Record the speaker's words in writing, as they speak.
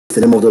The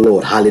name of the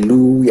Lord.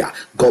 Hallelujah.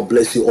 God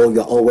bless you all.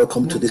 You're all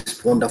welcome to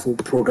this wonderful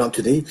program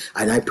today.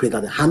 And I pray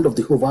that the hand of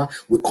Jehovah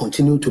will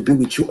continue to be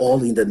with you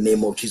all in the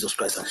name of Jesus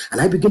Christ.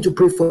 And I begin to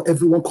pray for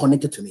everyone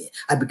connected to me.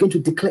 I begin to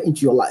declare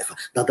into your life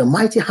that the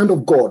mighty hand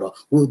of God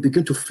will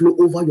begin to flow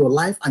over your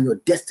life and your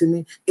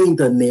destiny in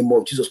the name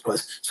of Jesus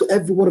Christ. So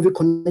every one of you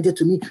connected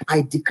to me,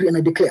 I decree and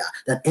I declare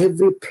that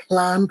every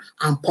plan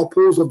and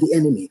purpose of the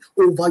enemy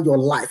over your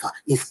life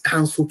is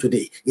cancelled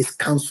today. Is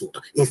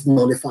cancelled. Is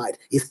nullified.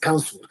 Is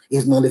cancelled.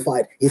 Is nullified.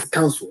 Is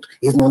cancelled,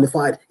 is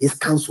nullified, is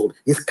cancelled,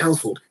 is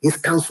cancelled, is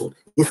cancelled,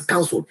 is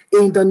cancelled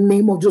in the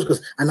name of Jesus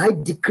Christ. And I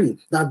decree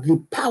that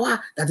the power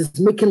that is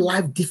making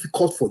life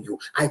difficult for you,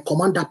 I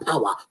command that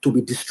power to be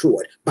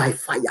destroyed by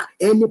fire.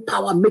 Any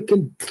power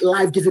making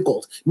life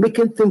difficult,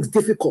 making things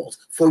difficult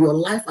for your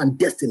life and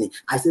destiny,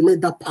 I say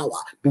let that power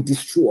be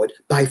destroyed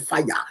by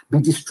fire, be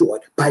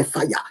destroyed by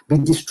fire, be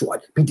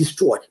destroyed, be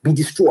destroyed, be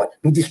destroyed,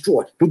 be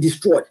destroyed, be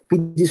destroyed, be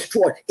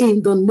destroyed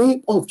in the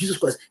name of Jesus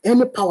Christ.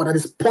 Any power that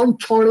is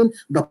puncturing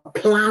the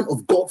plan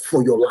of God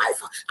for your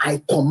life,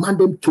 I command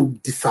them to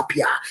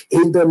disappear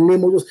in the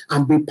name of Jesus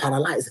and be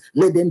paralyzed.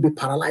 Let them be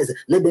paralyzed.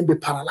 Let them be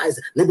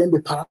paralyzed. Let them be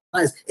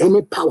paralyzed.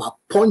 Any power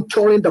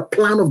puncturing the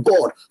plan of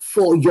God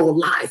for your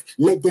life,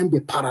 let them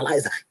be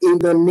paralyzed in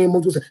the name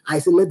of Jesus. I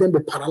say, let them be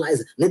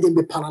paralyzed. Let them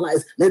be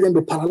paralyzed. Let them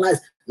be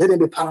paralyzed. Let them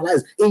be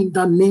paralyzed in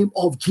the name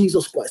of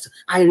Jesus Christ.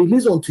 I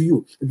release unto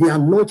you the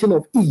anointing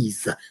of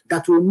ease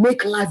that will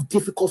make life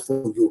difficult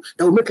for you,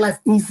 that will make life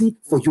easy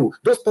for you.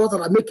 Those powers that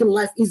are making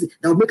life easy,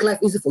 that will make life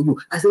easy for you.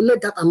 I say,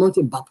 let that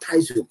anointing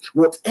baptize you.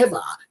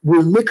 Whatever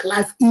will make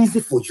life easy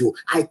for you,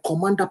 I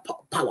command that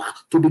power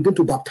to begin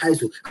to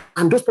baptize you.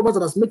 And those powers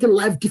that are making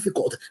life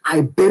difficult,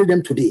 I bury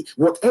them today.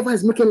 Whatever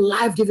is making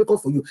life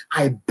difficult for you,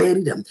 I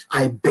bury them.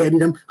 I bury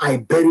them. I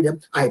bury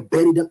them. I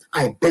bury them.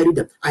 I bury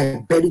them.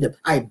 I bury them.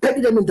 I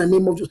bury them in the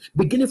name of Jesus.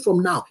 Beginning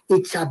from now,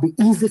 it shall be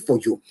easy for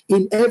you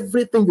in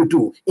everything you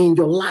do, in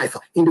your life,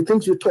 in the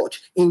things you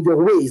touch, in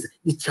your ways.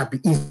 It shall be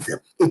easy.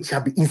 It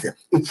shall be easy.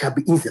 It shall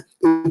be easy.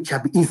 It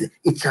shall be easy.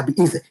 It shall be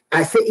easy.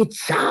 I say it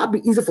shall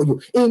be easy for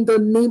you in the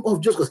name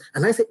of Jesus.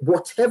 And I say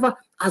whatever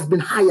has been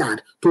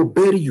hired to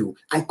bury you,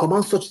 I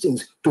command such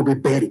things to be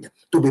buried,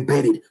 to be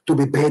buried, to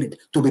be buried,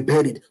 to be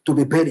buried, to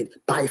be buried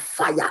by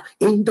fire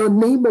in the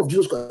name of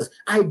Jesus Christ.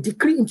 I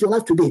decree into your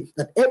life today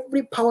that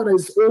every power that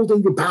is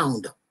holding you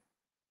bound,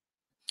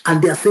 and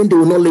they are saying they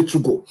will not let you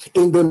go.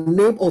 In the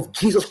name of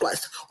Jesus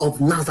Christ of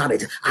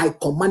Nazareth, I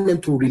command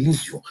them to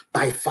release you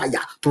by fire,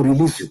 to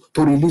release you,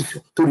 to release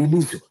you, to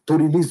release you, to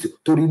release you,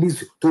 to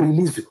release you, to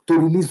release you, to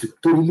release you,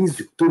 to release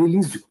you, to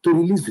release you, to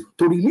release you,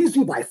 to release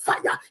you by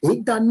fire.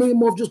 In the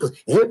name of Jesus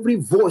Christ, every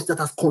voice that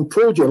has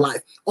controlled your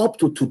life up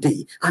to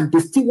today, and they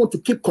still want to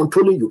keep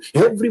controlling you,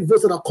 every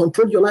voice that has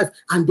controlled your life,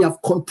 and they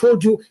have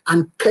controlled you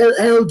and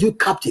held you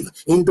captive,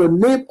 in the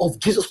name of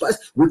Jesus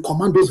Christ, we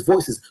command those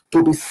voices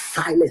to be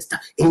silenced.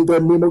 In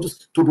the name of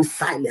Jesus, to be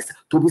silenced,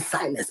 to be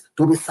silenced,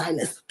 to be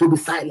silenced, to be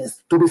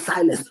silenced, to be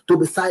silenced, to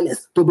be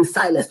silenced, to be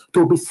silenced,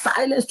 to be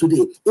silenced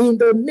today. In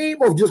the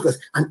name of Jesus Christ,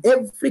 and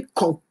every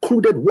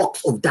concluded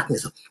works of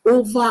darkness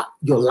over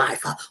your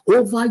life,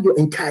 over your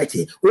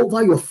entirety,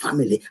 over your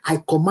family,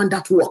 I command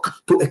that work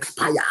to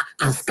expire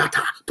and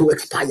scatter, to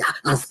expire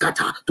and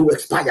scatter, to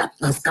expire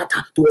and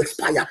scatter, to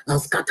expire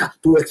and scatter,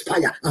 to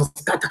expire and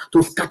scatter,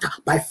 to scatter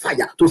by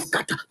fire, to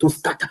scatter, to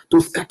scatter, to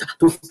scatter,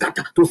 to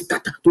scatter, to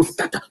scatter, to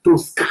scatter, to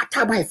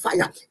scatter by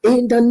fire.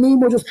 In the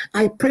name of Jesus,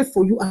 I pray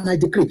for you and I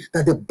decree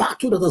that the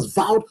battle that has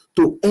vowed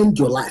to end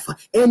your life,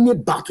 any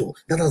battle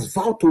that has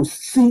vowed to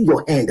see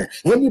your end,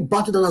 any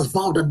battle that has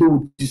vowed that they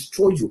will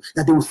destroy you,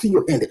 that they will see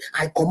your end,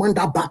 I command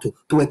that battle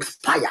to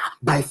expire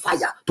by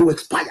fire, to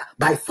expire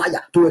by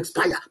fire, to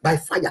expire by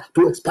fire,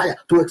 to expire,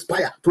 to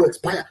expire, to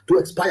expire, to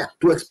expire,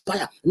 to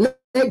expire. Let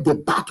the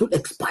battle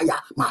expire.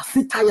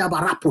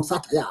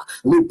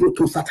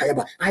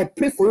 I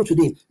pray for you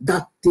today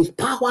that the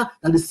power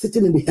that is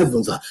sitting in the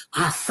heavens are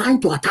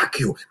assigned to attack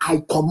you.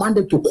 I command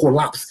them to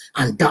collapse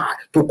and die,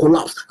 to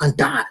collapse and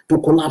die, to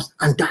collapse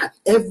and die.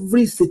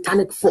 Every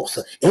satanic force,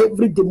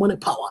 every demonic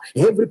power,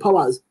 every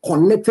power is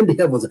connecting the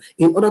heavens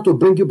in order to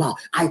bring you down.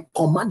 I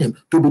command them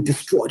to be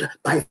destroyed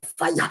by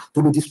fire,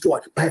 to be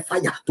destroyed by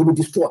fire, to be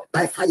destroyed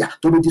by fire,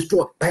 to be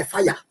destroyed by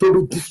fire,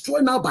 to be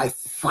destroyed now by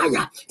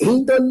fire.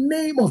 In the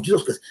name of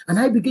Jesus Christ. And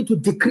I begin to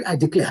decree, I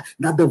declare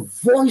that the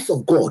voice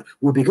of God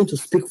will begin to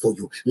speak for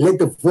you. Let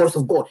the voice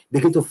of God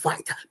begin to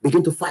fight,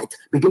 begin to fight,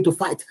 begin to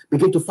fight,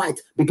 begin to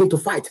fight, begin to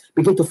fight,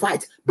 begin to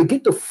fight,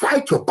 begin to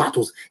fight your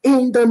battles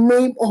in the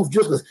name of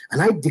Jesus Christ.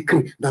 And I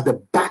decree that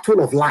the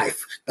battle of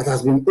life that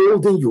has been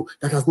holding you,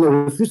 that has not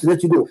refused to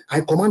let you go,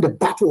 I command the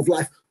battle of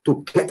life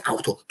to get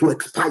out, to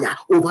expire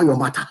over your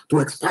matter, to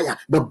expire.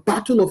 The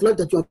battle of life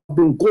that you have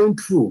been going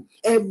through,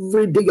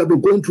 every day you have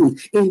been going through,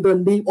 in the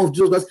name of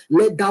Jesus Christ,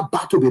 let that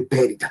battle be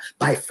buried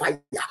by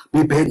fire.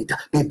 Be buried,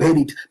 be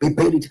buried, be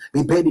buried,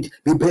 be buried,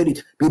 be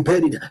buried, be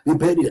buried, be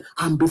buried,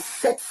 and be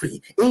set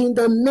free in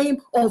the name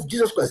of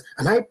Jesus Christ.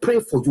 And I pray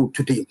for you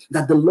today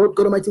that the Lord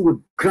God Almighty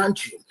will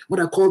grant you what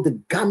I call the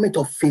garment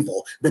of favor,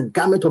 the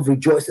garment of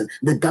rejoicing,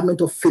 the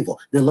garment of favor.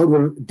 The Lord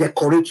will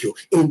decorate you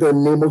in the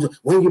name of Jesus.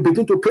 When you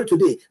begin to pray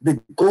today,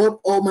 the God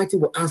Almighty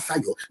will answer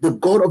you. The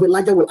God of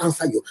Elijah will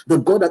answer you. The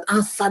God that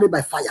answered it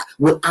by fire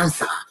will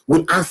answer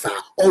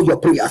all your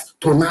prayers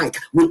tonight,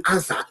 will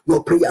answer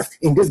your prayers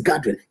in this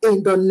gathering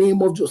in the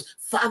name of Jesus.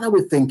 Father,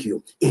 we thank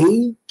you.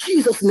 In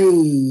Jesus'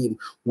 name,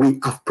 we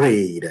have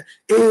prayed.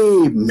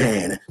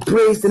 Amen.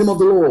 Praise the name of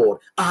the Lord.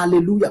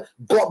 Hallelujah.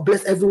 God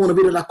bless every one of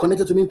you that are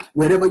connected to me.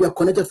 Wherever you are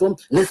connected from,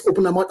 let's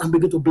open our mouth and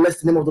begin to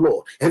bless the name of the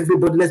Lord.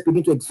 Everybody, let's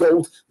begin to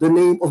exalt the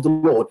name of the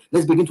Lord.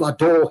 Let's begin to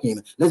adore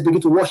him. Let's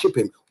begin to worship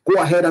him. Go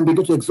ahead and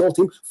begin to exalt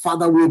him.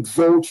 Father, we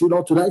exalt you,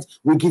 Lord, tonight.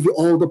 We give you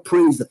all the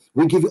praise.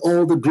 We give you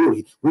all the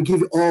glory. We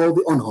give you all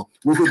the honor.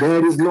 We say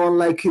there is none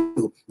like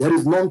you. There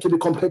is none to be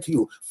compared to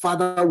you.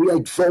 Father, we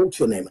exalt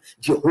your name.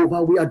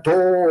 Jehovah, we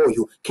adore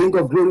you. King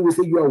of glory, we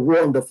say you are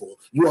wonderful.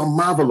 You are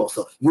marvelous.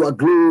 You are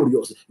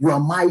glorious. You are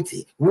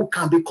mighty. Who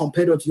can be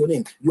compared unto your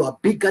name? You are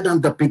bigger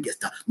than the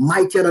biggest,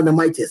 mightier than the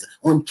mightiest,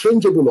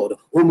 unchangeable Lord,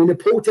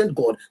 omnipotent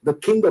God, the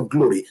King of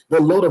glory,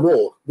 the Lord of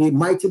all, the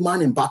mighty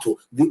man in battle,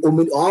 the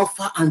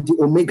Alpha and the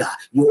Omega.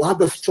 You are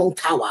the strong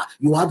tower.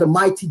 You are the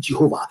mighty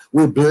Jehovah.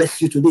 We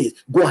bless you today.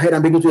 Go ahead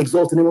and begin to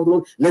exalt the name of the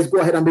Lord. Let's go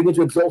ahead and begin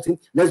to exalt him.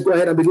 Let's go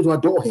ahead and begin to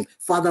adore him.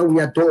 Father, we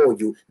adore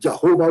you.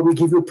 Jehovah, we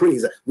give you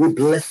praise. We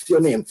bless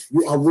your name.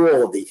 You are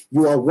worthy.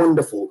 You are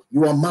wonderful.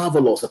 You are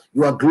marvelous.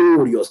 You are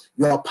glorious.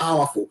 You are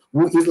powerful.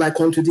 Who is like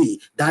unto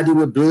thee? Daddy,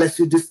 we bless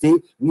you this day.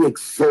 We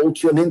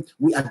exalt your name.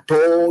 We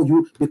adore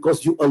you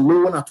because you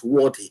alone are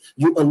worthy.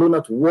 You alone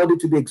are worthy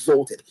to be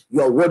exalted.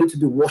 You are worthy to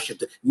be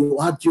worshipped. You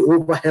are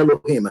Jehovah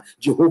Elohim,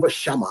 Jehovah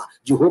Shammah,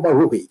 Jehovah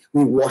Ruhi.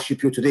 We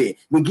worship you today.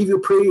 We give you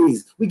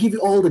praise. We give you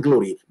all the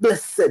glory.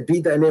 Blessed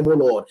be thy name, O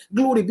Lord.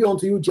 Glory be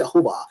unto you,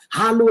 Jehovah.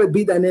 Hallowed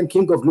be thy name,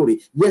 King of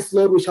glory. Yes,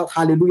 Lord, we shout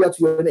hallelujah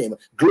to your name.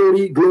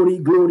 Glory, glory,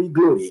 glory,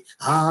 glory.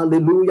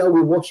 Hallelujah.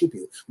 We worship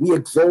you. We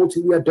exalt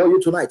you. We adore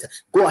you tonight.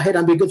 Go ahead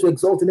and begin to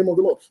exalt the name of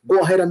the Lord. Go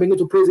ahead and begin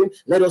to praise him.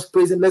 Let us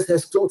praise him. Let's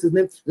exalt his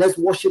name. Let's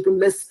worship him.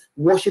 Let's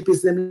worship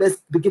his name. Let's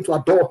begin to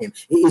adore him.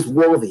 He is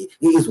worthy.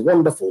 He is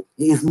wonderful.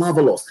 He is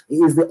marvelous. He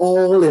is the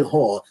all in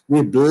all.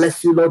 We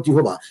bless you, Lord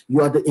Jehovah.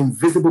 You are the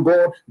invisible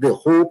God, the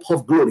hope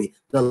of glory,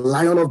 the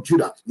Lion of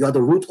Judah. You are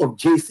the root of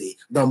Jesse,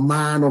 the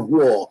man of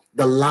war,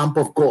 the lamp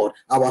of God,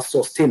 our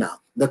sustainer,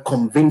 the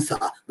convincer,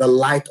 the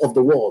light of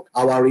the world,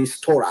 our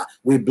restorer.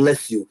 We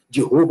bless you,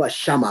 Jehovah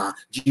Shammah,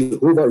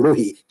 Jehovah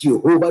Rohi,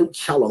 Jehovah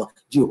Shalom,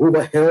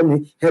 Jehovah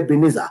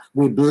Ebenezer.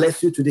 We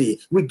bless you today.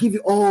 We give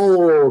you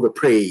all the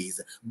praise.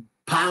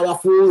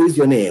 Powerful is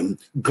your name.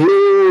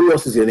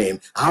 Glorious is your name.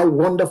 How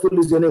wonderful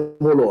is your name,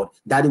 O Lord.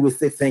 Daddy, we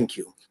say thank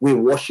you. We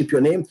worship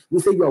your name. We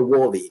say you are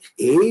worthy.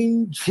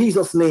 In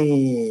Jesus'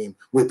 name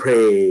we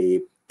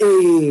pray.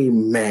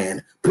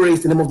 Amen.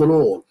 Praise the name of the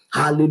Lord.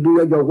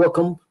 Hallelujah. You're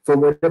welcome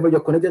from wherever you're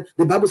connected.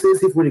 The Bible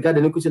says if we regard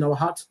iniquity in our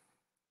heart,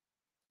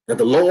 that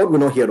the Lord will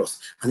not hear us.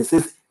 And it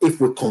says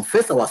if we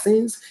confess our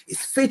sins,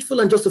 he's faithful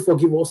and just to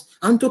forgive us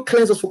and to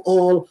cleanse us from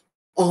all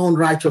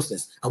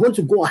unrighteousness. I want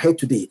to go ahead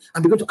today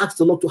and begin to ask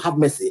the Lord to have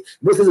mercy.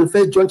 This is in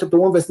 1 John chapter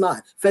 1 verse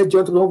 9. 1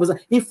 John chapter 1 verse 9.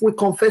 If we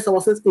confess our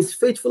sins, he's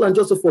faithful and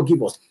just to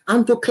forgive us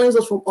and to cleanse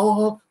us from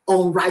all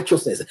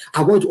unrighteousness.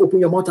 I want you to open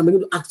your mouth and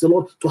begin to ask the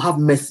Lord to have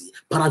mercy.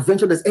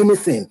 Peradventure there's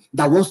anything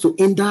that wants to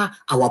hinder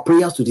our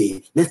prayers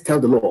today, let's tell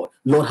the Lord,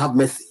 Lord, have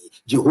mercy.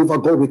 Jehovah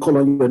God, we call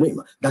on your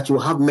name that you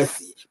will have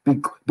mercy.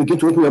 Begin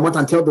to open your mouth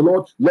and tell the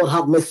Lord, Lord,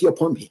 have mercy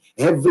upon me.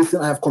 Every sin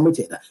I have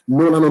committed,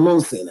 known and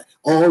unknown sin,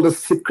 all the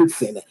secret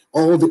sin,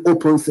 all the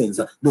open sins,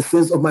 the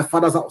sins of my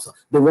father's house,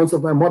 the ones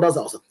of my mother's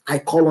house, I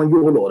call on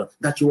you, O Lord,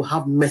 that you will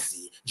have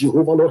mercy.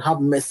 Jehovah, Lord,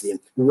 have mercy.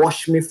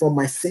 Wash me from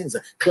my sins.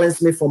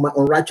 Cleanse me from my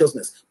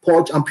unrighteousness.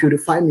 Purge and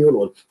purify me, O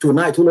Lord.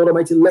 Tonight, O Lord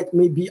Almighty, let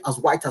me be as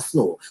white as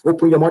snow.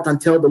 Open your mouth and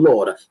tell the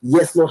Lord,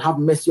 yes, Lord, have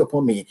mercy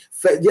upon me.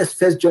 Yes,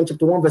 1 John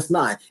chapter 1 verse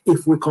 9.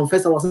 If we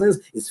confess our sins,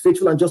 it's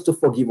faithful and just to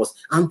forgive us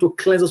and to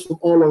cleanse us from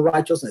all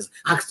unrighteousness.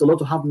 Ask the Lord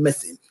to have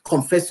mercy.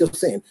 Confess your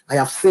sin. I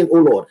have sinned, O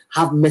Lord.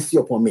 Have mercy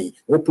upon me.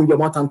 Open your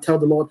mouth and tell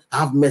the Lord,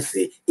 have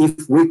mercy.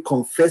 If we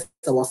confess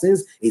our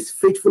sins, it's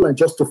faithful and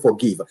just to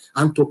forgive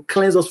and to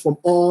cleanse us from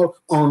all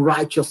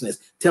unrighteousness.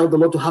 Tell the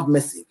Lord to have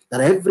mercy, that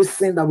every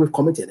sin that we've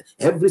committed,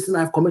 every sin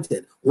I've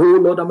committed, oh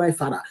Lord and my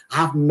Father,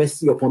 have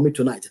mercy upon me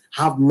tonight.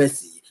 Have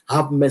mercy.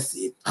 Have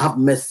mercy, have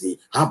mercy,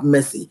 have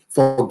mercy.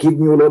 Forgive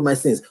me, O Lord, my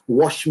sins.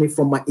 Wash me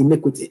from my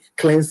iniquity.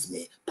 Cleanse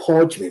me,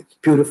 purge me,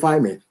 purify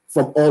me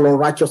from all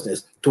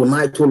unrighteousness.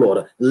 Tonight, O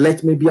Lord,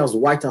 let me be as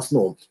white as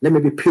snow. Let me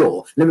be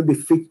pure. Let me be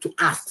fit to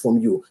ask from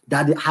you.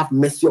 Daddy, have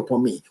mercy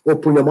upon me.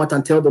 Open your mouth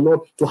and tell the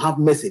Lord to have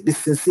mercy. Be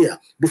sincere,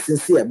 be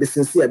sincere, be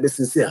sincere, be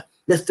sincere.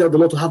 Let's tell the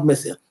Lord to have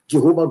mercy.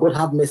 Jehovah God,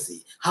 have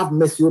mercy. Have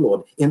mercy, O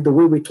Lord, in the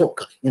way we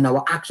talk, in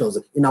our actions,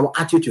 in our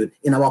attitude,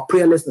 in our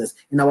prayerlessness,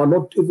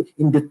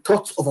 in the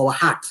thoughts of our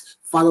hearts.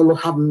 Father, Lord,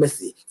 have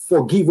mercy.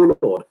 Forgive, O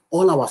Lord,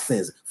 all our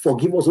sins.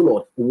 Forgive us, O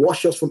Lord.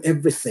 Wash us from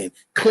every sin.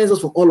 Cleanse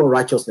us from all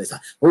unrighteousness.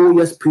 Oh,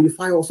 yes,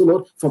 purify us, O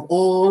Lord, from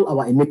all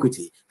our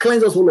iniquity.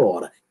 Cleanse us, O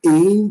Lord.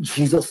 In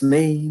Jesus'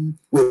 name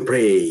we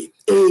pray.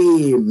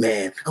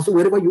 Amen. And so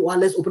wherever you are,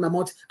 let's open our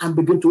mouth and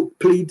begin to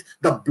plead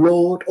the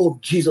blood of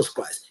Jesus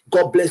Christ.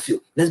 God bless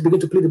you. Let's begin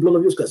to plead the blood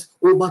of Jesus Christ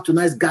over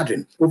tonight's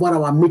gathering, over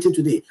our meeting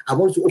today. I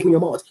want you to open your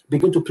mouth,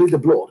 begin to plead the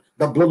blood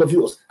of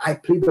Jesus. I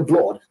plead the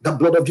blood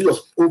of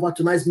Jesus over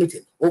tonight's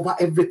meeting, over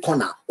every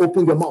corner.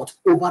 Open your mouth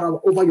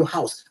over your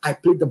house. I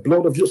plead the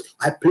blood of Jesus.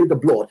 I plead the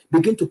blood.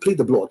 Begin to plead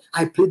the blood.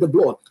 I plead the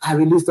blood. I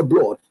release the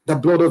blood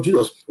of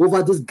Jesus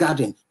over this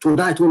gathering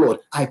tonight. Oh Lord,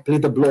 I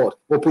plead the blood.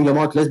 Open your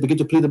mouth. Let's begin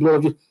to plead the blood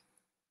of Jesus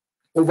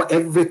over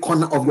every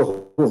corner of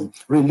your home.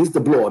 Release the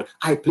blood.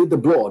 I plead the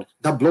blood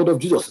of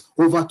Jesus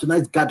over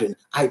tonight's gathering.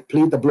 I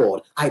plead the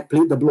blood. I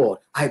plead the blood.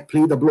 I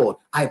plead the blood.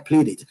 I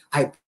plead it.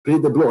 I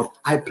plead the blood.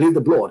 I plead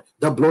the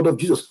blood of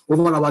Jesus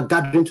over our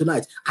gathering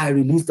tonight. I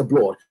release the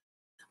blood.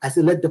 I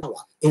say, let the power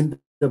in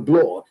the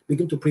blood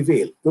begin to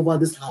prevail over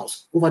this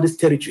house, over this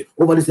territory,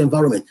 over this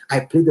environment.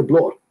 I plead the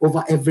blood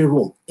over every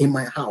room in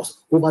my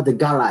house, over the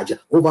garage,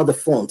 over the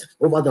front,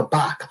 over the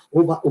back,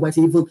 over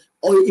even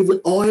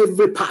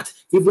every part,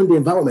 even the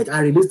environment.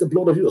 I release the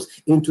blood of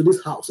Jesus into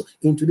this house,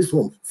 into this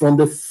home, from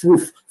the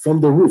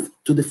roof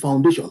to the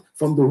foundation,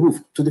 from the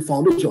roof to the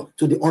foundation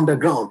to the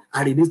underground.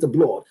 I release the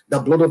blood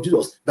of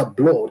Jesus, the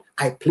blood.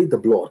 I plead the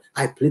blood.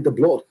 I plead the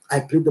blood.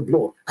 I plead the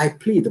blood. I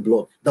plead the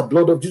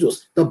blood of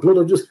Jesus, the blood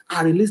of Jesus.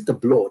 I release the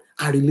blood.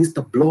 I release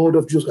the blood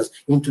of Jesus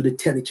into the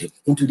territory,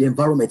 into the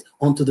environment,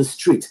 onto the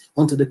street,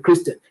 onto the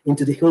Christian,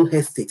 into the whole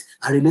estate.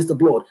 I release the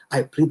blood.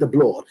 I plead the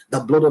blood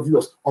of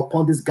Jesus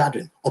upon this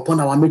gathering, upon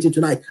our meeting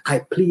tonight. I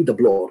plead the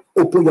blood.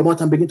 Open your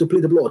mouth and begin to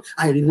plead the blood.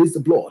 I release the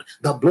blood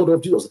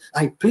of Jesus.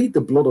 I plead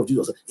the blood of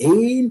Jesus.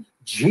 In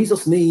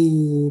Jesus'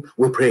 name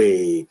we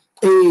pray.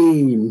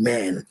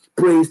 Amen.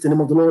 Praise the name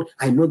of the Lord.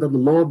 I know that the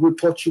Lord will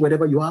touch you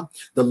wherever you are.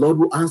 The Lord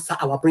will answer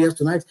our prayers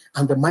tonight,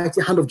 and the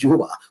mighty hand of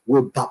Jehovah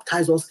will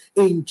baptize us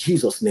in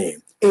Jesus'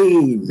 name.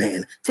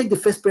 Amen. Take the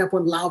first prayer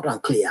point loud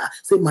and clear.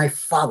 Say, my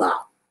Father,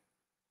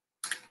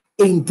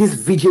 in this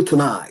vigil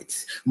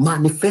tonight,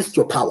 manifest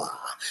your power.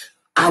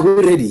 Are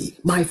we ready?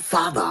 My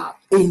Father,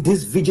 in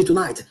this vigil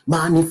tonight,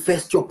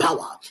 manifest your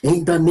power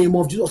in the name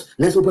of Jesus.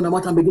 Let's open our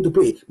mouth and begin to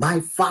pray. My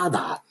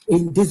Father,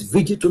 in this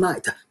vigil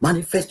tonight,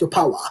 manifest your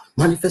power,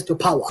 manifest your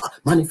power,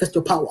 manifest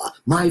your power.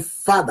 My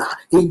Father,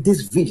 in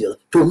this vigil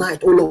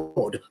tonight, oh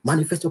Lord,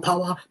 manifest your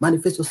power,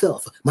 manifest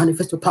yourself,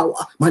 manifest your power,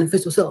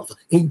 manifest yourself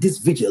in this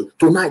vigil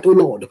tonight, oh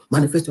Lord,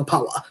 manifest your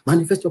power,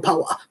 manifest your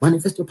power,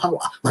 manifest your power,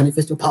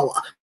 manifest your power.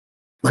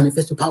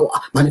 Manifest your power,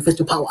 manifest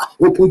your power.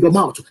 Open your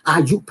mouth.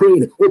 Are you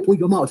praying? Open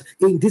your mouth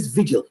in this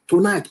vigil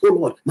tonight, oh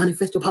Lord.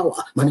 Manifest your power,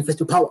 manifest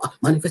your power,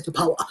 manifest your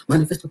power,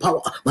 manifest your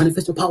power,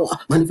 manifest your power,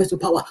 manifest your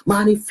power,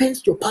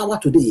 manifest your power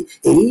today.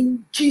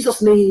 In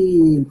Jesus'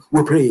 name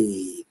we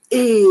pray.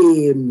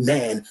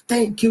 Amen.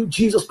 Thank you,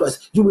 Jesus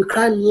Christ. You will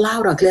cry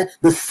loud and clear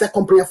the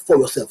second prayer for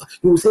yourself.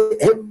 You will say,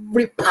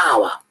 every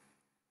power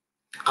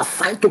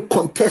assigned to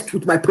contest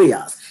with my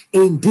prayers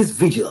in this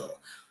vigil,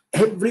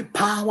 every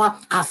power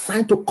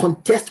assigned to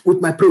contest with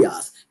my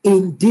prayers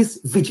in this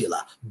vigil,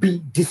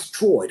 be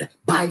destroyed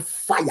by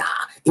fire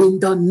in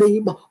the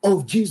name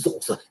of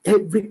Jesus.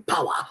 Every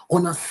power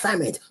on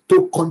assignment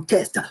to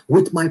contest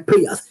with my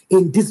prayers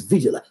in this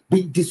vigil,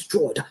 be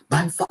destroyed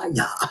by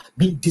fire,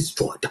 be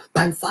destroyed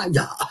by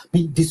fire,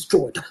 be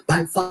destroyed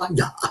by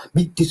fire,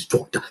 be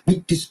destroyed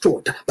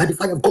by the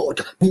fire of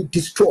God, be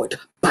destroyed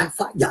by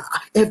fire.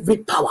 Every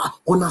power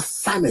on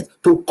assignment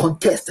to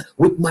contest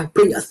with my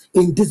prayers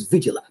in this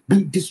vigil,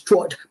 be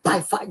destroyed by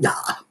fire,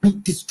 be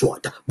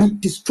destroyed, be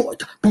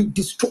destroyed, be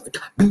destroyed,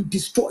 be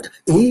destroyed.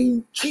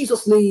 In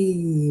Jesus'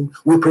 name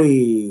we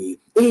pray.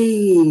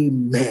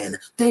 Amen.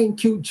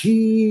 Thank you,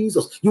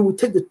 Jesus. You will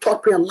take the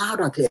third prayer loud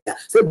and clear.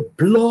 Say,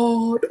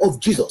 blood of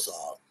Jesus,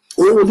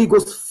 Holy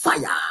Ghost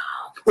fire,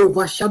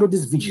 overshadow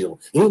this vigil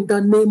in the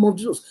name of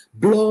Jesus.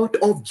 Blood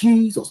of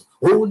Jesus,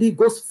 Holy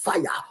Ghost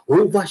fire,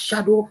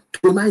 overshadow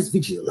tonight's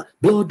vigil.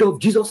 Blood of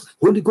Jesus,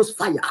 Holy Ghost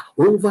fire,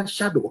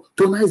 overshadow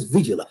tonight's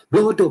vigil.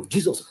 Blood of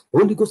Jesus,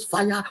 Holy Ghost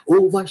fire,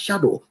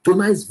 overshadow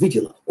tonight's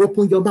vigil.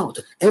 Open your mouth,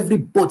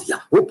 everybody,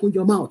 open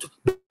your mouth.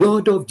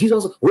 Blood of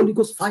Jesus, Holy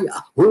Ghost fire,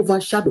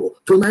 overshadow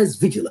tonight's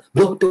vigil.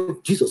 Blood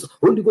of Jesus,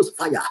 Holy Ghost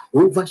fire,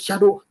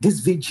 overshadow this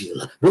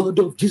vigil. Blood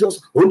of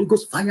Jesus, Holy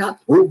Ghost fire,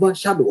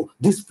 overshadow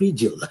this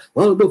vigil.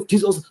 Blood of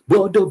Jesus,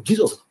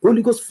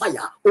 Holy Ghost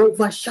fire,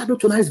 overshadow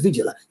tonight's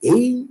vigil.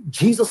 In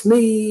Jesus'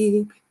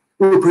 name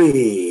we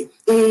pray.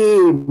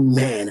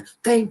 Amen.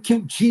 Thank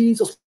you,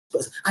 Jesus.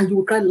 And you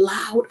will cry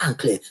loud and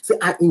clear. Say,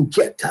 I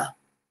inject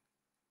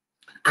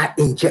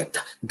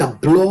the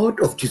blood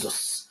of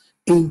Jesus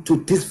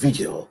into this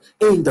vigil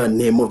in the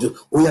name of Jesus.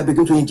 We are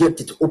beginning to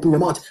inject it. Open your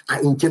mouth. I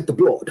inject the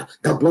blood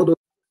of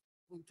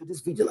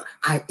this vigil.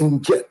 I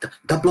inject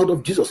the blood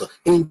of Jesus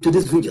into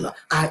this vigil.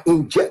 I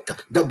inject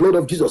the blood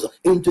of Jesus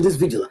into this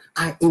vigil.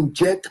 I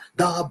inject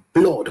the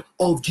blood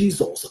of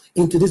Jesus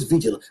into this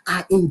vigil.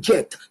 I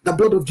inject the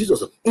blood of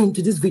Jesus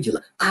into this vigil.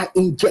 I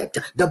inject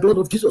the blood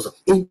of Jesus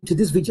into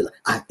this vigil.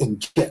 I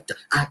inject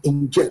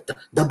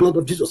the blood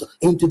of Jesus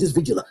into this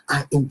vigil.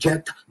 I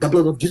inject the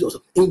blood of Jesus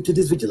into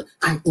this vigil.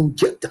 I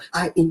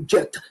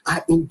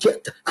inject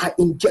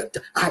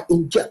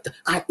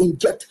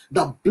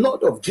the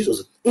blood of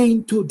Jesus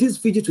into this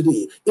video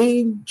today.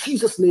 In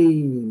Jesus'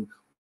 name,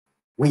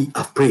 we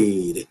have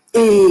prayed.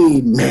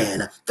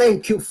 Amen.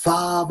 Thank you,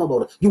 Father,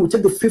 Lord. You will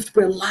take the fifth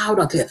prayer loud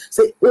and clear.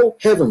 Say, oh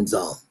heavens,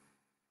 over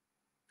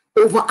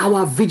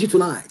our vigil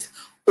tonight,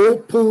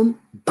 open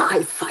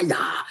by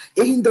fire.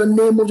 In the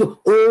name of Jesus,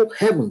 oh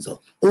heavens,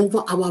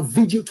 over our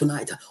vigil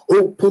tonight,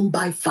 open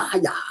by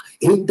fire.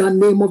 In the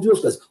name of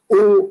Jesus Christ,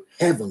 oh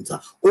heavens,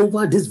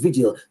 over this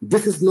vigil.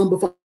 This is number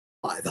 5.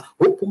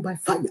 Open by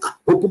fire,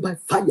 open by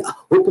fire,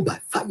 open by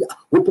fire,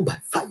 open by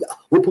fire,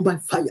 open by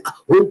fire.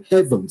 Oh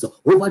heavens,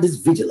 over this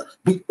vigil,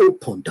 be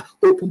opened.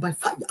 Open by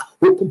fire,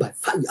 open by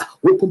fire,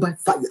 open by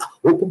fire,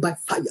 open by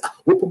fire,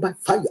 open by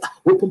fire,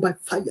 open by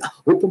fire,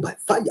 open by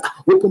fire,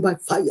 open by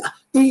fire.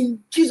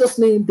 In Jesus'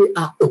 name, they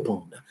are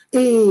opened.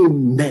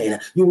 Amen.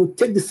 You will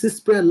take the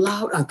sixth prayer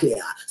loud and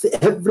clear. Say,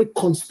 every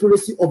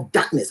conspiracy of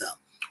darkness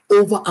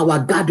over our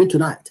gathering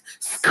tonight,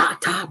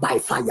 scatter by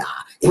fire.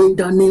 In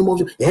the name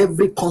of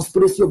every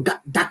conspiracy of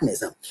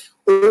darkness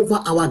over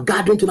our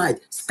gathering tonight,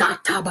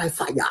 scatter by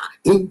fire.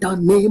 In the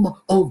name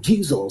of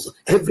Jesus,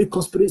 every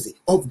conspiracy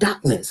of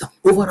darkness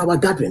over our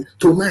gathering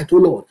tonight, oh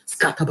Lord,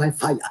 scatter by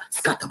fire,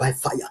 scatter by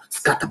fire,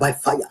 scatter by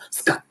fire,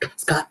 scatter by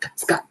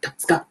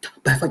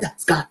fire,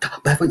 scatter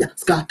by fire,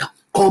 scatter.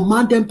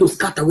 Command them to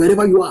scatter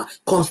wherever you are.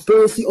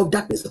 Conspiracy of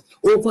darkness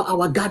over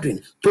our gathering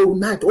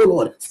tonight, oh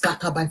Lord,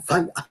 scatter by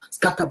fire,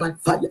 scatter by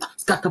fire,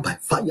 scatter by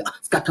fire,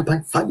 scatter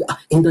by fire.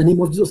 In the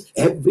name of Jesus,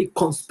 every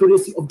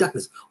conspiracy of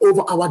darkness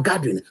over our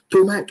gathering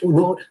tonight, oh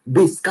Lord,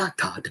 be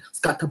scattered,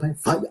 scatter by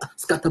fire,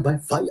 scatter by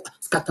fire,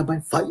 scatter by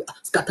fire,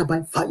 scatter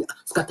by fire,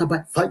 scatter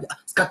by fire,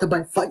 scatter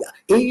by fire.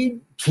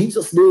 In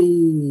Jesus'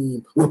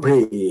 name, we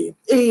pray.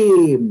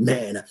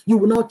 Amen. You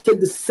will now take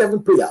the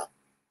seventh prayer.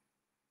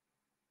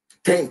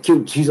 Thank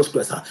you, Jesus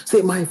Christ.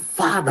 Say, my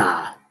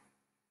Father,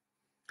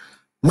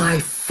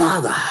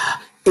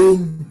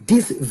 in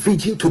this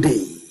vigil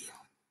today,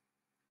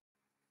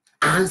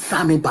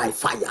 answer me by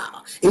fire.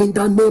 In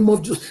the name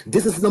of Jesus.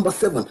 This is number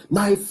 7.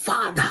 My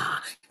Father,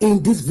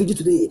 in this vigil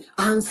today,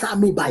 answer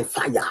me by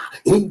fire.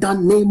 In the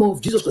name of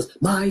Jesus Christ.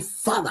 My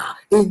Father,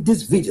 in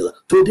this vigil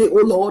today,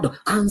 oh Lord,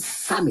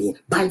 answer me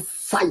by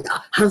fire.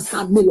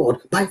 Answer me, Lord,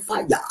 by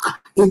fire.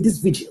 In this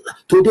vigil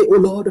today, oh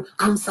Lord,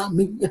 answer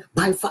me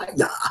by fire.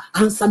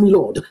 Answer me,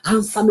 Lord.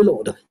 Answer me,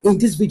 Lord. In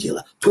this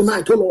vigil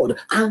tonight, oh Lord,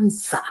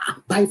 answer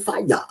by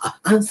fire.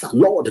 Answer,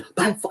 Lord,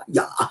 by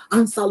fire.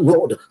 Answer,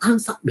 Lord.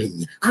 Answer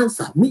me.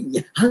 Answer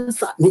me.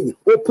 Answer me.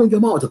 Open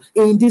your mouth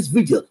in this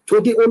vigil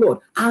today, oh Lord.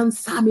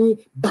 Answer me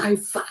by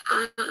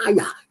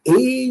fire.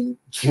 In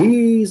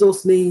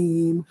Jesus'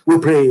 name we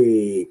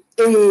pray.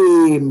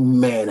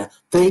 Amen.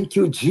 Thank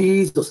you,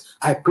 Jesus.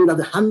 I pray that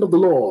the hand of the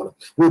Lord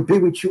will be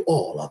with you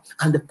all,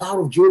 and the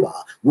power of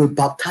Jehovah will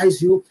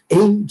baptize you.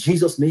 In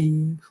Jesus'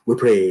 name we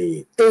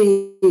pray.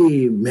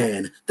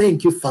 Amen.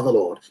 Thank you, Father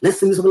Lord. Let's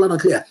sing this loud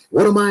and clear.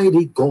 What a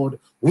mighty God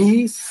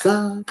we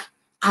serve.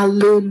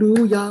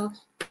 Hallelujah.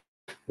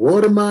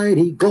 What a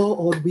mighty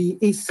God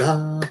we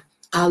serve.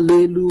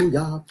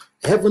 Hallelujah.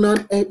 Heaven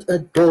and earth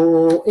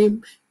adore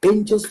him.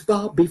 Angels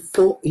bow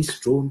before his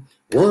throne.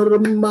 What a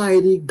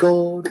mighty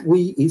God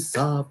we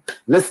serve.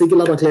 Let's sing it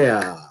loud and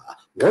clear.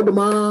 What a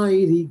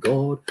mighty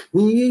God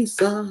we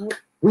serve.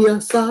 We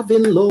are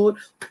serving, Lord.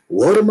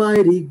 What a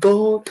mighty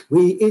God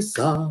we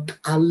serve.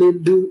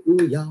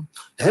 Hallelujah.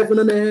 Heaven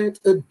and earth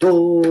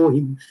adore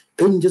him.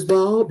 Angels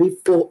bow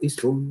before his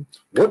throne.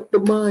 What a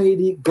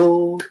mighty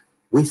God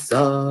we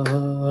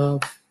serve.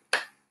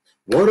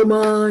 What a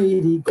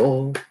mighty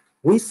God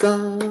we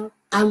serve.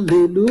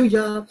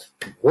 Hallelujah.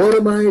 What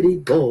a mighty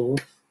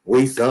God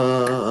we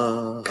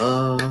serve.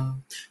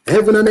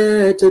 Heaven and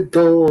earth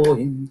adore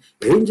him.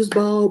 Angels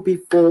bow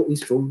before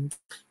his throne.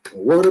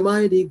 What a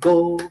mighty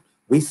God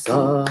we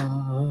serve.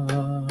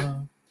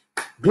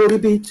 Glory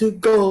be to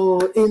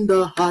God in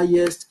the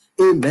highest.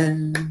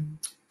 Amen.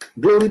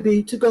 Glory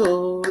be to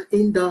God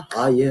in the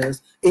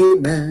highest.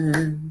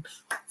 Amen.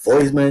 For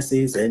his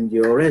mercies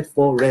endureth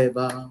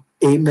forever.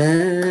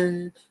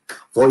 Amen.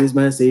 For his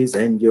mercies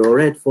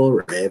endureth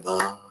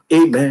forever.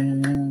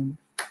 Amen.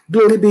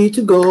 Glory be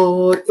to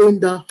God in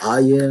the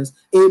highest.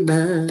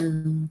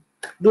 Amen.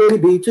 Glory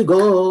be to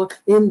God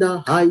in the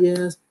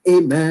highest.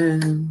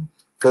 Amen.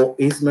 For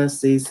his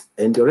mercies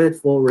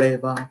endureth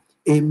forever.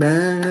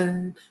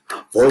 Amen.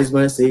 For his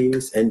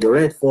mercies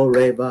endureth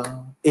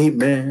forever.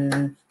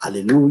 Amen.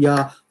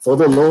 Hallelujah. For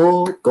the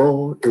Lord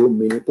God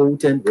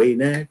omnipotent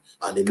reigneth.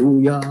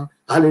 Hallelujah.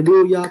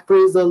 Hallelujah.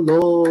 Praise the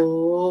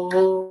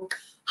Lord.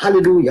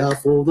 Hallelujah.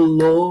 For the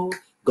Lord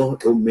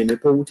God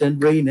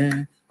omnipotent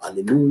reigneth.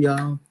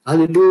 Hallelujah.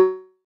 Hallelujah.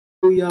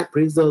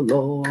 praise the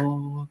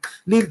Lord.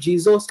 Lift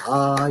Jesus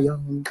higher,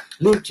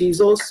 lift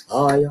Jesus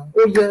higher.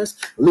 Oh yes,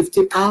 lift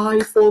him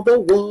high for the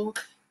world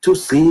to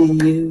see.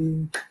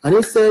 And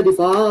he said, if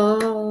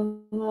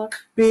I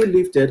be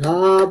lifted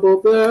high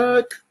above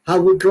earth, I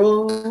will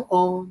draw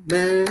all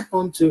men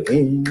unto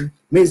him.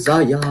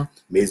 Messiah,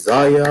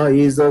 Messiah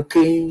is a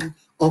King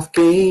of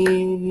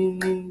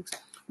kings.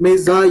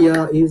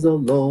 Messiah is the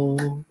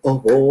Lord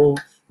of all.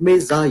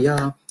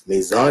 Messiah,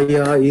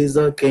 Messiah is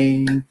the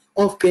King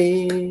of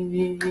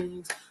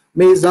kings.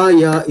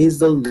 Messiah is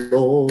the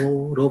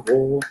Lord of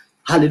all.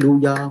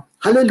 Hallelujah,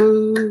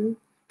 hallelujah,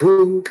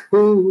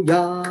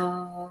 hallelujah,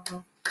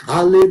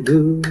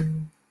 hallelujah,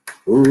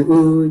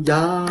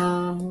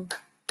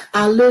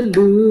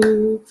 hallelujah,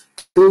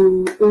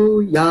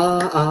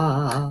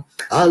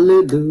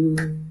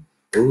 hallelujah.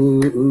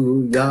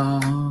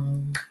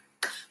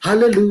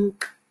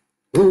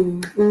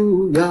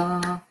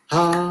 Hallelujah,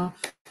 hallelujah,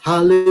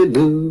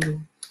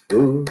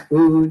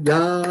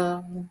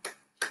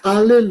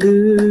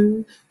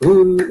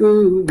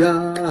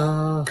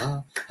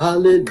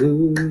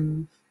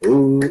 hallelujah,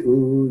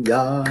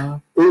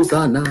 hallelujah,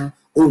 Hosanna,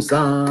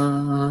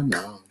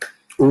 Hosanna,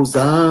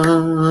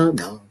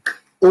 Hosanna,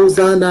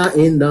 Hosanna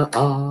in the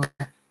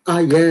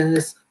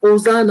yes,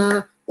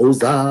 Hosanna,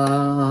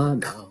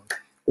 Hosanna,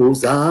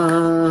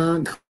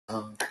 Hosanna,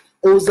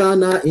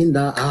 Hosanna in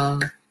the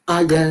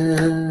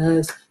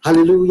yes,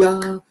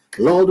 hallelujah.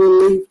 Lord, we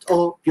lift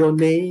up your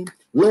name.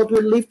 Lord,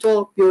 we lift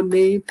up your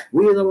name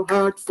with our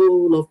heart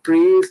full of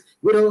praise.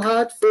 With our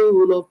heart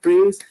full of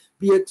praise,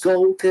 be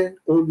exalted,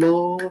 O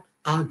Lord,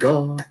 our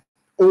God.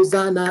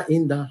 Hosanna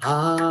in the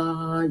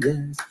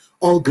highest.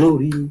 All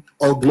glory,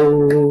 all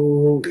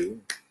glory,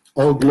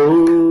 all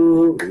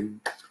glory,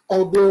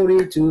 all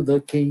glory to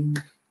the King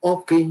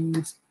of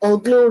Kings. All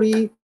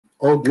glory,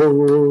 all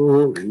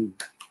glory,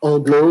 all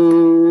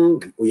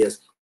glory. Oh yes,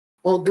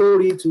 all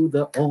glory to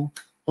the all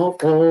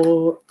of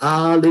all.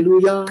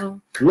 Hallelujah.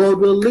 Lord,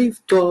 will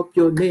lift up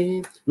your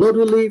name. Lord,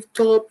 will lift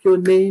up your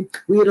name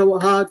with our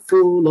heart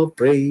full of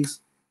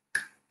praise.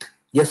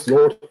 Yes,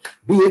 Lord,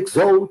 be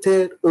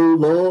exalted, O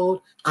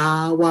Lord,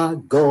 our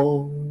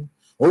God.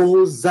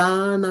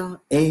 Hosanna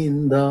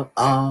in the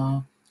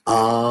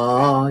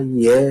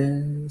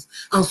yes.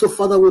 And so,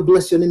 Father, we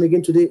bless your name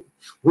again today.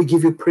 We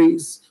give you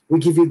praise. We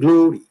give you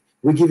glory.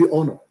 We give you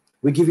honor.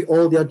 We give you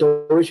all the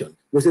adoration.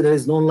 We say there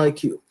is none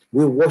like you.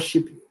 We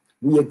worship you.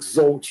 We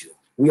exalt you.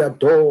 We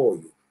adore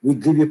you. We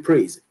give you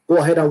praise. Go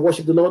ahead and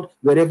worship the Lord.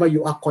 Wherever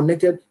you are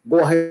connected, go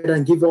ahead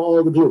and give him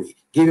all the glory.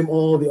 Give him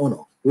all the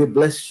honor. We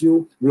bless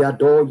you. We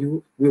adore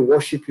you. We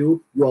worship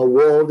you. You are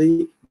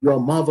worthy. You are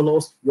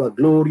marvelous. You are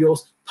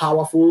glorious,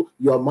 powerful.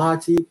 You are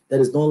mighty. There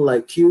is none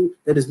like you.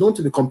 There is none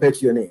to be compared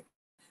to your name.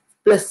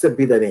 Blessed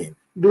be the name.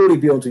 Glory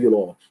be unto you,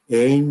 Lord.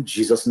 In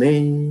Jesus'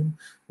 name,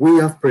 we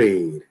have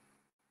prayed.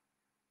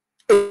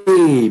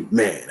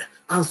 Amen.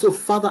 And so,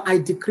 Father, I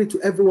decree to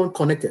everyone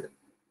connected,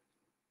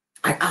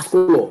 I ask, oh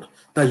Lord,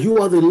 that you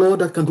are the Lord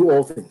that can do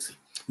all things.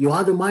 You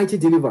are the mighty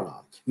deliverer.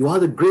 You are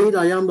the great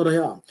I am that I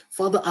am.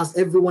 Father, as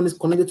everyone is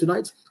connected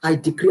tonight, I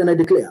decree and I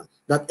declare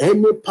that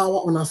any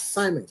power on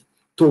assignment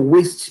to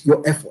waste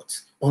your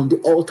efforts on the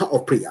altar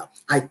of prayer,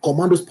 I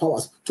command those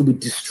powers to be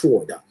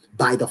destroyed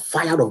by the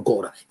fire of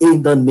God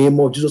in the name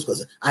of Jesus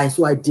Christ.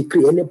 So I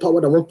decree any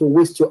power that wants to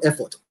waste your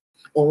effort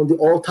on the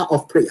altar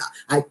of prayer,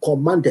 I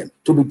command them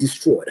to be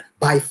destroyed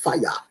by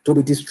fire, to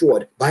be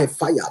destroyed by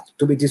fire,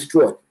 to be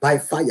destroyed by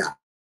fire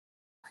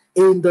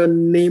in the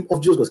name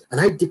of Jesus.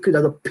 And I decree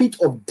that the pit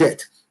of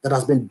death that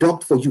has been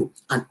dug for you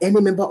and any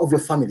member of your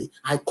family,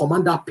 I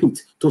command that pit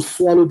to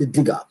swallow the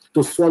digger,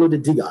 to swallow the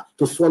digger,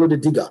 to swallow the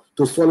digger,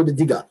 to swallow the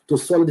digger, to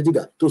swallow the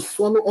digger, to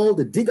swallow all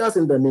the diggers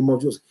in the name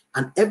of Jesus.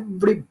 And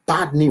every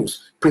bad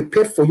news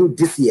prepared for you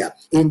this year,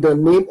 in the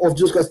name of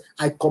Jesus Christ,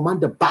 I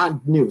command the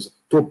bad news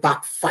to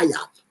backfire,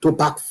 to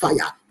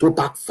backfire, to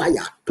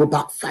backfire, to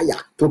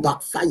backfire, to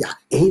backfire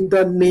in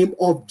the name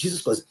of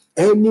Jesus Christ.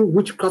 Any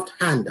witchcraft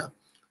hand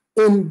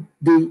in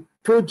the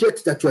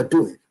projects that you are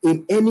doing,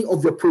 in any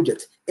of your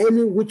projects,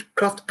 any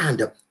witchcraft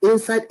hand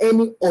inside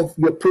any of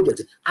your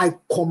projects, I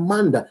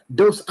command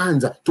those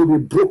hands to be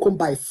broken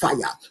by fire,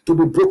 to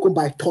be broken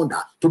by thunder,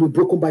 to be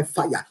broken by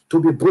fire, to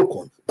be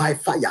broken by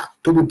fire,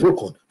 to be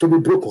broken, to be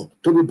broken,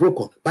 to be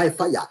broken by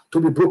fire, to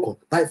be broken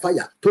by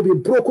fire, to be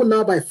broken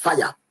now by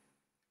fire.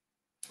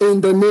 In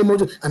the name of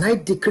Jesus, and I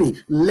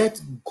decree, let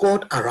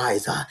God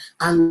arise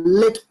and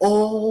let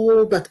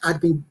all that had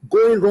been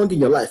going wrong in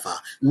your life,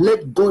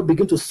 let God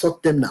begin to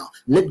sort them now.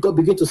 Let God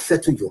begin to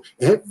settle you.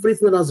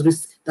 Everything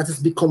that has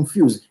been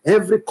confused,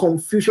 every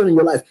confusion in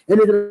your life,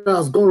 anything that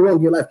has gone wrong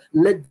in your life,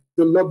 let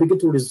the Lord begin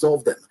to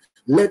resolve them.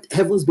 Let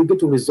heavens begin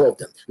to resolve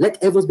them. Let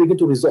heavens begin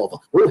to resolve.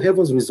 Oh,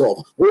 heavens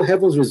resolve. Oh,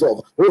 heavens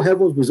resolve. Oh,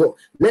 heavens resolve.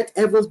 Let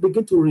heavens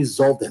begin to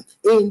resolve them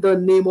in the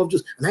name of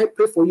Jesus. And I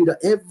pray for you that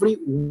every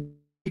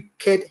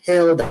wicked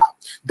elder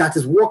that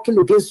is working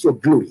against your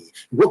glory,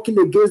 working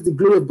against the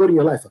glory of God in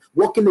your life,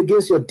 working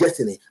against your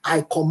destiny,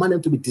 I command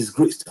them to be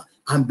disgraced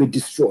and be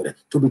destroyed,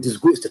 to be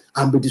disgraced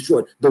and be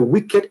destroyed. The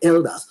wicked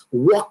elders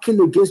walking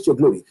against your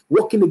glory,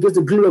 walking against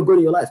the glory of God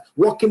in your life,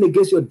 walking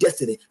against your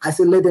destiny, I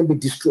say, let them be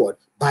destroyed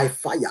by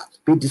fire,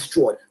 be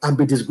destroyed and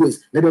be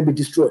disgraced. Let them be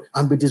destroyed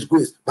and be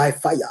disgraced by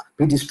fire,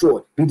 be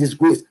destroyed, be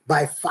disgraced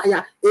by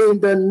fire in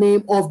the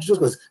name of Jesus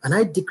Christ. And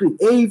I decree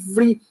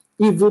every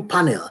evil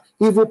panel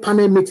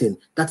meeting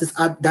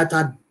that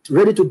are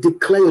ready to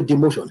declare your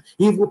demotion,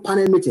 evil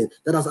panel meeting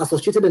that has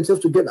associated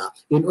themselves together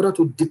in order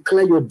to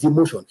declare your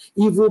demotion,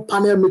 evil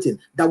panel meeting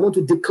that want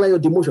to declare your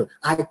demotion,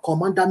 I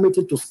command that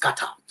meeting to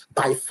scatter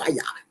by fire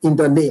in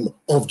the name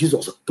of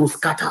Jesus, to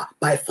scatter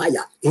by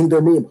fire in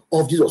the name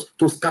of Jesus,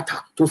 to scatter,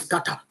 to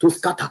scatter, to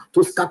scatter,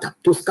 to scatter,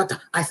 to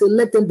scatter. I say,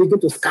 let them begin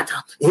to scatter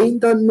in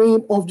the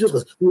name of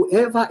Jesus.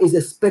 Whoever is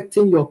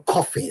expecting your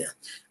coffin,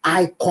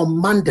 I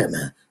command them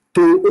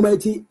to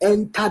Almighty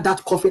enter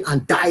that coffin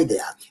and die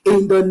there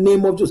in the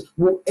name of Jesus.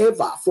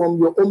 Whoever from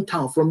your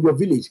hometown, from your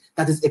village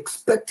that is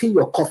expecting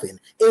your coffin,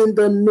 in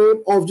the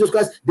name of Jesus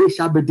Christ, they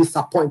shall be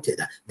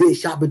disappointed. They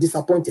shall be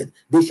disappointed.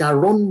 They shall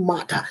run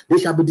mad. They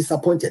shall be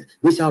disappointed.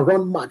 They shall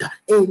run mad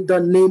in the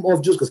name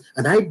of Jesus Christ.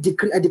 And I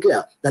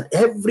declare that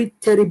every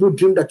terrible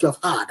dream that you have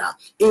had,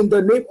 in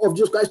the name of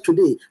Jesus Christ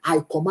today,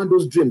 I command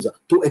those dreams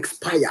to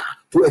expire,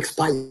 to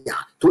expire,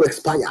 to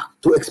expire,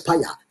 to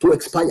expire, to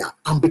expire,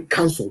 and be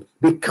cancelled,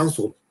 be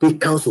cancelled, be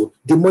cancelled.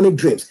 Demonic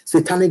dreams,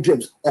 satanic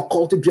dreams,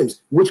 occultic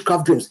dreams,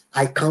 witchcraft dreams,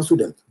 I cancel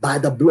them by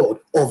the blood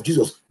of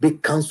Jesus. Be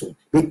cancelled,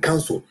 be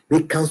cancelled,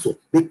 be cancelled,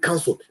 be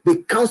cancelled, be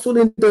cancelled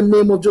in the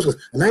name of Jesus.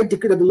 And I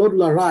decree that the Lord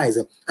will arise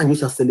and you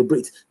shall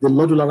celebrate. The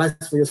Lord will arise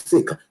for your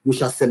sake. You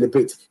shall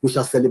celebrate, you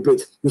shall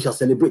celebrate, you shall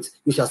celebrate,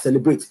 you shall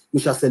celebrate, you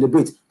shall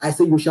celebrate. I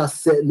say you shall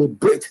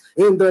celebrate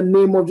in the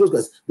name of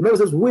Jesus. The Bible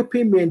says,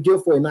 weeping may endure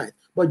for a night,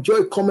 but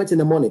joy cometh in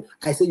the morning.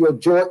 I say your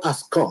joy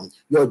has come,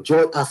 your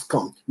joy has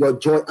come, your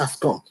joy has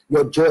come,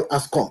 your joy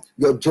has come,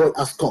 your joy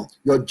has come,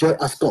 your joy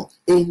has come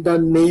in the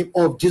name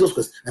of Jesus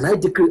Christ. And I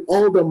decree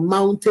all the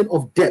mountain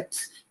of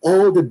depth,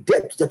 all the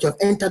depth that you have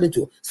entered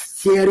into,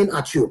 staring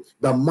at you,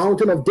 the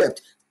mountain of depth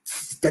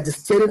that is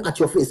staring at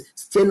your face,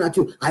 staring at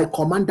you, I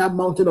command that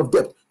mountain of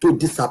depth to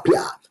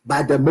disappear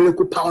by the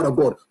miracle power of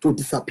God, to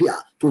disappear,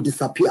 to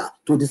disappear,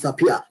 to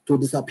disappear, to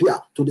disappear,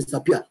 to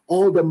disappear.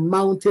 All the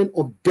mountain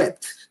of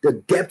depth, the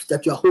depth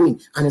that you are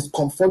holding and is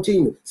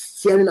confronting you,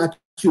 staring at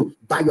you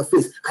by your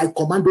face, I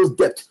command those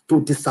depths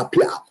to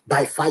disappear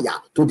by fire,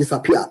 to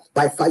disappear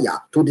by fire,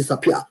 to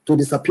disappear, to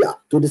disappear,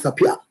 to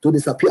disappear, to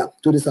disappear,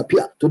 to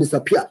disappear, to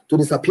disappear, to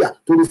disappear,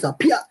 to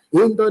disappear.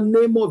 In the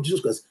name of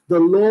Jesus Christ, the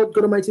Lord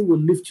God Almighty will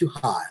lift you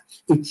high.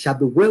 It shall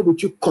be well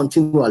with you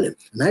continually.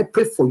 And I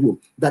pray for you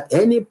that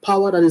any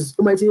power that is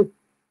Almighty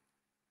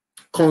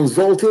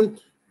consulting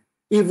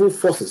evil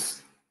forces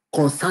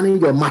concerning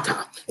your matter,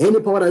 any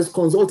power that is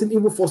consulting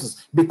evil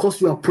forces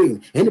because you are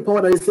praying, any power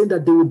that is saying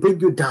that they will bring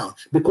you down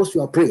because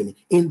you are praying,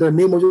 in the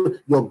name of Jesus,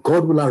 your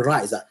God will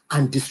arise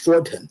and destroy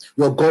them.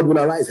 Your God will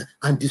arise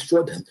and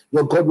destroy them.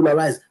 Your God will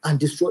arise and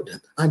destroy them,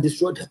 and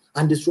destroy them,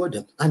 and destroy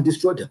them, and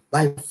destroy them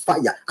by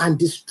fire, and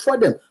destroy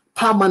them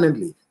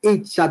permanently.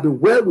 It shall be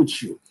well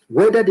with you.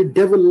 Whether the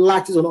devil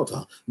likes it or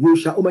not, you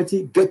shall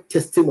Almighty get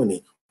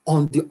testimony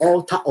on the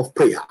altar of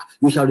prayer.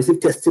 You shall receive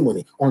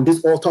testimony on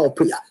this altar of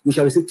prayer. You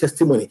shall receive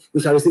testimony.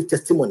 You shall receive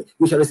testimony.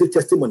 You shall receive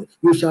testimony.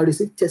 You shall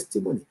receive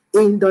testimony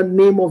in the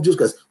name of Jesus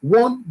Christ.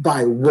 One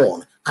by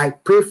one, I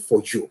pray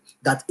for you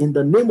that in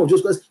the name of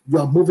Jesus Christ, you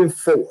are moving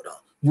forward.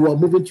 You are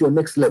moving to your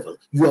next level.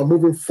 You are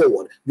moving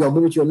forward. You are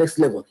moving to your next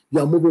level. You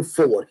are moving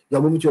forward. You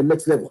are moving to your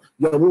next level.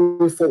 You are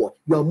moving forward.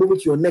 You are moving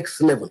to your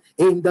next level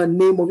in the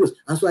name of Jesus.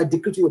 And so I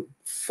decree to you,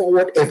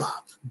 forward ever,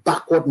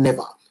 backward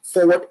never.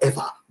 Forward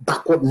ever,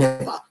 backward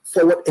never.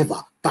 Forward ever,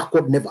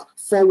 backward never.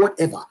 Forward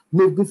ever,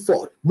 moving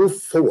forward,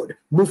 move forward,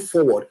 move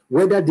forward.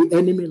 Whether the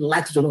enemy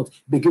likes it or not,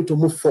 begin to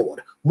move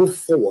forward, move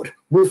forward,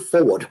 move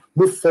forward,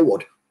 move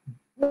forward,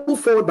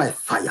 move forward by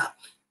fire.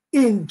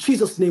 In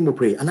Jesus' name we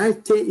pray. And I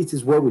say it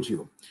is well with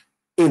you.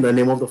 In the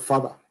name of the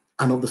Father,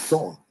 and of the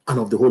Son, and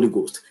of the Holy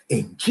Ghost.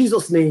 In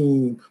Jesus'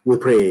 name we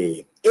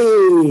pray.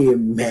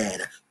 Amen.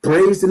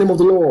 Praise the name of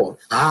the Lord.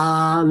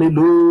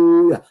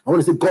 Hallelujah. I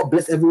want to say God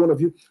bless every one of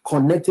you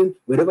connecting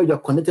wherever you're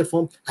connected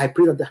from. I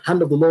pray that the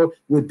hand of the Lord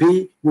will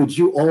be with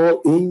you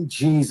all in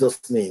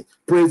Jesus' name.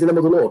 Praise the name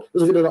of the Lord.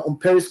 Those of you that are on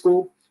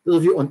Periscope, those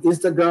of you on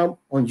Instagram,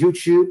 on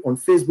YouTube, on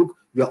Facebook,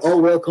 you are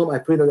all welcome. I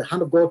pray that the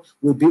hand of God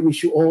will be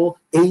with you all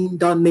in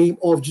the name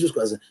of Jesus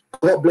Christ.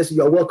 God bless you.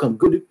 You are welcome.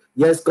 Good.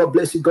 Yes, God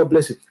bless you. God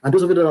bless you. And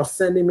those of you that are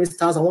sending me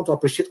stars, I want to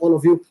appreciate all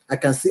of you. I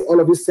can see all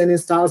of you sending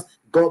stars.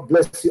 God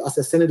bless you as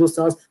you're sending those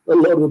stars. The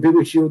Lord will be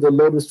with you. The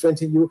Lord will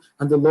strengthen you.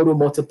 And the Lord will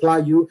multiply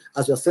you.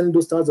 As you're sending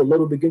those stars, the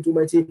Lord will begin to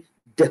mighty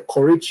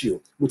decorate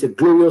you with a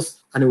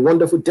glorious and a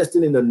wonderful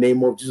destiny in the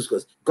name of Jesus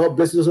Christ. God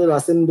bless you. Those that are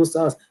sending those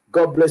stars,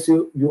 God bless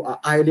you. You are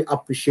highly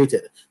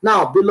appreciated.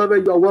 Now,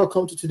 beloved, you are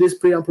welcome to today's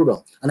prayer program.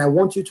 And I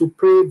want you to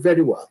pray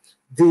very well.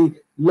 The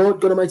Lord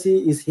God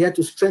Almighty is here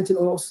to strengthen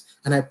us.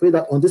 And I pray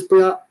that on this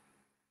prayer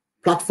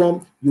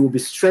platform, you will be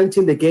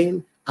strengthened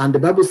again. And the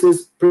Bible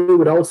says, pray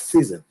without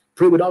ceasing.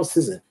 Pray without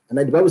ceasing. And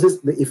then the Bible says,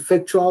 the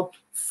effectual,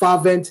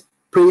 fervent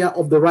prayer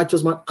of the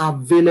righteous man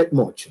availeth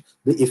much.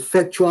 The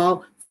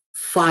effectual,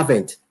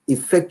 fervent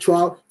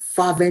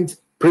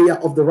prayer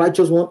of the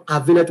righteous one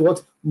availeth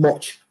what?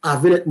 Much.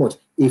 Availeth much.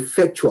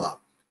 Effectual,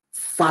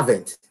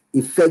 fervent.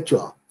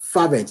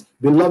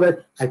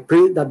 Beloved, I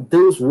pray that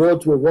those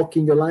words will work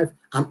in your life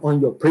and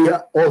on your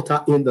prayer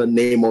altar in the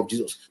name of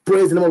Jesus.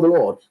 Praise the name of the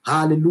Lord.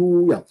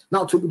 Hallelujah.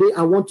 Now, today,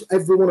 I want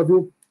every one of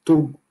you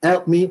to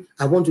help me.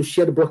 I want to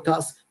share the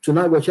broadcast.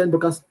 Tonight, we're sharing the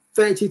broadcast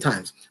 30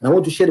 times. And I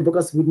want to share the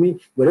broadcast with me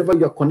wherever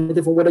you're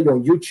connected from, whether you're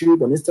on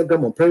YouTube, on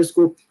Instagram, on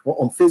Periscope, or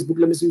on Facebook.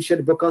 Let me see you share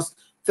the broadcast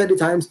 30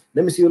 times.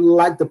 Let me see you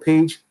like the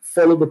page,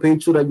 follow the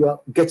page so that you are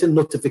getting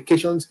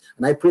notifications.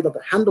 And I pray that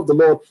the hand of the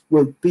Lord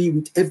will be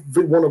with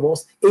every one of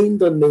us in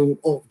the name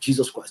of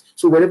Jesus Christ.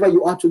 So wherever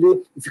you are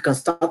today, if you can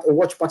start a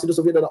watch party, those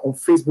of you that are on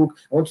Facebook,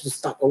 I want you to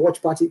start a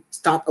watch party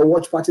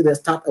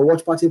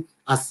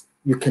as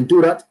you can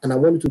do that. And I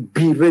want you to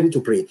be ready to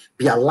pray,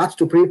 be alert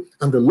to pray,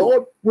 and the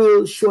Lord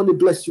will surely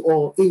bless you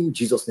all in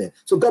Jesus' name.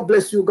 So God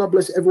bless you,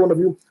 every one of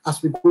you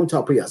as we go into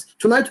our prayers.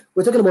 Tonight,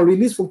 we're talking about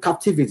release from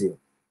captivity.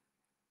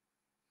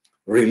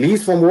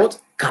 Release from what?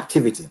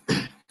 Captivity.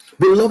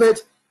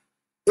 Beloved,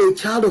 a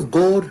child of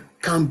God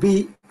can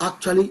be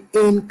actually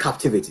in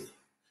captivity.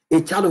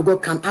 A child of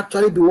God can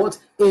actually be what?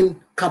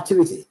 In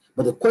captivity.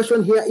 But the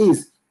question here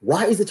is,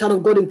 why is the child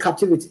of God in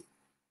captivity?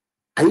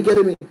 Are you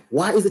getting me?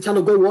 Why is the child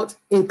of God what?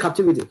 In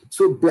captivity.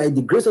 So by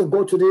the grace of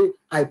God today,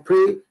 I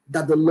pray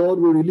that the Lord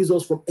will release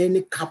us from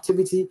any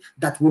captivity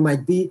that we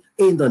might be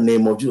in the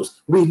name of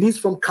Jesus. Release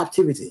from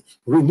captivity.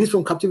 Release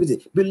from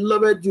captivity.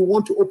 Beloved, you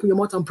want to open your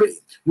mouth and pray.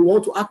 You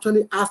want to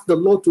actually ask the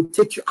Lord to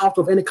take you out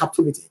of any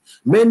captivity.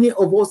 Many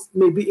of us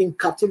may be in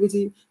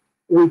captivity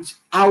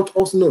without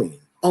us knowing,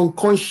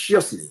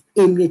 unconsciously,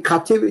 in a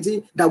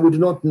captivity that we do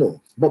not know.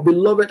 But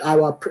beloved,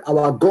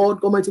 our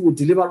God Almighty will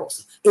deliver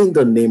us in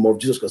the name of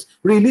Jesus Christ.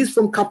 Release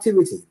from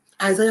captivity.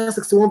 Isaiah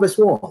 61 verse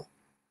 1.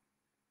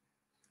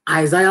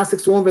 Isaiah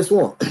 61 verse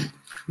 1.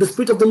 The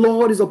Spirit of the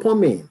Lord is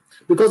upon me,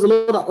 because the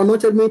Lord hath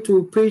anointed me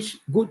to preach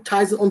good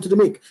tidings unto the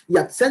meek. He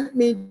hath sent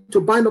me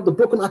to bind up the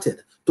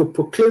brokenhearted, to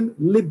proclaim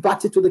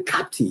liberty to the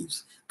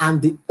captives,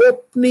 and the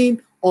opening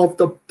of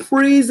the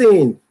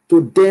prison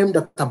to them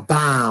that are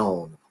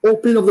bound.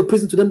 Opening of the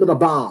prison to them that are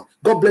bound.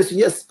 God bless you.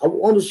 Yes, I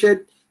want to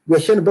share. We're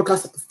sharing the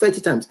broadcast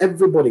 30 times.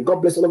 Everybody,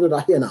 God bless all of you that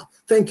are here now.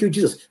 Thank you,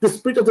 Jesus. The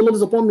Spirit of the Lord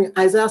is upon me.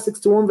 Isaiah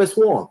 61 verse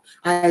 1.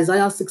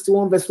 Isaiah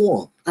 61 verse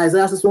 1.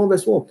 Isaiah 61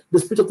 verse 1. The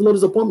Spirit of the Lord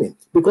is upon me,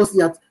 because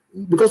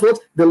what?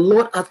 The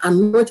Lord hath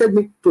anointed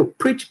me to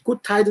preach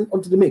good tidings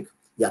unto the meek.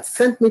 He hath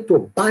sent me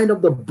to bind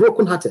up the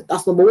brokenhearted.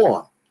 That's number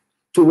one.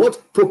 To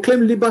what?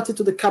 Proclaim liberty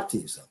to the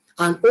captives,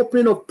 and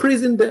opening of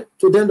prison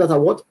to them that are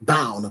what?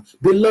 Bound.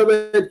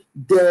 Beloved,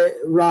 there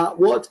are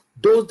what?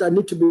 Those that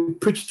need to be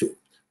preached to.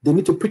 They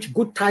need to preach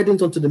good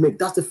tidings unto the meek.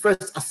 That's the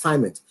first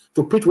assignment.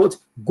 To preach what?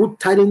 Good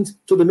tidings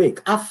to the meek.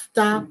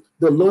 After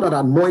the Lord had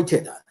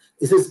anointed her,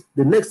 it says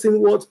the next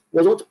thing was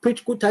what?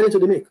 Preach good tidings to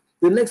the meek.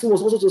 The next thing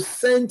was also to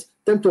send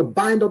them to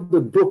bind up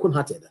the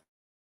brokenhearted.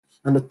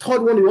 And the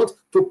third one is what?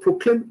 To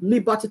proclaim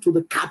liberty to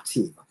the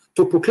captive.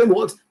 To proclaim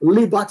what?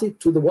 Liberty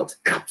to the what?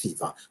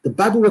 Captive. The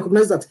Bible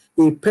recognizes that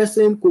a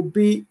person could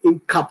be in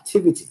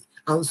captivity,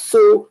 and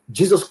so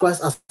Jesus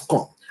Christ has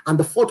come. And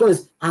the fourth one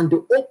is, and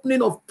the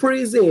opening of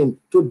prison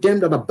to them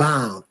that are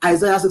bound.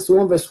 Isaiah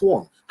 61 verse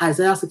 1.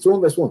 Isaiah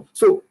 61 verse 1.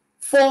 So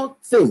 4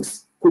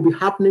 things could be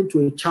happening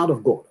to a child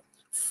of God.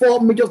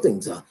 4 major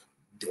things.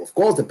 Of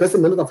course, the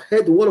person may not have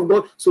heard the word of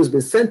God, so he's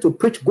been sent to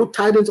preach good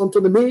tidings unto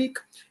the meek.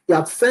 He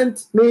hath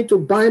sent me to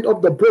bind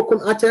up the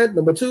brokenhearted.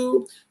 Number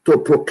 2, to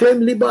proclaim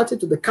liberty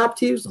to the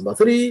captives. Number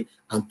 3,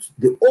 and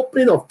the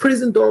opening of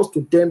prison doors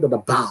to them that are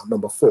bound.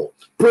 Number 4.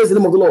 Praise the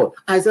name of the Lord.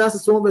 Isaiah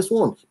 61 verse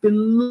 1.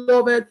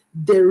 Beloved,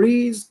 there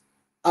is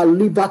a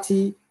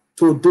liberty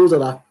to those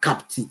that are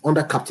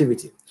under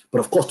captivity. But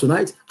of course,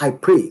 tonight, I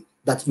pray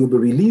that you'll be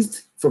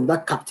released from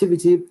that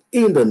captivity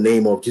in the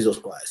name of Jesus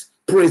Christ.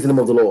 Praise the name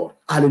of the Lord.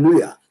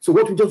 Hallelujah. So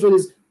what we just read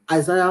is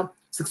Isaiah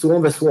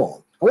 61 verse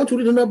 1. I want to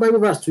read another Bible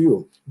verse to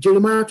you.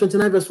 Jeremiah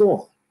 29 verse 1.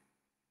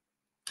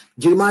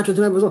 Jeremiah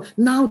 29 verse 1.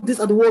 Now these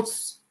are the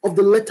words of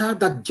the letter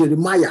that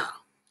Jeremiah.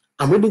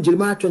 I'm reading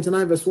Jeremiah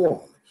 29 verse 1.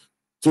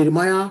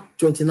 Jeremiah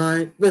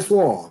 29 verse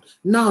 1.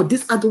 Now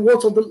these are the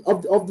words of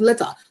the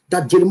letter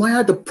that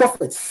Jeremiah the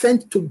prophet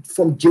sent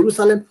from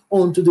Jerusalem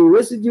unto the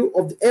residue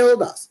of the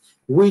elders,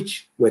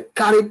 which were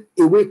carried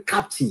away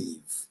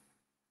captive,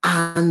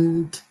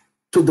 and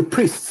to the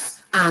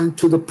priests, and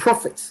to the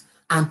prophets,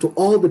 and to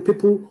all the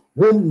people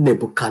whom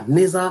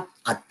Nebuchadnezzar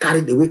had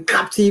carried away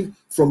captive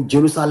from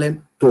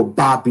Jerusalem to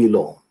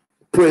Babylon.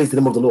 Praise the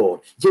name of the Lord.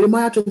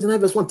 Jeremiah 29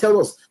 verse 1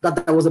 tells us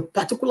that there was a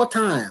particular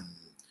time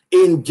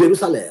in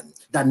Jerusalem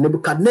that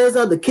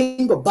Nebuchadnezzar, the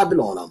king of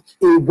Babylon,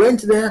 he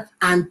went there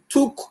and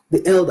took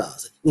the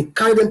elders. He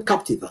carried them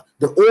captive.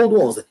 The old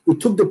ones, he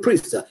took the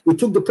priests, he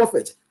took the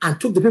prophets, and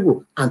took the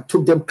people and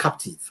took them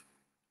captive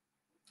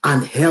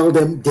and held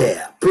them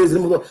there. Praise the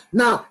name of the Lord.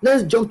 Now,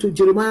 let's jump to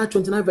Jeremiah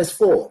 29 verse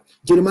 4.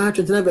 Jeremiah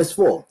 29 verse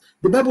 4.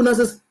 The Bible now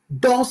says,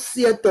 thus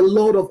saith the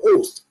Lord of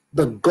hosts,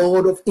 the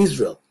God of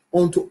Israel,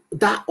 unto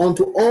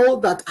all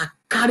that are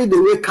carried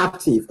away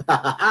captive,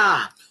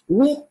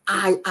 whom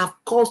I have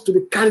caused to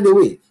be carried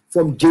away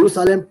from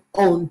Jerusalem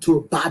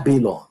unto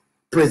Babylon.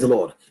 Praise the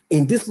Lord.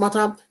 In this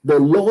matter, the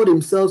Lord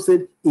himself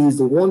said he is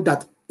the one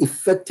that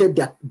effected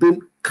their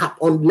being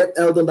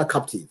held under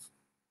captive.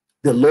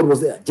 The Lord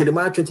was there.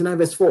 Jeremiah 29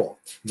 verse 4.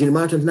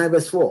 Jeremiah 29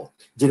 verse 4.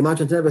 Jeremiah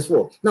 29 verse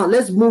 4. Now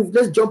let's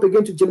jump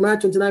again to Jeremiah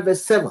 29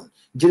 verse 7.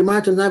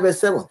 Jeremiah 29 verse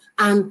 7.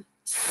 And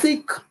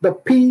seek the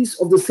peace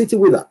of the city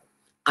whither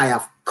I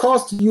have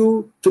caused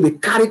you to be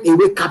carried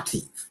away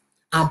captive,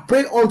 and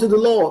pray unto the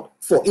Lord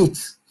for it.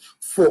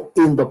 For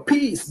in the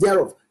peace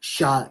thereof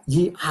shall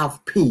ye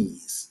have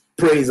peace.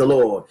 Praise the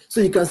Lord.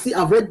 So you can see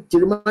I've read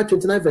Jeremiah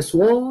 29 verse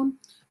 1.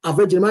 I've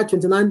read Jeremiah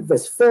 29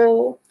 verse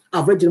 4.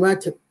 I've read Jeremiah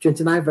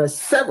 29 verse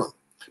 7.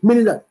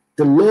 Meaning that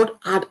the Lord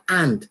had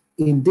hand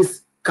in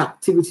this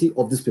captivity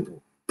of these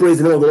people. Praise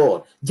the name of the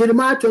Lord.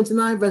 Jeremiah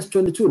 29 verse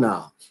 22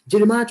 now.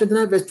 Jeremiah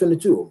 29 verse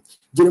 22.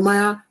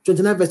 Jeremiah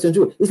 29 verse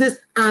 22. It says,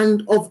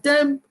 and of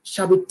them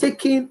shall be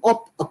taken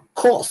up a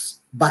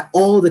course by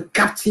all the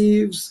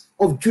captives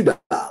of Judah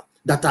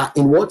that are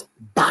in what?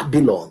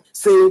 Babylon,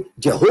 saying,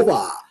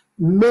 Jehovah,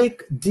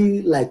 make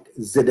thee like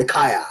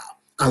Zedekiah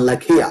and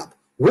like Ahab,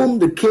 whom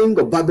the king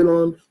of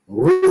Babylon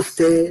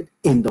roasted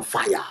in the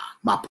fire.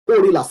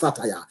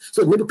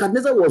 So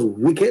Nebuchadnezzar was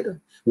wicked,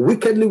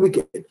 wickedly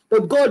wicked,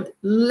 but God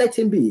let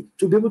him be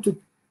to be able to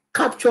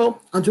capture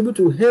and to be able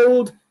to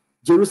hold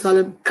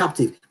Jerusalem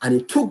captive, and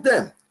he took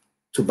them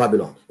to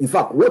Babylon. In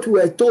fact, what we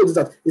were told is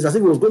that it's as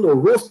if he was going to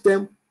roast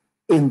them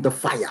in the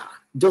fire,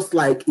 just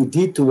like he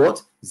did to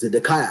what?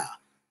 Zedekiah.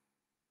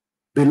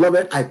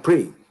 Beloved, I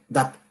pray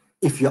that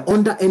if you're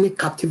under any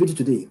captivity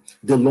today,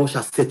 the Lord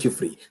shall set you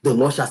free. The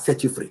Lord shall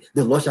set you free.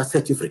 The Lord shall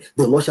set you free.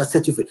 The Lord shall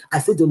set you free. I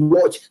said the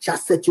Lord shall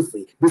set you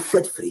free. Be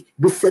set free.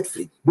 Be set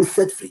free. Be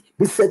set free.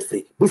 Be set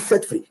free. Be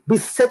set free. Be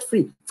set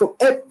free from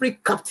every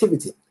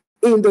captivity.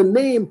 In the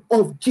name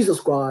of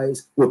Jesus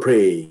Christ, we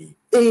pray.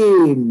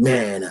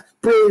 Amen.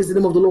 Praise the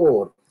name of the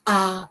Lord.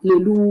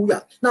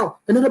 Hallelujah. Now,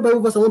 another Bible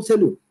verse I want to tell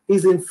you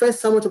is in 1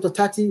 Samuel chapter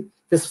 30,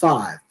 verse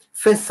 5.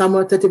 1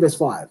 Samuel 30, verse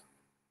 5.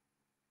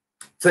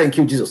 Thank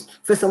you, Jesus.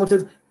 1 Samuel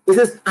 30, it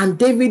says, and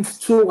David's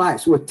two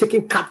wives were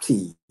taken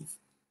captive,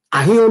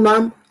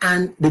 Ahinoam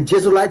and the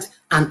Jezreelites,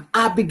 and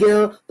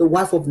Abigail, the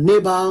wife of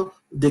Nabal,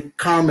 the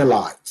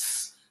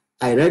Carmelites.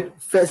 I read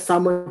 1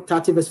 Samuel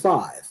 30, verse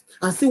 5.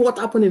 And see what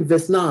happened in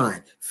verse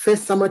 9. 1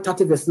 Samuel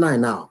 30, verse 9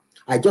 now.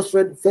 I just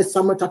read 1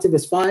 Samuel 30,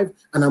 verse 5,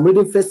 and I'm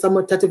reading 1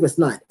 Samuel 30, verse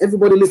 9.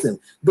 Everybody listen.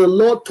 The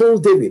Lord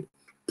told David,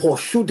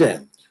 pursue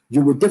them.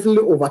 You will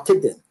definitely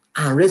overtake them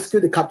and rescue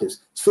the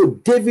captives. So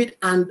David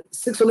and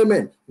 600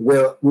 men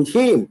were with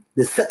him.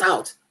 They set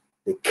out.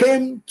 They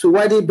came to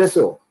Wadi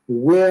Bethel,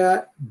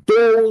 where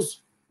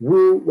those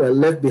who were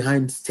left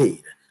behind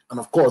stayed. And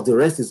of course, the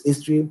rest is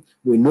history.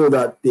 We know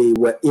that they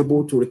were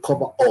able to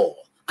recover all.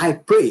 I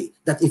pray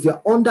that if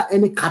you're under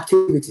any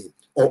captivity,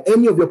 or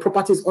any of your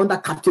properties under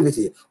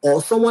captivity,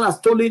 or someone has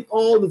stolen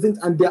all the things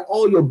and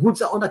all your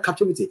goods are under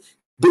captivity,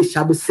 they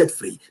shall be set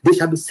free. They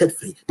shall be set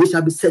free. They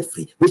shall be set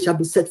free. They shall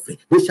be set free.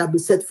 They shall be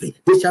set free.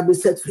 They shall be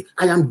set free.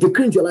 I am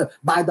decreeing your life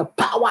by the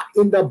power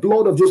in the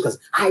blood of Jesus Christ.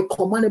 I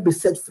command it be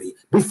set free.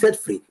 Be set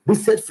free. Be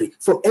set free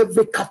from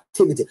every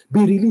captivity.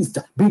 Be released.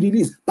 Be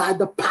released by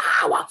the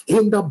power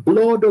in the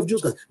blood of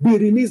Jesus Christ. Be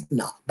released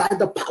now by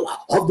the power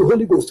of the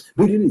Holy Ghost.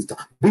 Be released.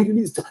 Be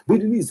released. Be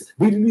released.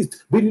 Be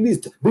released. Be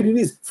released. Be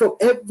released from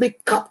every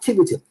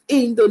captivity.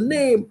 In the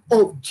name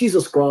of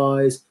Jesus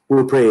Christ,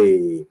 we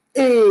pray.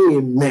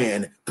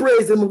 Amen.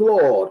 Praise the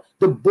Lord.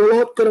 The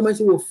Lord God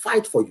Almighty will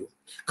fight for you,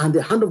 and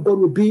the hand of God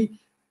will be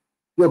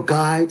your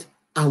guide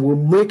and will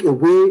make a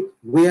way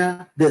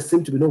where there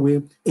seems to be no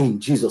way, in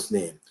Jesus'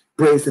 name.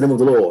 Praise the name of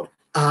the Lord.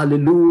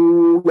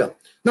 Hallelujah.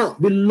 Now,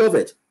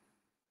 beloved,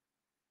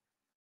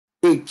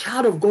 a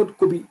child of God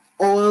could be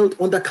held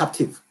under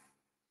captive,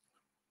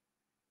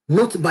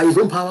 not by his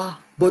own power,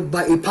 but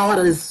by a power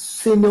that is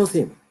seniors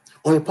him,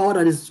 or a power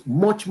that is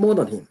much more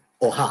than him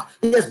or her.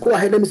 Yes, go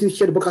ahead. Let me see you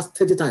share the broadcast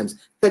 30 times.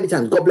 30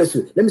 times. God bless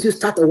you. Let me see you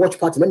start a watch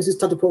party. Let me see you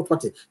start a prayer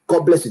party. God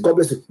bless you. God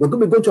bless you. We're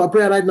going to be going to our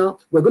prayer right now.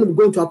 We're going to be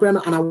going to our prayer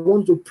now, and I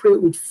want you to pray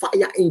with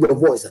fire in your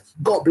voice.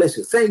 God bless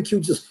you. Thank you,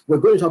 Jesus. We're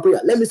going to our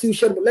prayer. Let me see you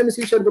share. Let me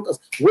see you share the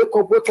broadcast. Wake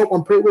up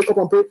and pray. Wake up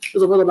and pray.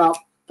 Those of us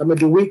that may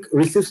be weak,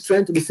 receive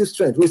strength, receive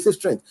strength, receive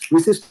strength,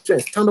 receive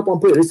strength. Stand up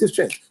and pray, receive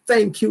strength.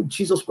 Thank you,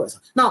 Jesus Christ.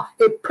 Now,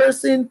 a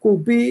person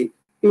could be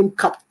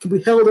to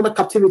be held under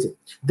captivity.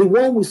 The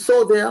one we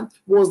saw there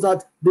was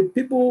that the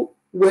people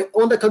were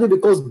under captivity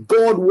because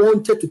God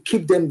wanted to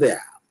keep them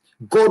there.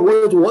 God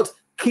wanted to what?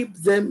 Keep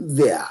them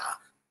there.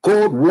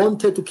 God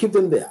wanted to keep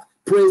them there.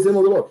 Praise the name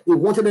of the Lord. He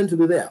wanted them to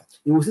be there.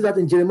 You will see that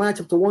in Jeremiah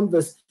chapter 1,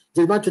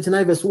 Jeremiah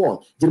 29, verse 1.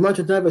 Jeremiah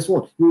 29, verse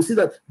 1. You will see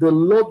that the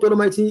Lord God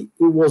Almighty,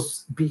 he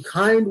was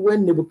behind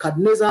when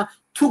Nebuchadnezzar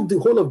took the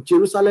whole of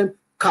Jerusalem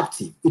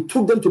captive. He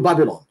took them to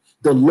Babylon.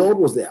 The Lord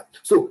was there.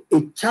 So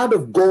a child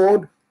of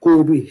God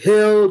could be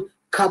held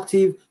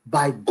captive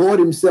by God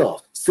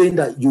himself, saying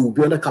that you will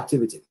be under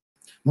captivity.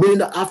 Meaning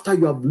that after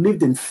you have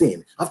lived in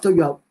sin, after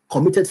you have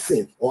committed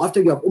sin, or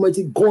after you have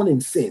already gone in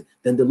sin,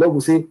 then the Lord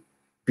will say,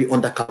 be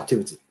under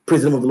captivity.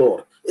 Praise the name of the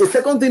Lord. A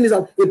second thing is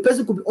that a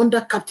person could be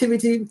under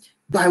captivity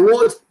by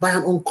what? By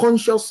an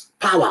unconscious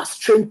power,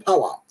 strange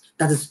power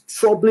that is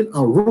troubling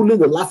and ruling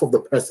the life of the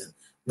person.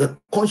 The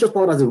conscious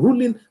power that is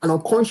ruling, an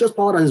unconscious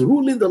power that is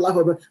ruling the life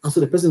of the person. And so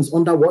the person is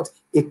under what?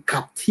 A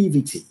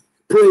captivity.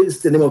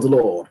 Praise the name of the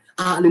Lord.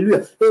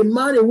 Hallelujah. A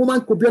man, a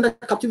woman could be under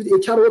captivity, a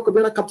child could be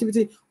under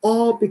captivity,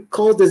 all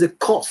because there's a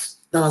cause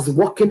that is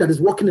working in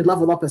the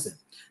life of that person.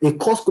 A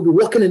cause could be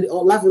working in the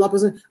life of that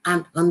person,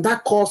 and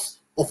that cause,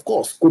 of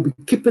course, could be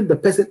keeping the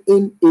person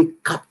in a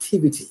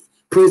captivity.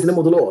 Praise the name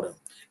of the Lord.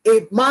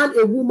 A man,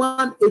 a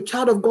woman, a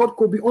child of God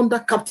could be under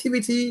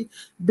captivity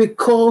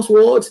because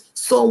what?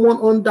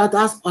 Someone that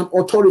has an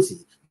authority,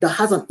 that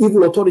has an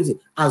evil authority,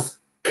 has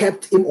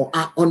kept him or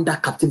her under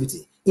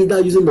captivity, either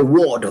using the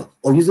word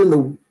or using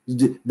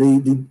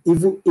the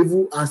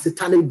evil and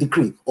satanic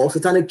decree or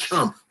satanic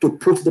charm to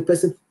put the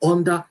person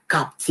under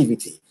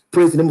captivity.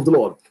 Praise the name of the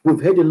Lord.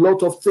 We've heard a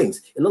lot of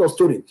things, a lot of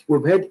stories.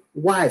 We've heard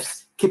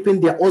wives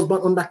keeping their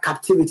husband under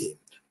captivity.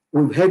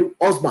 We've heard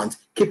husbands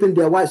keeping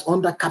their wives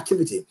under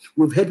captivity.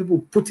 We've heard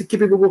people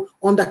keeping people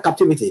under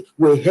captivity.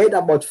 We heard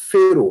about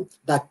Pharaoh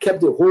that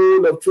kept the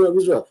whole of children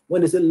of Israel.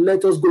 When they said,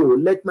 let us go,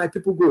 let my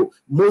people go.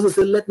 Moses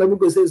said, let my people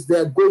go. He says, they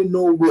are going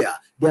nowhere.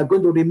 They are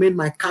going to remain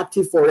my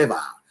captive forever.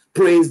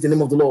 Praise the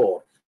name of the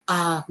Lord.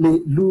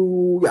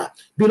 Hallelujah.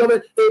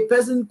 Beloved, a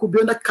person could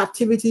be under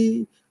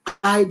captivity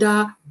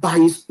either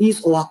by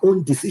his or her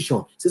own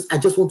decision. Says, I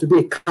just want to be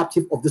a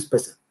captive of this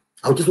person.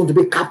 I just want to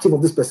be a captive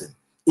of this person.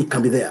 It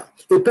can be there.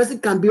 A person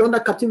can be under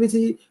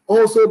captivity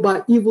also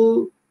by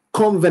evil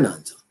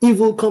covenant.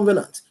 Evil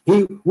covenant,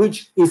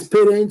 which his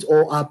parents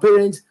or our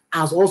parents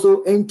has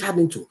also entered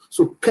into.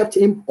 So kept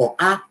him or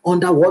her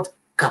under what?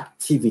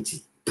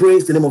 Captivity.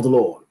 Praise the name of the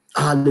Lord.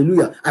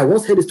 Hallelujah. I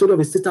once heard a story of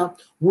a sister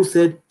who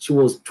said she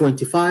was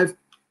 25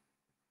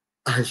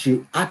 and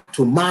she had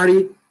to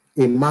marry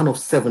a man of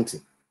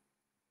 70.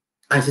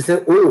 And she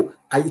said,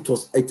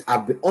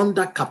 I've been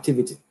under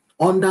captivity,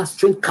 under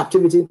strange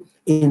captivity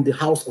in the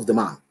house of the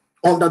man.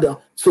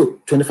 So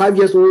 25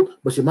 years old,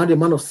 but she married a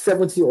man of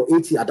 70 or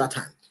 80 at that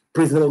time.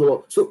 Praise the name of the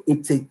Lord. So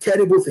it's a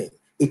terrible thing.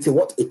 It's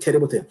a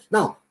terrible thing.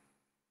 Now,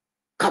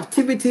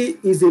 captivity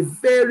is a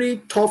very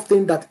tough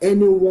thing that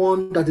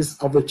anyone that is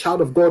of a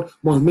child of God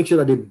must make sure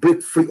that they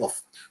break free of.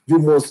 You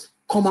must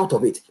come out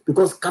of it,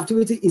 because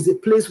captivity is a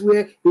place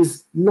where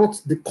it's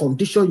not the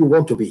condition you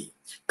want to be.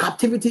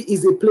 Captivity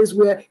is a place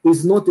where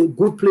it's not a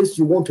good place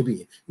you want to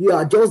be. You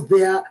are just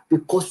there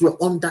because you're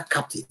under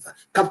captive.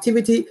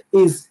 Captivity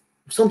is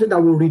something that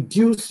will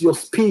reduce your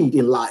speed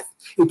in life.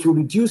 It will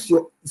reduce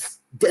your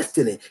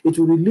destiny. It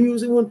will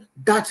reduce even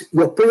that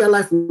your prayer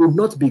life will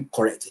not be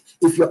correct.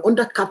 If you're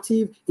under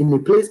captive in a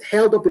place,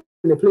 held up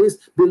in a place,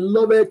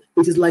 beloved,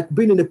 it is like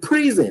being in a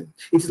prison.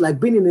 It is like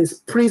being in a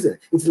prison.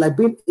 It's like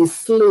being a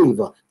slave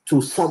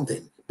to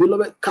something.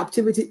 Beloved,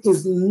 captivity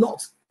is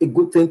not a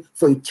good thing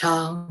for a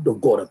child of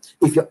God.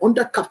 If you're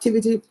under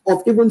captivity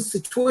of even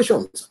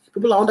situations,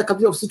 people are under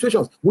captivity of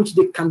situations which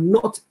they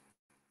cannot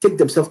take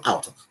themselves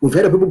out. We've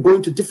heard of people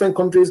going to different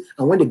countries,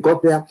 and when they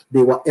got there,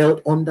 they were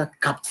held under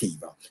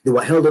captive. They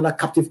were held under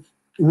captive,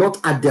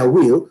 not at their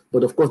will,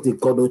 but of course they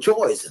got no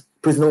choice.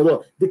 Praise the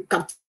Lord. The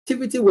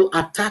captivity will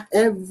attack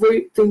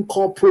everything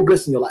called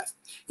progress in your life.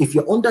 If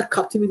you're under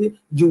captivity,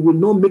 you will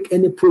not make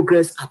any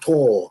progress at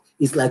all.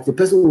 It's like the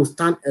person will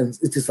stand, and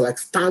it is like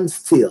stand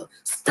still.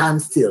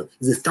 Stand still.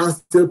 It's a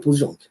standstill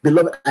position.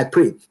 Beloved, I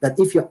pray that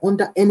if you're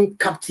under any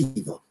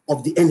captive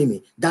of the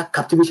enemy, that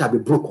captivity shall be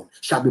broken,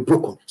 shall be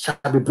broken, shall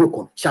be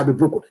broken, shall be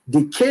broken.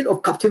 The chain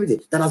of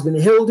captivity that has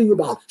been holding you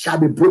bound shall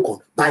be broken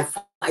by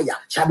fire,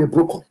 shall be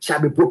broken, shall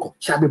be broken,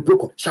 shall be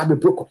broken, shall be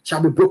broken,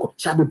 shall be broken,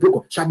 shall be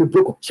broken, shall be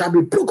broken, shall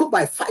be broken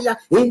by fire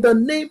in the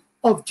name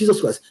of Jesus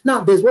Christ.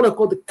 Now, there's what I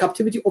call the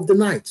captivity of the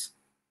night.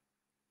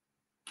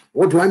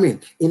 What do I mean?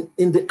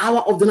 In the hour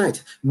of the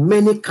night,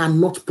 many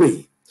cannot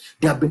pray.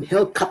 They have been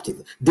held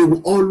captive. They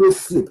will always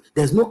sleep.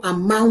 There's no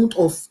amount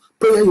of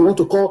prayer you want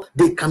to call,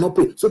 they cannot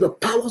pray. So the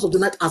powers of the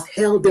night has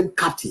held them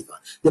captive.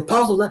 The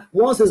powers of the night,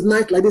 once it's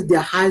night like this,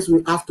 their eyes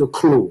will have to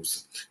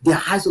close.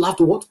 Their eyes will have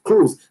to what?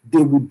 Close.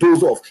 They will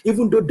doze off.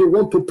 Even though they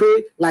want to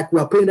pray like we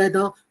are praying right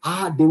now,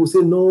 they will say,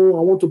 no,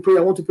 I want to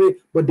pray,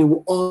 but they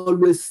will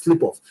always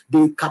sleep off.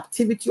 The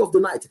captivity of the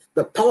night,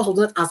 the powers of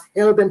the night has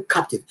held them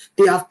captive.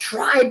 They have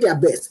tried their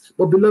best,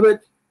 but beloved,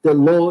 the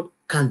Lord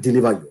can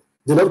deliver you.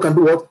 The Lord can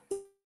do what?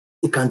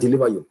 It can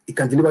deliver you. It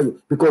can deliver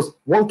you. Because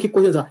one key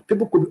question is that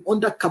people could be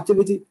under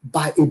captivity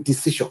by a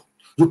decision.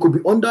 You could be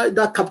under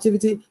that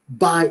captivity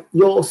by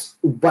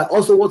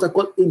also what I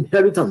call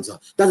inheritance.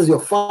 That is,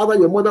 your father,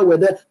 your mother were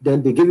there,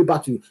 then they gave it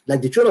back to you.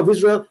 Like the children of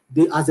Israel,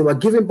 as they were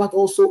giving back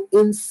also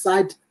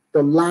inside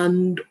the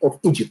land of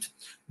Egypt,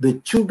 the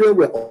children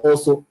were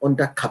also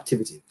under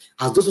captivity.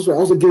 As those were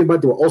also giving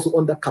birth, they were also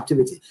under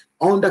captivity.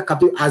 Under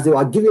captivity, as they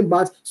were giving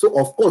birth, so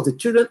of course the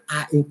children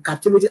are in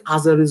captivity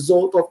as a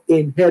result of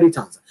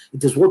inheritance.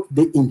 It is what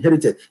they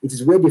inherited. It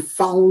is where they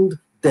found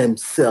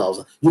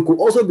themselves. You could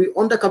also be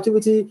under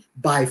captivity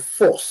by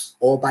force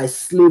or by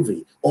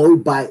slavery or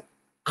by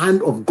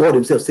hand of God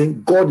himself,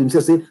 saying,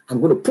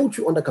 I'm going to put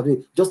you under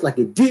captivity, just like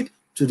he did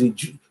to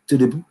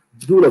the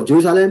people of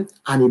Jerusalem,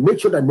 and he made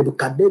sure that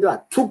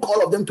Nebuchadnezzar took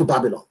all of them to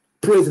Babylon.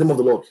 Praise the name of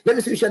the Lord. Let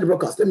me see you share the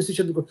broadcast.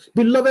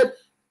 Beloved,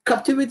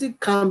 captivity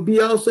can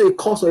be also a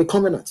curse or a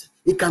covenant.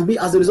 It can be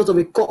as a result of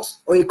a curse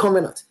or a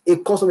covenant,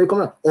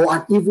 or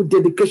an evil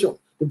dedication.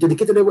 The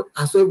dedicated,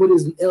 and so everybody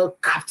is held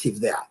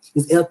captive there.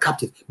 Is held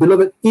captive.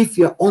 Beloved, if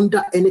you're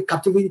under any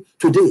captivity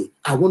today,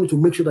 I want you to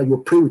make sure that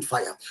you pray with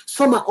fire.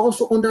 Some are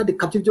also under the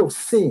captivity of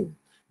sin.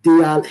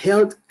 They are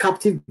held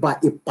captive by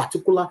a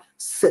particular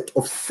set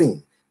of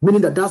sin,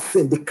 meaning that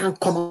sin, they can't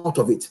come out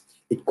of it.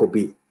 It could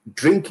be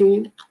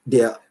drinking.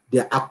 Their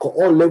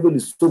alcohol level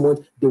is so much,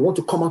 they want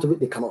to come out of it,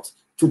 they cannot.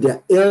 So they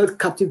are held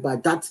captive by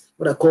that,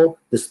 what I call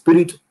the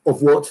spirit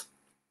of what?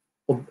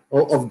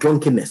 Of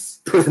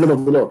drunkenness. Praise the name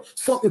of the Lord.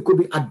 Some it could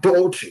be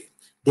adultery.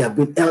 They have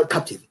been held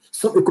captive.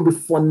 Some it could be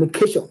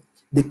fornication.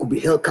 They could be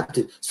held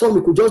captive. Some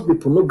it could just be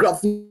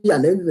pornography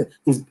and everything.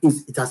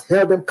 It has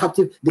held them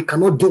captive. They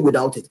cannot do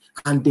without it.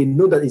 And they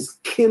know that it's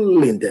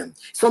killing them.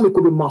 Some it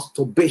could be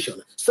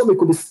masturbation. Some it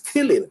could be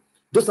stealing.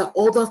 Those are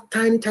all those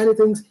tiny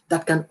things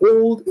that can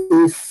hold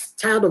a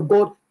child of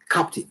God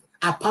captive.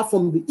 Apart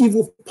from the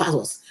evil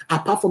powers,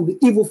 apart from the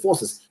evil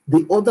forces,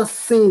 the other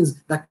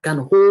sins that can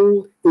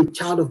hold a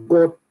child of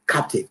God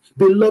captive.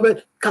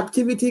 Beloved,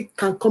 captivity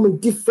can come in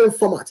different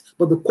formats.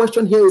 But the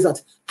question here is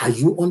that, are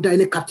you under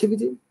any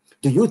captivity?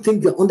 Do you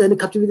think you're under any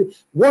captivity?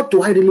 What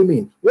do I really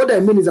mean? What I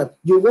mean is that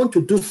you want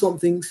to do some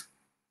things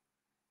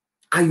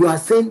and you are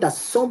saying that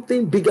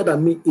something bigger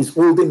than me is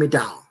holding me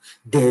down.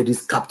 There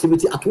is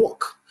captivity at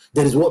work.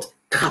 There is what?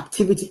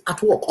 Captivity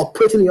at work,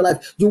 operating in your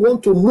life. You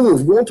want to move,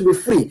 you want to be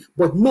free,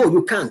 but no,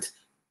 you can't.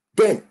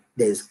 Then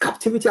there is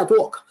captivity at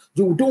work.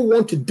 You don't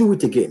want to do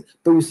it again,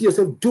 but you see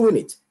yourself doing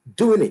it.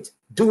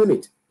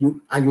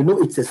 And you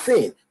know it's a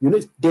sin.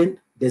 Then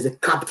there's a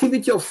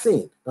captivity of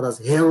sin that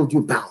has held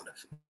you bound.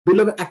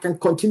 Beloved, I can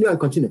continue and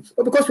continue,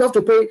 but because we have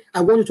to pray,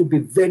 I want you to be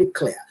very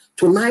clear.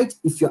 Tonight,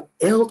 if you're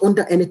held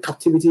under any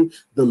captivity,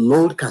 the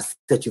Lord can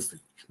set you free.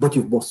 But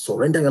you must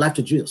surrender your life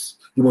to Jesus.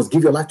 You must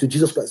give your life to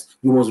Jesus Christ.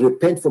 You must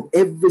repent from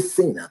every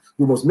sin.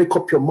 You must make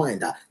up your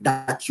mind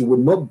that you will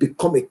not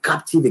become a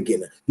captive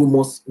again. You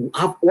must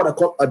have what I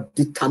call a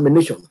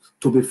determination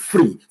to be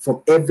free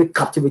from every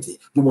captivity.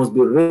 You must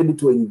be ready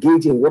to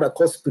engage in what I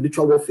call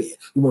spiritual warfare.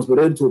 You must be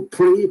ready to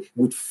pray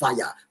with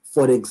fire.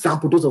 For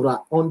example, those who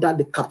are under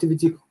the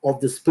captivity of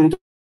the spirit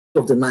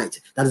of the night,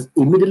 that is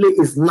immediately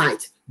is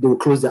night, they will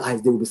close their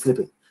eyes, they will be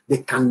sleeping. They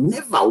can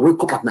never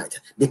wake up at night.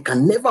 They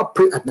can never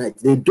pray at night.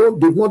 They've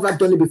never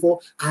done it before,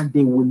 and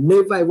they will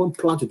never even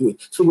plan to do it.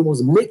 So you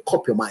must make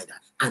up your mind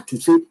and to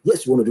say,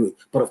 yes, you want to do it.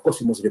 But of course,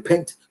 you must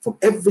repent from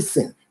every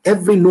sin,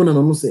 every known and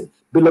unknown sin.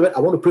 Beloved, I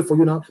want to pray for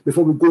you now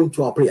before we go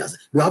into our prayers.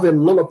 We have a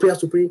lot of prayers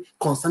to pray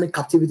concerning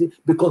captivity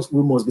because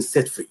we must be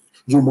set free.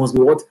 You must be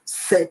what?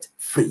 Set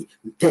free.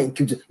 Thank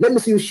you. Let me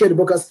see you share the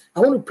broadcast. I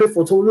want to pray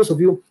for those of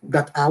you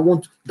that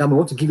want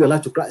to give your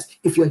life to Christ.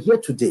 If you're here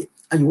today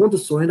and you want to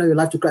surrender your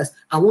life to Christ,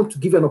 I want to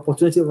give you an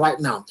opportunity right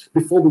now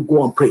before we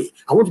go and pray.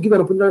 I want to give you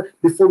an opportunity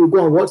before we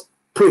go and what?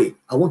 Pray.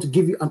 I want to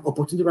give you an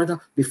opportunity right now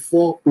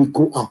before we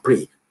go and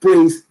pray.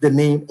 Praise the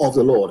name of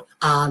the Lord.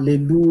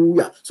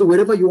 Hallelujah. So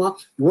wherever you are,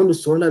 you want to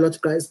surrender your life to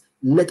Christ,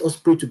 let us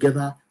pray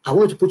together. I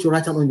want you to put your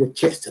right hand on your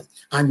chest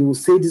and you will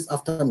say this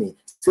after me.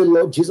 Say,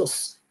 Lord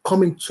Jesus,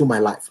 come into my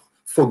life.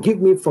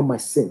 Forgive me from my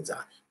sins.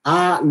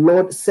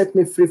 Lord, set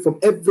me free from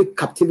every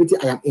captivity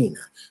I am in.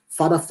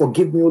 Father,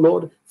 forgive me, O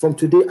Lord. From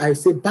today, I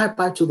say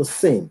bye-bye to the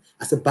sin.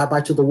 I say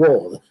bye-bye to the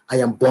world. I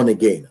am born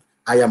again.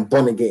 I am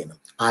born again.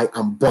 I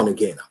am born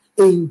again.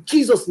 In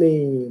Jesus'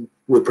 name,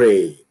 we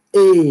pray.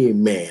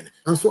 Amen.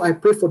 And so I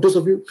pray for those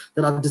of you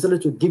that have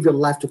decided to give your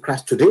life to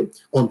Christ today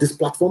on this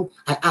platform.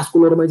 I ask, O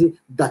Lord Almighty,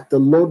 that the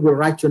Lord will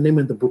write your name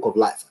in the book of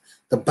life.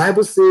 The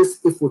Bible says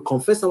if we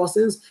confess our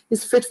sins,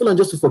 He's faithful and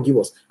just to forgive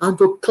us and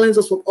to cleanse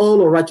us from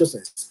all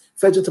unrighteousness.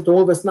 1 John chapter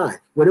 1 verse 9.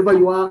 Wherever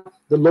you are,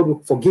 the Lord will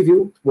forgive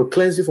you, will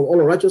cleanse you from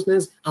all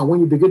unrighteousness. And when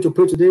you begin to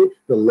pray today,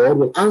 the Lord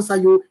will answer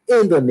you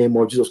in the name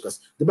of Jesus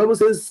Christ. The Bible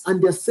says, and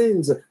their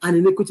sins and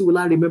iniquity will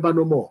I remember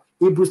no more.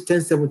 Hebrews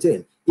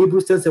 10:17.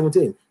 Hebrews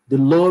 10:17. The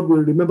Lord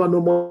will remember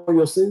no more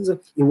your sins.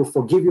 He will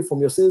forgive you from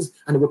your sins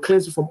and He will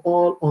cleanse you from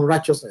all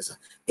unrighteousness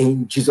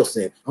in Jesus'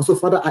 name. And so,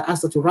 Father, I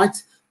ask that you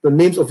write the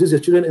names of these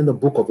children in the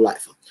book of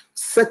life.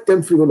 Set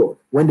them free, O Lord.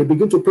 When they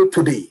begin to pray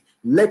today,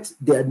 let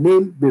their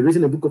name be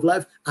written in the book of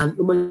life, and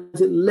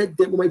Almighty, let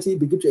them, Almighty,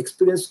 begin to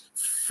experience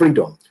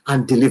freedom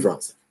and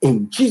deliverance.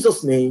 In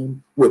Jesus'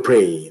 name we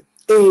pray.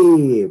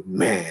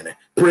 Amen.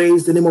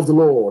 Praise the name of the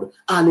Lord.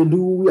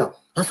 Hallelujah.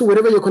 And so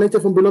wherever you're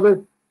connected from,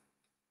 beloved,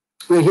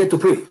 we're here to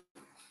pray.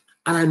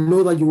 And I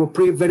know that you will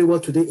pray very well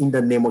today in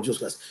the name of Jesus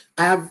Christ.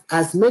 I have,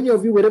 as many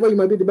of you, wherever you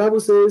might be, the Bible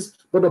says,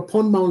 but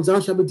upon Mount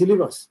Zion shall be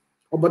deliverance.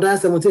 Obadiah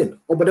 17.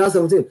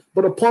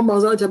 But upon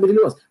Mount Zion shall be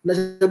deliverance, and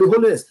there shall be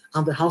holiness,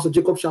 and the house of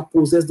Jacob shall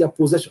possess their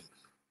possession.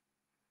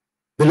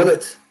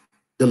 Beloved,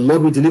 the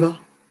Lord will deliver.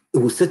 It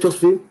will set us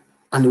free.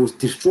 and it will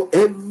destroy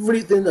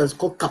everything that's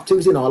called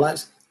captivity in our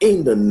lives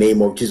in the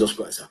name of Jesus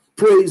Christ.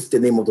 Praise the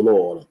name of the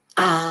Lord.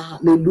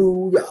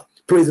 Hallelujah.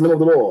 Praise the name of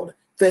the Lord.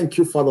 Thank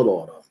you, Father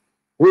Lord.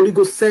 Holy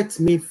Ghost, set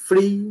me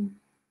free.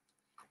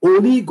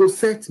 Holy Ghost,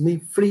 set me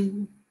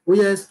free. Oh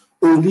yes,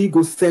 Holy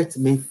Ghost, set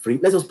me free.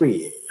 Let us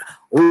pray.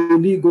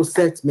 Holy Ghost,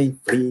 set me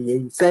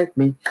free, set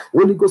me.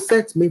 Holy Ghost,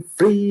 set me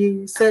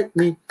free, set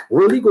me.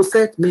 Holy Ghost,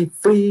 set me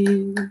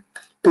free.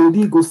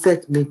 Holy Ghost,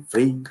 set me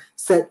free,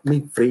 set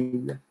me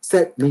free,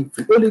 set me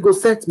free. Holy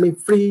Ghost, set me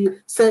free,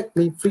 set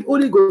me free.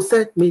 Holy Ghost,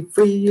 set me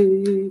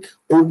free.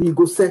 Holy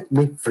Ghost, set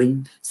me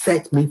free,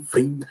 set me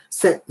free,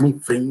 set me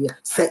free,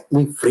 set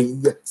me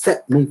free,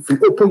 set me free.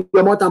 Open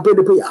your mouth and pray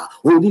the prayer.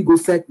 Holy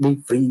Ghost, set me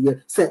free,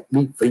 set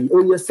me free.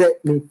 Oh yeah,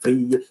 set me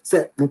free,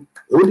 set me.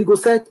 Holy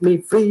Ghost, set me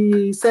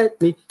free,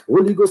 set me.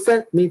 Holy Ghost,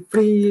 set me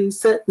free,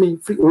 set me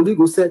free. Holy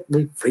Ghost, set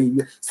me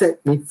free,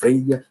 set me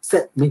free,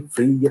 set me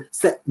free,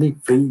 set me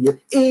free.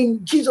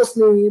 In Jesus'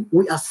 name,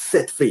 we are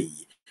set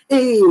free.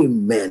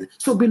 Amen.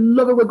 So,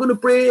 beloved, we're going to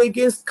pray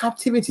against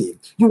captivity.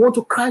 You want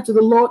to cry to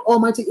the Lord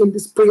Almighty in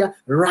this prayer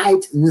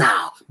right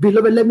now.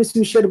 Beloved, let me see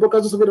you share the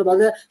broadcast.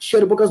 Share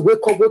the broadcast. Wake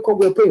up,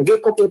 we're praying.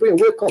 Wake up, we're praying.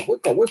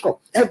 Wake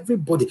up.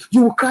 Everybody,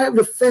 you will cry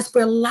the first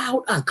prayer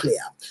loud and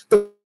clear.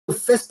 The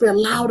first prayer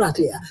loud and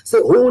clear. Say,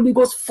 Holy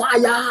Ghost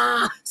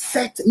fire,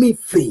 set me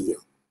free.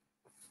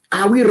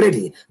 Are we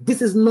ready?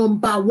 This is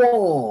number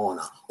one.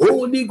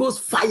 Holy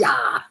Ghost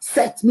fire,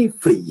 set me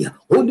free.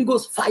 Holy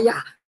Ghost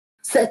fire,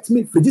 set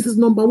me free. This is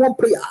number one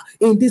prayer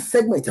in this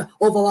segment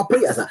of our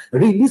prayers.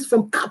 Release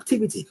from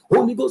captivity.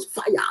 Holy Ghost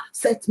fire,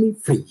 set me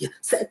free.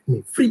 Set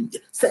me free.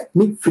 Set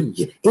me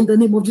free. In the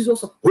name of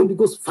Jesus, Holy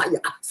Ghost fire,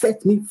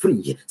 set me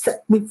free.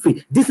 Set me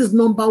free. This is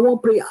number one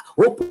prayer.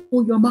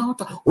 Open your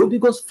mouth. Holy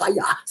Ghost fire,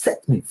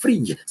 set me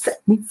free.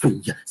 Set me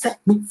free. Set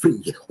me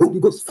free. Holy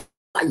Ghost fire.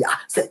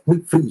 Set me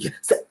free,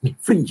 set me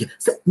free,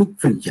 set me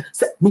free,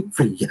 set me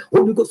free.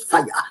 Holy Ghost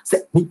fire,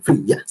 set me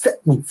free,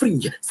 set me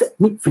free, set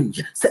me free,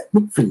 set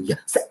me free,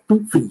 set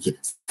me free,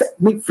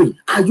 set me free.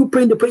 Are you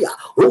praying the prayer?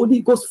 Holy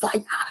Ghost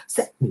fire,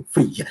 set me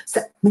free,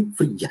 set me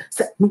free,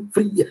 set me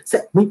free,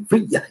 set me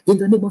free. In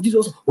the name of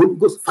Jesus, Holy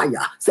Ghost fire,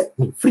 set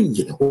me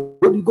free.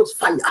 Holy Ghost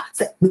fire,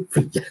 set me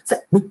free,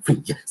 set me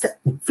free, set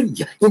me free.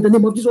 In the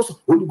name of Jesus,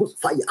 Holy Ghost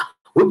fire.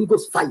 Holy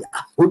Ghost fire,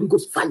 Holy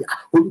Ghost fire,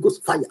 Holy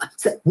Ghost fire,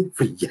 set me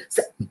free,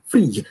 set me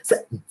free,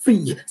 set me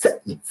free,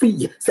 set me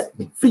free, set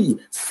me free,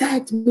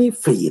 set me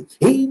free.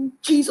 In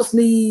Jesus'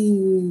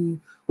 name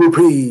we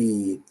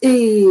pray.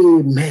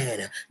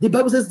 Amen. The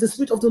Bible says the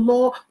Spirit of the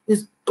Lord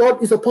is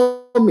God is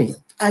upon me.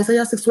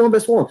 Isaiah 61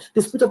 verse 1.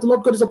 The Spirit of the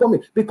Lord God is upon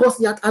me because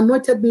He hath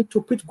anointed me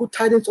to preach good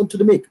tidings unto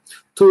the meek.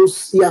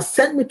 He has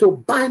sent me to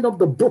bind up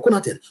the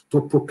brokenhearted,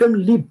 to proclaim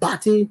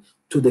liberty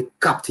to the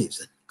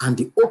captives, and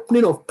the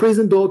opening of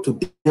prison door to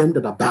them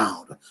that are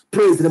bound.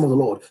 Praise the name of the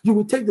Lord. You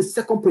will take the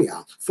second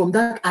prayer from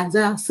that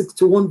Isaiah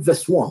 61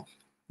 verse 1.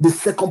 The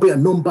second prayer,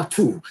 number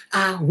 2.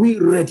 Are we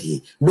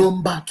ready?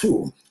 Number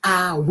 2.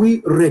 Are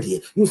we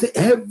ready? You say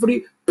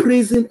every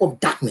prison of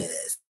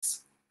darkness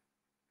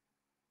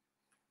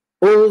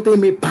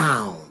holding me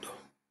bound.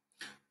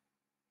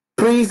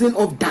 Prison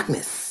of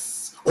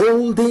darkness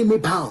holding me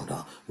bound.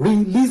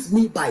 Release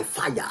me by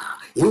fire.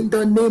 In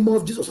the name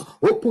of Jesus,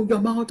 open your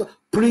mouth.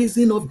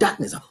 Prison of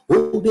darkness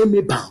holding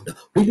me bound.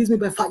 Release me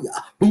by fire.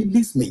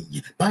 Release me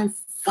by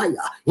fire.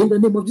 In the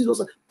name of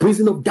Jesus,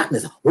 prison of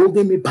darkness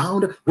holding me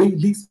bound.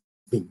 Release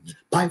me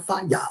by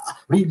fire.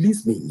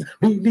 Release me.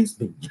 Release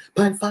me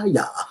by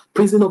fire.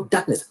 Prison of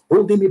darkness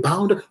holding me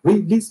bound.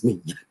 Release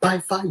me by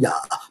fire.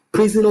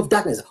 Prison of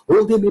darkness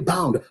holding me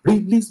bound.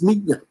 Release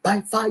me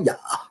by fire.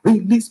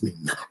 Release me.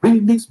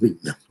 Release me.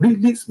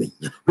 Release me.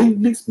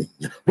 Release me.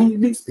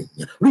 Release me.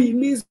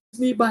 Release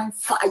me by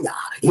fire.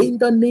 In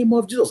the name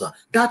of Jesus.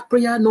 That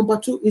prayer number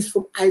 2 is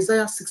from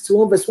Isaiah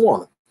 61 verse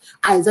 1.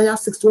 Isaiah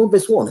 61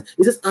 verse 1.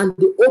 It says, and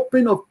the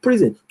opening of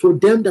prison to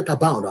them that are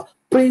bound.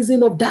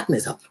 Prison of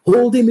darkness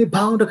holding me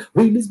bound.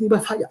 Release me by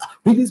fire.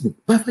 Release me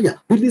by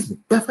fire. Release me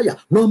by fire.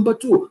 Number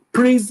 2,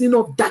 prison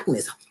of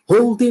darkness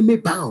holding me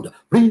bound.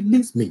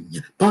 Release me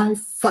by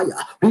fire.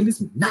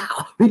 Release me now.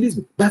 Release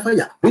me by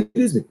fire.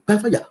 Release me by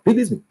fire.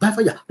 Release me by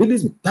fire.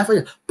 Release me by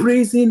fire.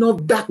 Prison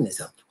of darkness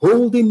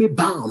holding me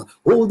bound.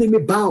 Holding me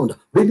bound.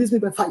 Release me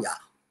by fire.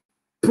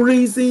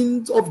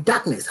 Prisons of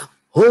darkness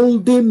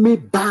holding me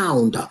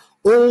bound.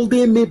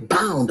 Holding me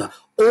bound.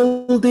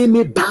 Holding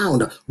me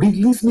bound.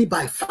 Release me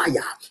by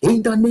fire.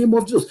 In the name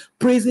of Jesus.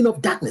 Prison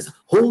of darkness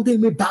holding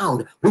me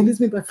bound. Release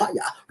me by fire.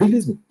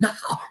 Release me now.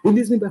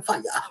 Release me by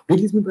fire.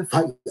 Release me by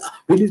fire.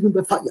 Release me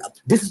by fire.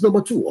 This is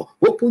number 2.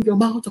 Open your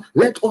mouth.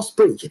 Let us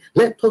pray.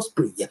 Let us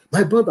pray.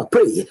 My brother,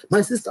 pray.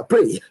 My sister,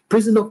 pray.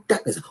 Prison of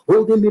darkness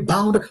holding me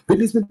bound.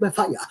 Release me by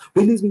fire.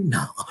 Release me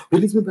now.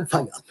 Release me by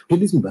fire.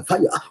 Release me by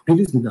fire.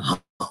 Release me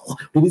now.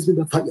 Release me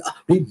by fire.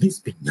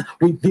 Release me.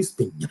 Release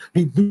me.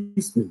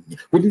 Release me.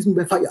 Release me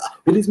by fire.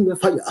 Release me by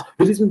fire.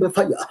 Release me by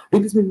fire.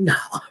 Release me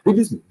now.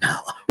 Release me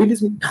now.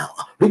 Release me now.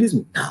 Release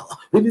me now.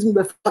 Release me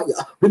by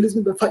fire. Release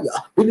me by fire.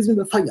 Release me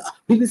by fire.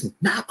 Release me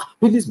now.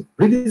 Release me.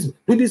 Release me.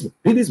 Release me.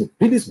 Release me.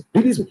 Release me.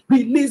 Release me.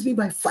 Release me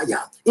by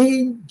fire.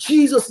 In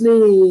Jesus'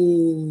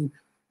 name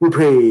we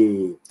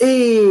pray.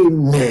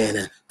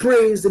 Amen.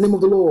 Praise the name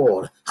of the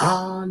Lord.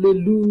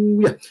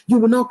 Hallelujah. You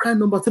will now cry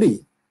number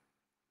 3.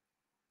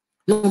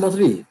 Number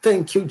 3,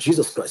 thank you,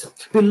 Jesus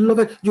Christ.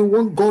 Beloved, you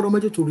want God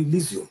Almighty to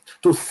release you,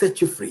 to set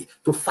you free,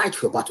 to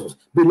fight your battles.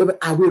 Beloved,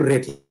 are we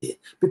ready?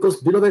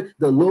 Because, beloved,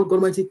 the Lord God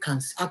Almighty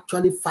can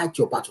actually fight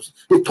your battles.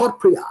 The third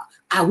prayer,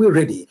 are we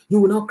ready?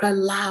 You will now cry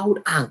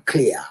loud and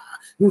clear.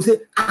 You will say,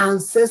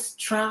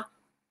 ancestral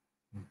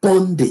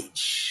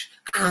bondage.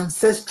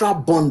 Ancestral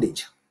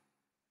bondage.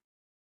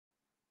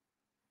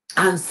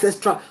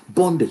 Ancestral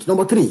bondage.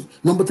 Number three,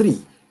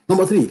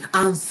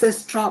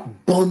 ancestral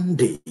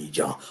bondage,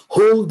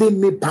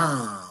 holding me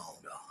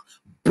bound,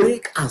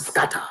 break and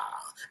scatter.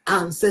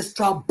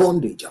 Ancestral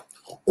bondage,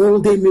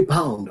 holding me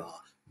bound,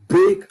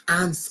 break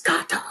and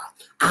scatter.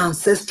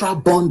 Ancestral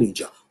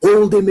bondage,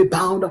 holding me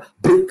bound,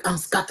 break and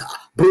scatter,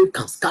 break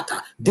and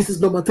scatter. This is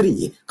number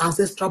 3,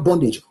 ancestral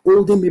bondage,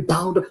 holding me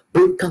bound,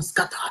 break and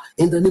scatter.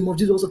 In the name of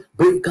Jesus,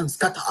 break and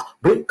scatter,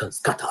 break and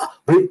scatter,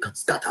 break and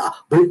scatter,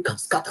 break and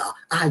scatter.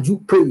 Are you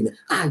praying?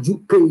 Are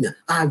you praying?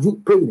 Are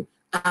you praying?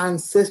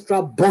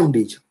 Ancestral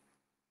bondage,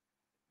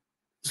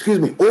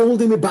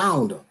 holding me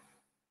bound,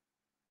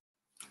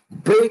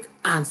 break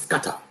and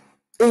scatter.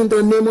 In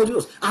the name of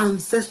Jesus,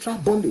 ancestral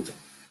bondage,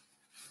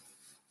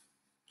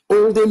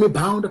 holding me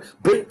bound,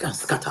 break and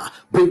scatter,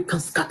 break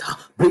and scatter,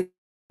 break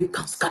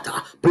and scatter,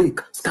 break,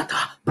 scatter,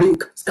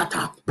 break,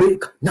 scatter,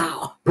 break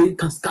now,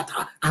 break and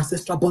scatter.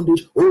 Ancestral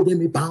bondage, holding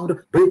me bound,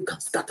 break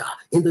and scatter.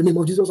 In the name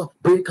of Jesus,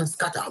 break and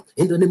scatter.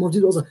 In the name of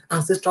Jesus,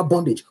 ancestral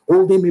bondage,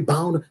 holding me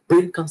bound,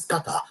 break and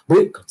scatter,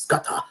 break and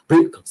scatter,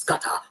 break and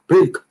scatter,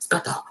 break,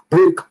 scatter,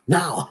 break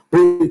now,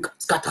 break,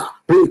 scatter,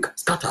 break,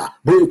 scatter,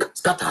 break,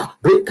 scatter,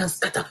 break and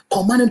scatter.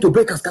 Command him to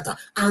break and scatter.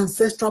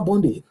 Ancestral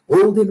bondage,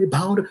 holding me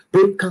bound,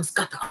 break and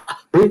scatter,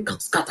 break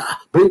and scatter,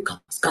 break and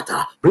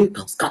scatter, break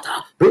and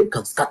scatter, break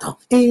and scatter.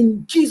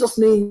 In Jesus'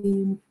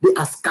 name, they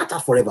are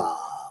scattered forever.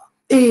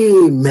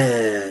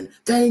 Amen.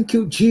 Thank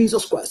you,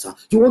 Jesus Christ.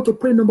 You want to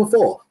pray number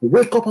 4?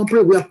 Wake up and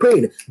pray. We are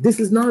praying. This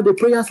is now the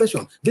prayer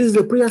session. This is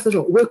the prayer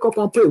session. Wake up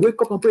and pray.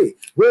 Wake up and pray.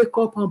 Wake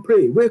up and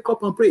pray. Wake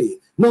up and pray.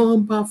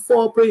 Number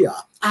 4 prayer.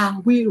 Are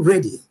we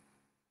ready?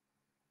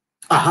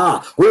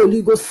 Aha,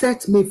 Holy Ghost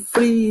set me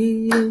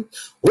free.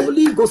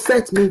 Holy Ghost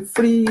set me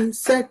free.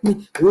 Set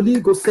me. Holy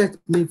Ghost set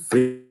me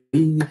free.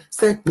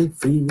 Set me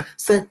free,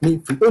 set me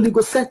free. Holy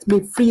Ghost set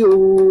me free.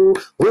 Oh,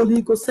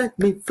 Holy Ghost set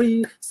me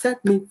free,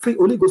 set me free.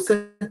 Holy Ghost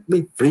set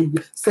me free,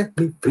 set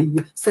me free,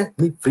 set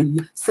me free,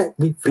 set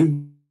me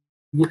free.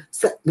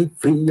 Set me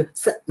free,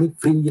 set me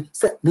free,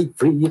 set me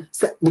free,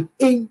 set me.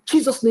 In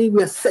Jesus' name,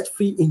 we are set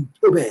free in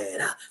Amen.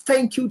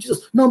 Thank you,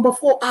 Jesus. Number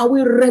 4, are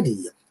we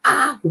ready?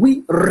 Are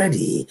we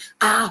ready?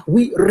 Are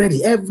we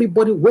ready?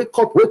 Everybody wake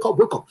up, wake up,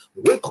 wake up,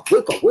 wake up,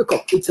 wake up, wake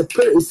up. It's a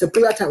prayer, it's a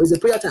prayer time, it's a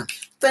prayer time.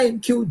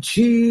 Thank you,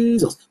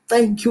 Jesus.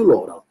 Thank you,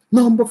 Lord.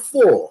 Number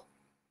 4.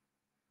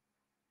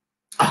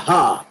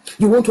 Aha,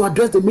 you want to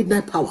address the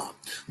midnight power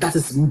that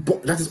is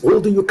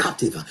holding you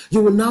captive.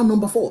 You will now,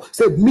 number 4,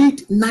 say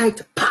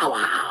midnight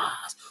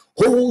powers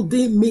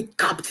holding me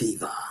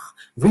captive.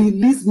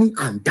 Release me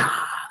and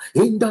die.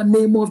 In the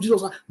name of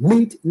Jesus,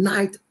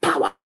 midnight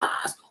powers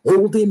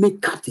holding me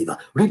captive.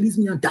 Release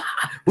me and die.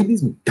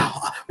 Release me,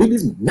 die.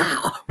 Release me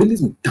now.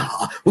 Release me,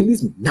 die.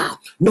 Release me now.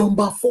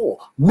 Number 4,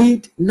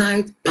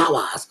 midnight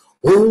powers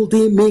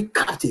holding me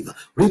captive.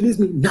 Release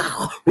me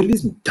now.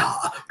 Release me,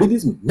 die.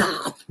 Release me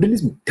now.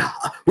 Release me,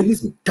 die.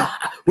 Release me,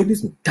 die.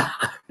 Release me,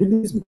 die.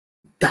 Release me.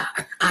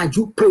 Die. Are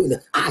you praying?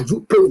 Are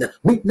you praying?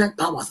 Midnight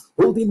powers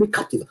holding me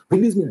captive.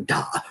 Release me and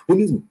die.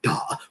 Release me,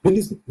 die.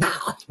 Release me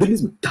now.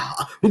 Release me,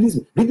 die. Release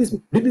me. Release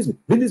me. Release me.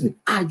 Release me.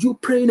 Are you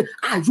praying?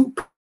 Are you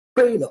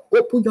praying?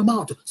 Open your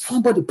mouth.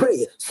 Somebody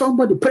pray.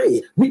 Somebody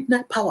pray.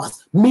 Midnight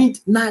powers.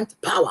 Midnight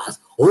powers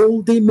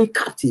holding me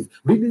captive.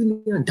 Release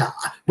me and die.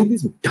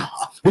 Release me, die.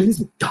 Release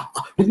me, die.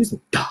 Release me,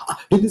 die.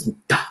 Release me,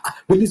 die.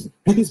 Release me.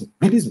 Release me.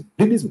 Release me.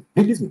 Release me.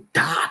 Release me,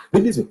 die.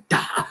 Release me,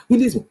 die.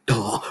 Release me,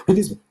 die.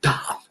 Release me,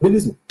 die.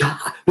 Release me,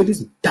 die.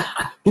 Release me, die.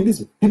 Release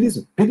me. Release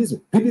me. Release me.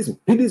 Release me.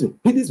 Release me.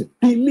 Release me.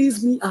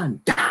 Release me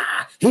and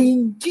die.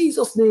 In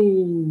Jesus'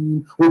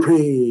 name we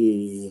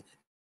pray.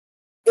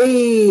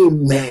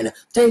 Amen.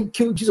 Thank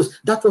you, Jesus.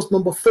 That was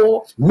number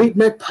 4.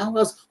 Midnight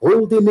powers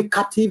holding me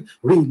captive.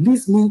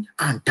 Release me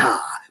and die.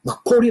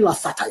 Makorila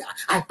Sataya.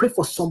 I pray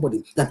for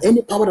somebody that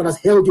any power that has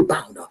held you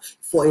bound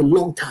for a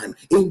long time,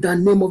 in the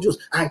name of Jesus,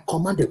 I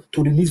command them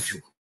to release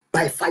you.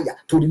 by fire,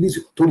 to release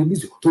you, to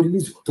release you, to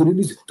release you, to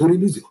release you, to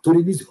release you, to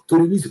release you, to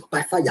release you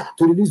by fire,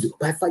 to release you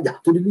by fire,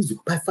 to release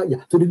you by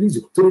fire, to release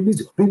you, to release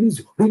you, release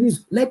you, release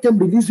you. Let them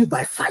release you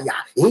by fire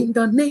in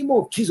the name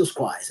of Jesus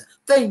Christ.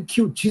 Thank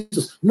you,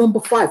 Jesus. Number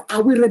 5,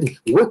 are we ready?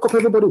 Wake up,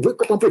 everybody,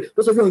 wake up and pray.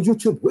 Those of you on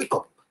YouTube, wake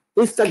up.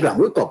 Instagram,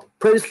 wake up.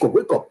 Periscope,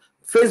 wake up.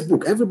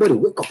 Facebook, everybody,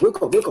 wake up,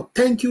 wake up, wake up.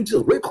 Thank you,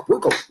 Jesus. Wake up,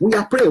 wake up. We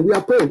are praying, we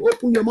are praying.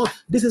 Open your mouth.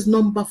 This is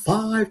number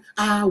 5.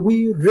 Are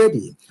we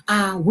ready?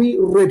 Are we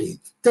ready?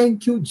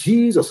 Thank you,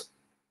 Jesus.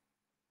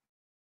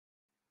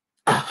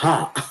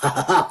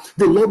 Aha.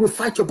 The Lord will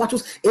fight your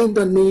battles in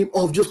the name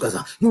of Jesus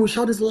Christ. You will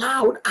shout this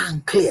loud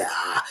and clear.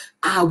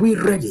 Are we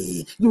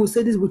ready? You will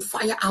say this with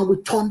fire and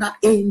with thunder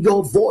in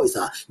your voice.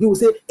 You will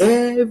say,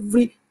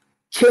 every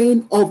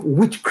chain of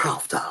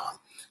witchcraft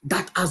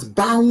that has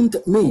bound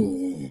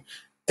me,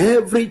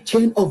 every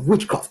chain of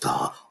witchcraft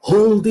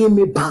holding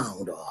me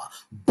bound,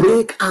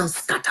 break and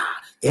scatter.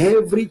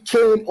 Every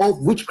chain of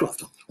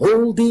witchcraft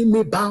holding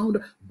me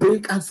bound,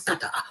 break and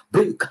scatter,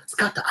 break,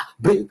 scatter,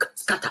 break,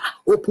 scatter.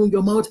 Open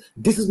your mouth.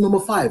 This is number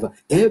 5.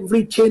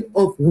 Every chain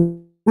of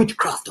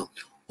witchcraft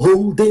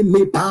holding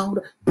me bound,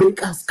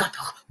 break and scatter,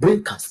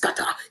 break and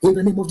scatter. In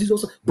the name of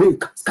Jesus,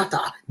 break, scatter,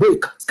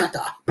 break,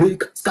 scatter,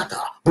 break,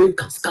 scatter,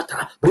 break and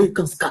scatter, break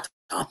and scatter.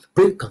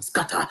 Break and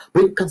scatter,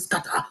 break and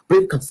scatter,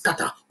 break and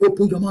scatter.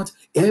 Open your mouth.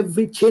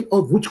 Every chain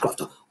of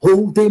witchcraft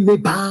holding me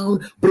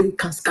bound,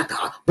 break and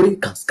scatter,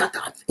 break and scatter.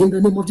 In the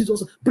name of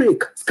Jesus,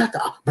 break, scatter,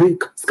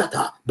 break,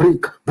 scatter,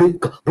 break, break,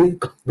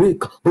 break,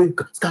 break, break,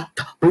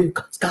 scatter, break,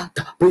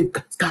 scatter, break,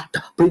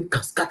 scatter, break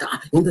and scatter.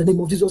 In the name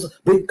of Jesus,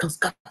 break and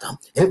scatter.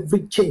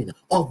 Every chain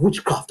of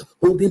witchcraft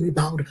holding me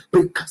bound,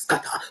 break and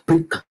scatter,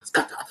 break and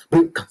scatter,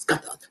 break and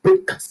scatter,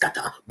 break and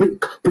scatter, break,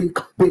 break,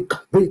 break,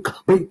 break,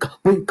 break,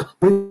 break,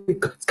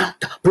 break,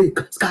 scatter, break,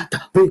 scatter,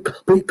 break,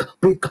 break,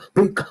 break,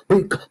 break,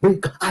 break,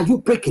 break. Are you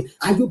breaking?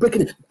 Are you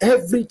breaking it?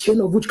 Every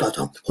chain of witchcraft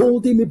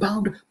holding me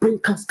bound,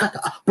 break and scatter,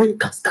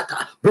 break and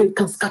scatter, break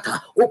and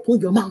scatter. Open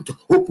your mouth,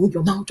 open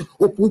your mouth,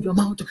 open your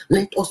mouth.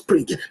 Let us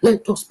pray,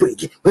 let us pray.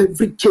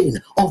 Every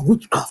chain of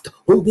witchcraft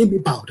holding me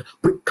bound,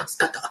 break and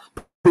scatter.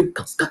 Break,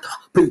 scatter,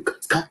 break,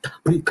 scatter,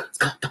 break,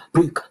 scatter,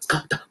 break,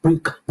 scatter,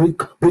 break, break,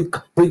 break,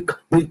 break,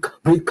 break,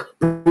 break,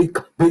 break,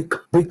 break,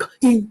 break.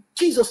 In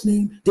Jesus'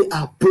 name, they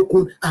are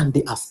broken and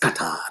they are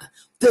scattered.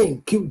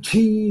 Thank you,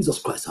 Jesus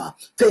Christ.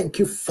 Thank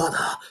you,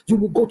 Father. You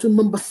will go to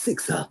number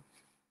 6.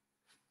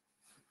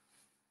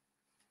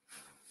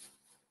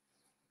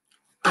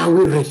 Are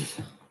we ready?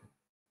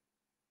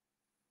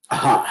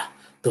 Aha.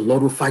 The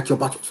Lord will fight your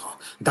battles.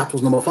 That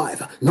was number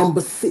 5.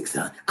 Number 6.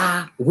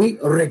 Are we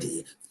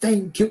ready?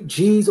 Thank you,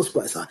 Jesus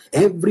Christ.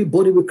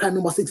 Everybody will cry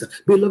number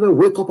 6. Beloved,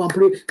 wake up and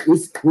pray.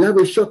 We have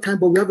a short time,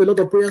 but we have a lot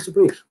of prayers to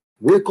pray.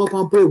 Wake up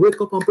and pray, wake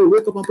up and pray,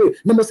 wake up and pray.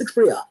 Number 6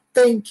 prayer.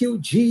 Thank you,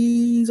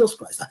 Jesus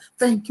Christ.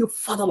 Thank you,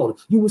 Father Lord.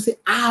 You will say,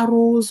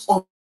 arrows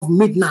of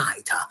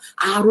midnight.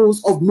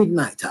 Arrows of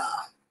midnight.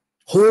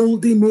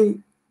 Holding me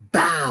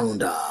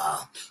bound.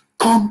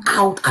 Come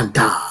out and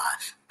die.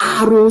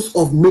 Arrows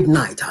of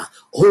midnight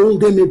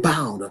holding me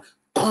bound.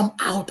 Come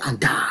out and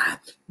die.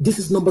 This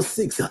is number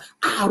 6.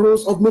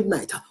 Arrows of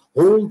midnight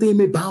holding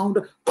me bound.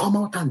 Come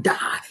out and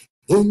die.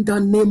 In the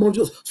name of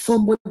Jesus,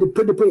 somebody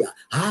pray the prayer.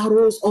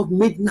 Arrows of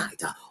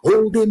midnight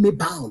holding me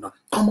bound.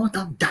 Come out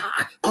and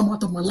die. Come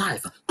out of my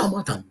life. Come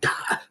out and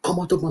die. Come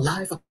out of my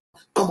life.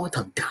 Come out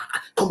and die.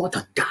 Come out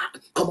and die.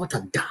 Come out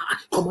and die.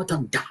 Come out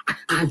and die.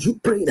 Are you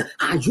praying?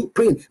 Are you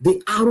praying?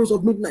 The arrows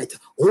of midnight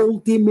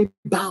holding me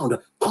bound.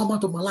 Come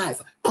out of my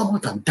life. Come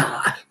out and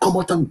die. Come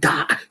out and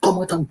die. Come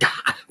out and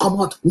die. Come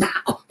out now.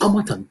 Come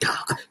out and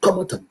die. Come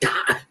out and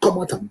die. Come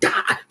out and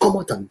die. Come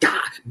out and die.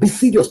 Be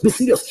serious. Be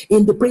serious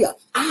in the prayer.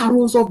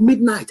 Arrows of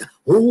midnight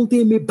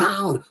holding me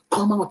bound.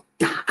 Come out.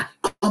 Die.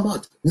 Come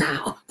out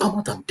now. Come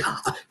out and die.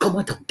 Come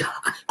out and die.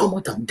 Come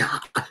out and die.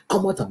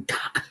 Come out and die.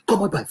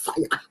 Come out by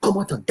fire. Come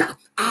out and die.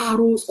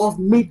 Arrows of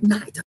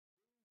midnight.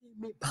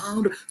 Me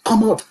bound.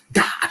 Come out.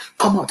 Die.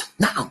 Come out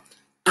now.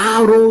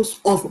 Arrows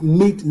of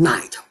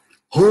midnight.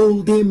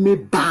 Holding me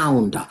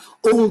bound.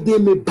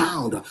 Holding me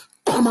bound.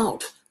 Come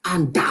out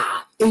and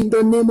die. In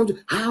the name of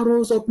the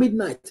arrows of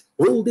midnight.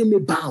 Holding me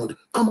bound.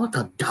 Come out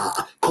and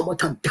die. Come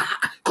out and die.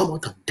 Come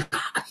out and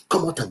die.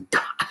 Come out and die.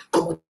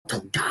 Come out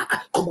and die.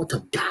 Come out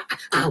and die.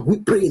 Are we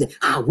praying?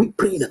 Are we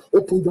praying?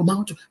 Open your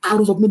mouth.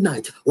 Arrows of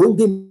midnight.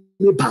 Holding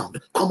me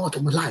bound. Come out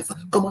of my life.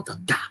 Come out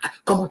and die.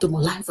 Come out of my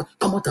life.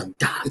 Come out and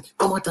die.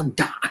 Come out and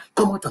die.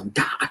 Come out and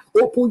die.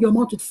 Open your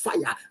mouth with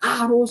fire.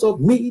 Arrows of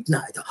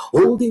midnight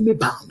holding me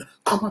bound.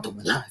 Come out of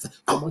my life.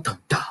 Come out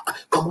and die.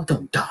 Come out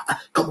and die.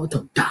 Come out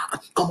and die.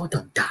 Come out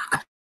and die.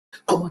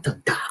 Come out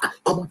and die.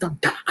 Come out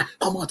and die.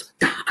 Come out,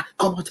 die.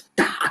 Come out,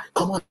 die.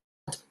 Come out.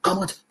 Come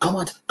out, come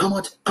out, come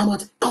out, come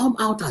out, come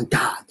out and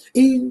die.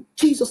 In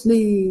Jesus'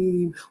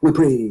 name we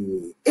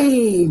pray.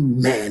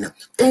 Amen.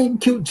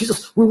 Thank you,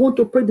 Jesus. We want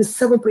to pray the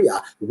 7th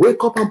prayer.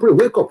 Wake up and pray.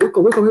 Wake up, wake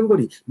up, wake up,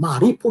 everybody.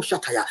 Maripo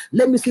Shataya.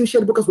 Let me see you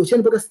share the broadcast. We'll share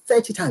the broadcast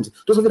 30 times.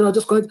 Those of you that are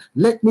just connected,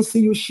 let me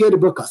see you share the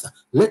broadcast.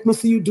 Let me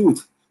see you do it.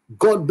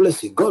 God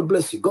bless you. God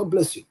bless you. God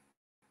bless you.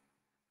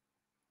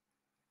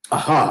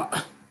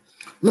 Aha.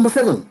 Number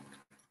 7.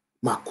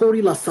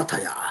 Makori la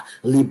sataya,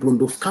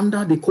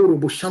 librundoskanda de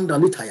korobushanda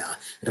litaya,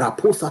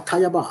 raposa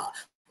tayaba,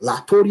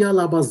 latoria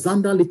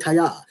labazanda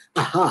litaya.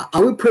 Aha,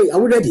 are we praying? Are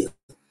we ready?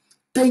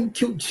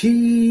 Thank you,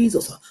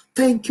 Jesus.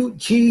 Thank you,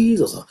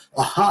 Jesus.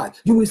 Aha,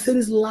 you will say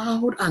this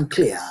loud and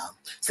clear.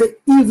 Say,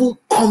 evil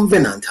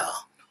covenant,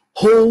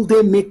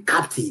 holding me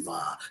captive.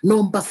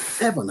 Number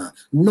 7,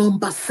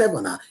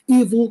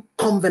 evil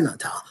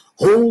covenant,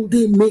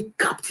 holding me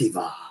captive.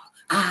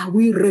 Are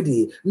we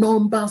ready?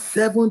 Number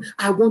 7,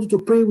 I want you to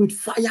pray with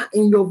fire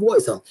in your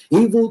voice.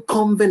 Evil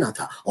covenant,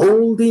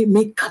 holding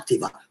me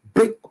captive.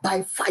 Break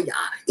by fire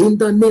in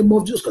the name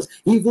of Jesus Christ.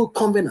 Evil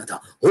covenant,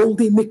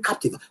 holding me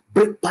captive.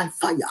 Break by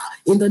fire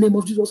in the name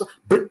of Jesus.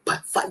 Break by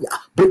fire.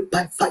 Break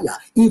by fire.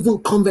 Evil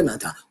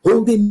covenant,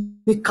 holding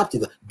me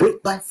captive.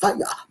 Break by fire.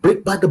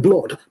 Break by the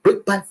blood.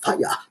 Break by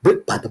fire.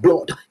 Break by the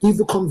blood.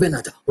 Evil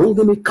covenant,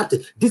 holding me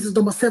captive. This is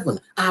number 7.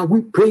 Are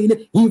we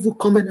praying? Evil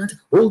covenant,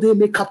 holding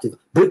me captive.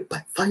 Break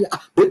by fire.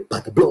 Break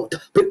by the blood.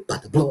 Break by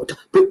the blood.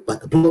 Break by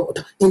the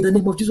blood. In the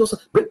name of Jesus.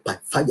 Break by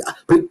fire.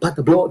 Break by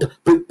the blood.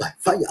 Break by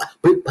fire.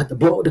 Break by the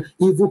blood.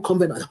 Evil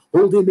covenant,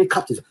 holding me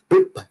captive.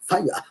 Break by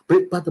fire.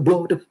 Break by the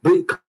blood.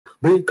 Break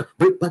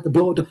by the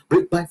blood,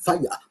 break by fire,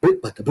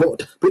 break by the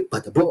blood, break by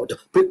the blood,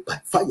 break by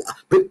fire,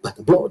 break by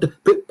the blood,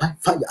 break by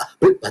fire,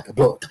 break by the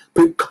blood,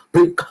 break.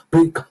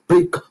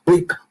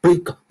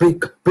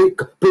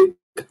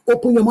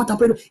 Open your mouth and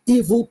pray.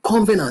 Evil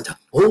covenant,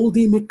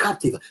 holding me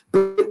captive,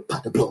 break by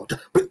the blood,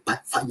 break by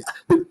fire,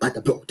 break by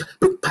the blood,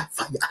 break by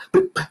fire,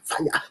 break by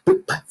fire,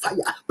 break by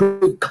fire,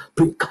 break.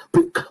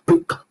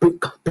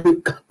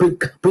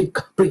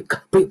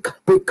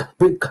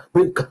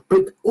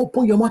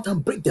 Open your mouth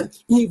and break them.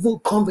 Evil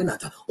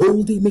covenant,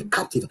 holding me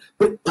captive,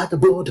 break by the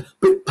blood,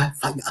 break by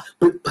fire,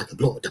 break by the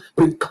blood,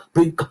 break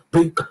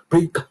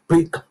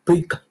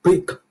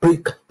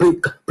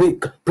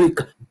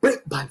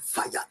by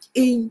fire.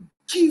 In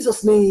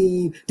Jesus'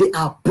 name, they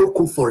are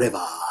broken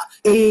forever.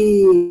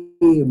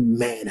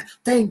 Amen.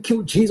 Thank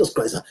you, Jesus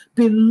Christ.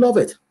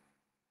 Beloved,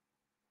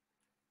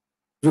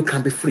 you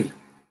can be free.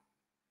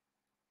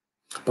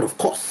 But of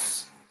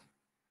course,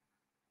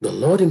 the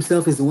Lord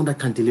himself is the one that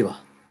can deliver.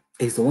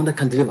 He's the one that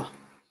can deliver.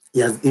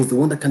 He's the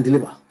one that can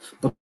deliver.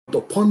 But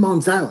upon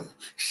Mount Zion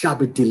shall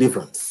be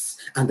deliverance,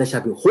 and there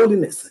shall be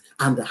holiness,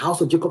 and the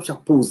house of Jacob shall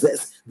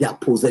possess their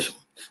possession.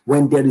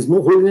 When there is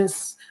no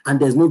holiness and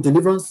there's no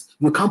deliverance,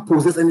 you can't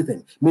possess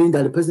anything, meaning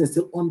that the person is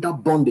still under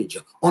bondage,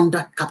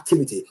 under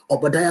captivity.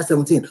 Obadiah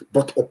 17,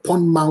 but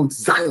upon Mount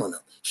Zion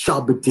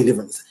shall be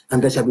deliverance,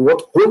 and there shall be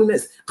what?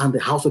 Holiness, and the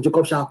house of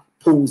Jacob shall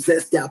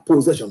possess their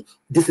possession.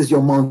 This is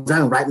your Mount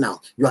Zion right now.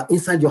 You are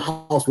inside your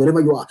house, wherever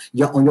you are.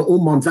 You are on your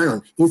own Mount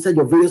Zion, inside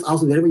your various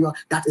houses, wherever you are.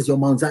 That is your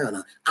Mount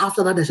Zion.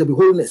 After that, there shall be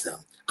holiness,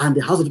 and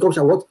the house of Jacob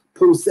shall what?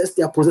 Possess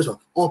their possession.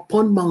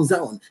 Upon Mount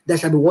Zion, there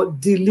shall be what?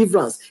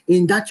 Deliverance.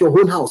 In that your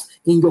own house,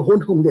 in your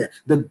own home there.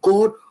 The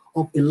God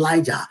of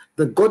Elijah,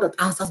 the God that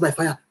answers by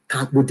fire,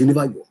 will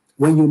deliver you.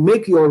 When you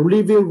make your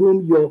living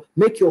room,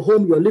 make your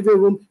home, your living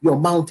room, your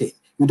mountain.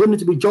 You don't need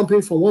to be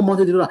jumping from one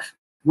mountain to the other.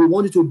 We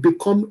want you to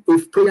become a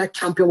prayer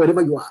champion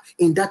wherever you are.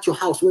 In that your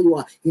house, where you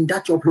are, in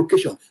that your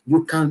location,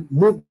 you can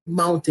move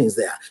mountains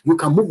there. You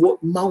can move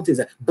mountains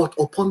there, but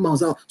upon Mount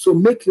Zion. So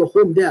make your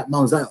home there,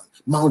 Mount Zion.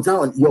 Mount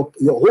Zion, your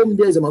home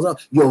there is a Mount Zion.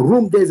 Your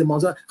room there is a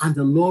Mount Zion, and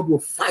the Lord will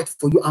fight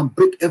for you and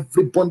break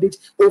every bondage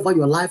over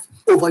your life,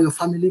 over your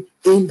family,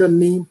 in the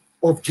name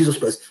of Jesus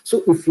Christ.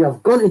 So if you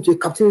have gone into a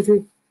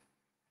captivity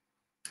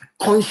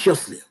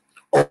consciously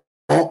or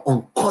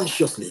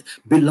unconsciously,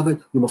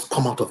 beloved, you must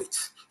come out of it.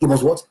 You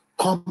must what?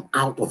 Come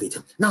out of it.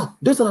 Now,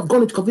 those that have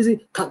gone into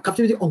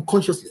captivity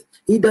unconsciously,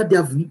 either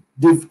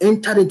they've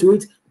entered into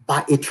it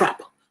by a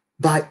trap,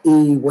 by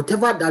a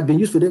whatever that had been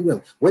used for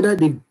them, whether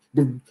the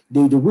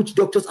witch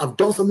doctors have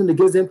done something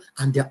against them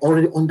and they're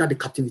already under the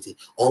captivity,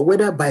 or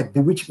whether by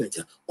bewitchment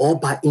or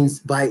by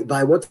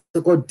what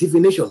they call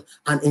divination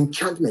and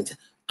enchantment.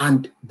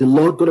 And the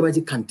Lord God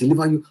Almighty can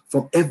deliver you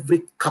from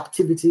every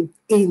captivity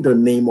in the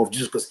name of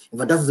Jesus Christ. In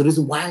fact, that's the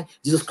reason why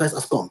Jesus Christ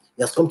has come.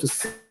 He has come to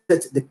set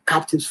the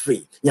captives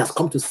free. He has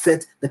come to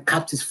set the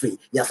captives free.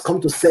 He has come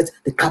to set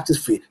the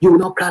captives free. You will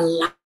not cry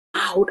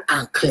loud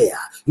and clear.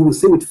 You will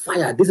say with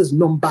fire. This is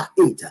number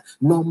 8.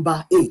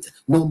 Number 8.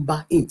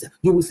 Number 8.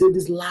 You will say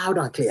this loud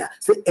and clear.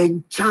 Say,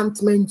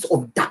 enchantments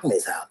of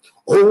darkness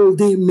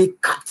holding me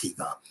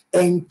captive.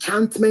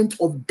 Enchantment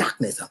of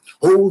darkness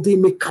holding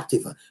me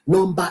captive.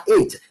 Number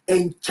 8,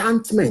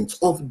 enchantment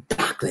of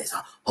darkness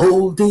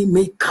holding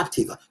me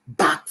captive.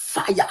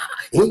 Backfire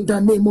in the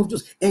name of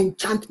Jesus.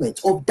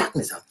 Enchantment of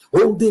darkness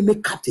holding me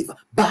captive.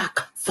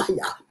 Backfire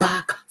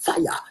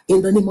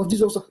in the name of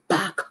Jesus.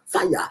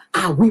 Backfire.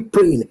 Are we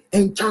praying?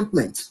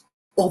 Enchantment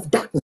of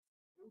darkness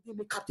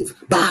me captive,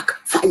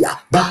 backfire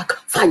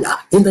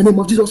in the name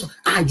of Jesus.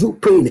 Are you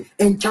praying?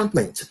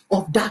 Enchantment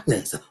of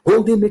darkness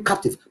holding me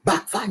captive,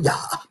 backfire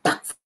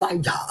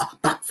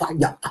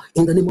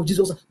in the name of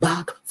Jesus.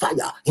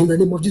 Backfire in the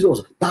name of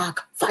Jesus.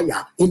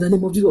 Backfire in the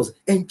name of Jesus.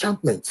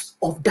 Enchantments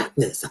of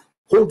darkness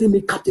holding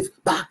me captive.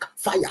 Back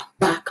fire,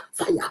 back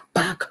fire,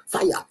 back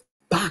fire.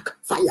 Back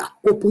fire.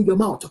 Open your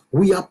mouth.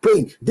 We are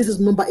praying. This is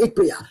number 8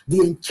 prayer.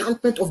 The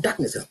enchantment of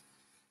darkness.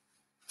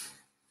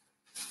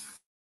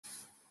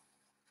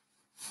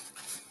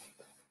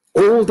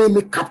 Holding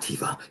me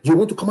captive. You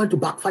want to come out to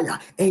backfire.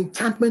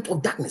 Enchantment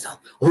of darkness.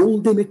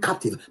 Holding me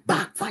captive.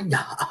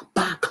 Backfire.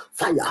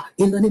 Backfire.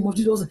 In the name of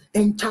Jesus.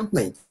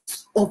 Enchantment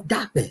of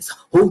darkness.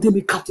 Holding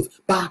me captive.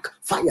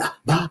 Backfire.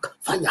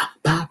 Backfire.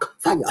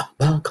 Backfire.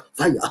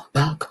 Backfire.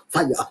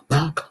 Backfire.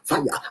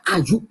 Backfire. Are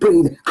you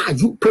praying? Are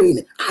you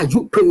praying? Are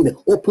you praying?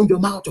 Open your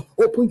mouth.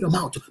 Open your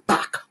mouth.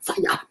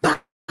 Backfire.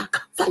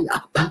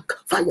 Backfire.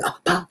 Backfire.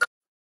 Back.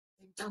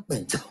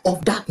 Enchantment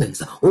of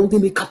darkness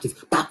holding me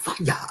captive.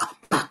 Backfire,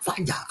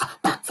 backfire,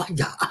 backfire,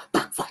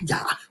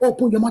 backfire.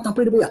 Open your mouth and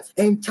pray the prayer.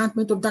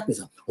 Enchantment of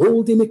darkness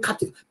holding me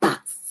captive.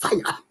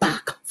 Backfire,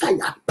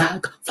 backfire,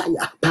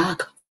 backfire,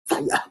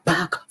 backfire,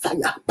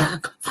 backfire,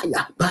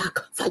 backfire, backfire,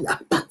 backfire,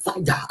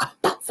 backfire,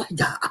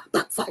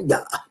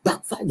 backfire,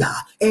 backfire.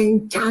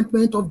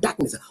 Enchantment of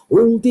darkness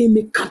holding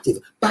me captive.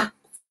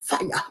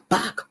 Backfire,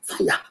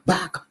 backfire,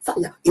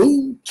 backfire.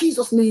 In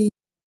Jesus' name.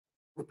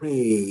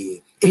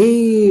 Pray.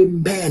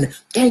 Amen.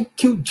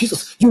 Thank you,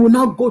 Jesus. You will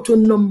now go to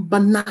number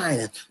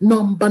 9.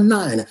 Number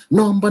 9.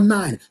 Number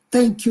 9.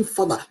 Thank you,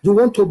 Father. You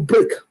want to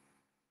break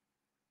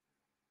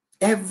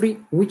every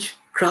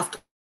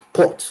witchcraft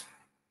pot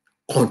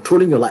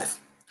controlling your life.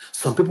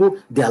 Some people,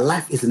 their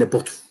life is in a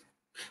bottle.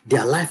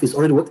 Their life is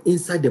already what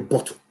inside the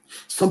bottle.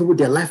 Some people,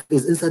 their life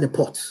is inside the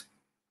pot.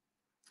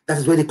 That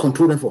is where they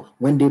control them for.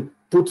 When they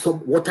put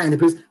some water in the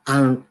place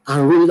and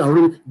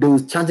roll it, they will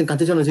chant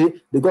incantation and say,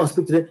 they go and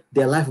speak to them,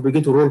 their life will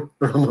begin to roll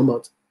around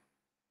about.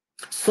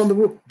 Some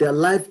people, their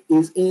life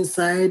is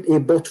inside a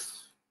bottle.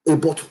 A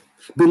bottle.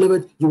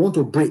 Beloved, you want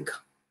to break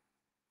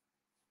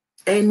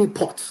any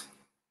pot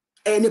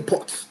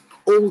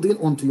holding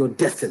onto your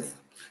destiny,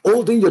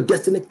 holding your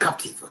destiny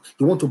captive.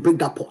 You want to break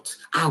that pot.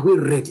 Are we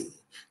ready?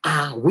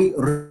 Are we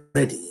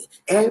ready?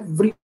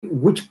 Every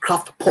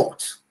witchcraft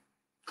pot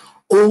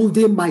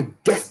holding my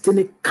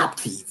destiny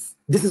captive.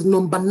 This is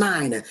number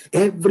 9.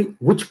 Every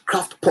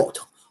witchcraft pot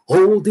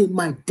holding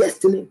my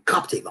destiny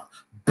captive.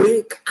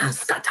 Break and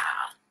scatter.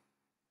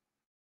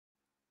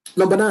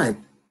 Number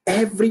 9.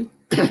 Every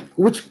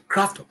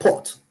witchcraft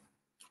pot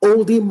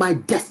holding my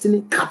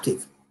destiny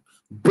captive.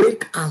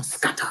 Break and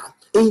scatter.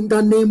 In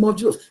the name of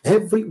Jesus.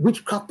 Every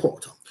witchcraft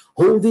pot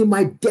holding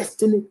my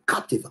destiny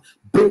captive.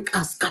 Break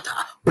and scatter.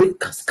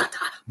 Break and scatter.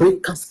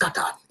 Break and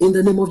scatter. In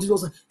the name of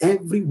Jesus.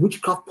 Every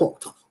witchcraft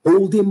pot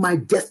holding my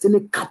destiny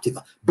captive.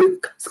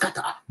 Break,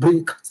 scatter,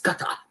 break,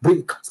 scatter,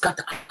 break,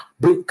 scatter,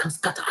 break and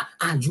scatter.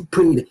 Are you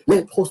praying?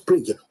 Let us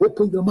pray.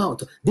 Open your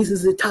mouth. This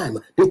is the time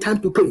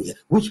to pray.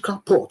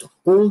 Witchcraft pot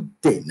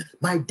holding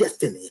my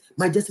destiny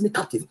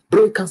captive.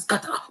 Break and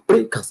scatter,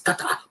 break and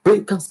scatter,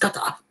 break and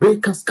scatter,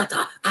 break and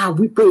scatter. Are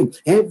we praying?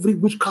 Every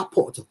witchcraft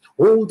pot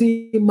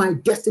holding my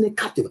destiny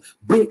captive.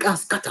 Break and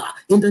scatter.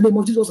 In the name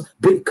of Jesus.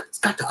 Break,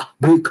 scatter,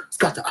 break,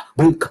 scatter,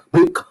 break,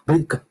 break,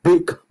 break,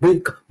 break,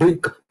 break,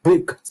 break.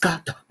 Break,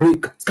 scatter,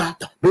 break,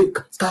 scatter, break,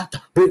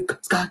 scatter, break,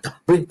 scatter,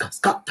 break,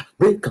 scatter,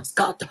 break,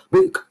 scatter,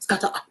 break,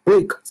 scatter,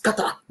 break,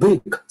 scatter,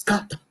 break,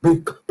 scatter,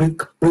 break,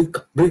 break, break,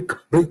 break,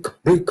 break,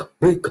 break,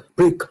 break,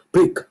 break,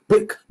 break,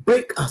 break,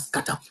 break and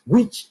scatter.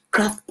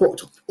 Witchcraft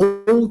pot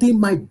holding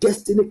my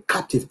destiny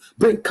captive.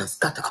 Break and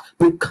scatter,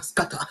 break and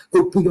scatter.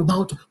 Open your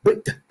mouth,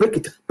 break it, break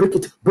it, break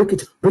it, break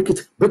it, break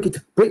it, break it,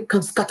 break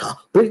and scatter,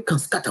 break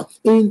and scatter.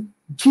 In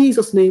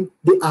Jesus' name,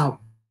 they are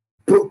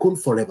broken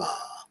forever.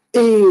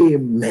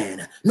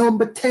 Amen.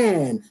 Number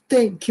 10.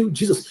 Thank you,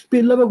 Jesus.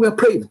 Beloved, we are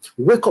praying.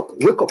 Wake up,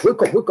 wake up,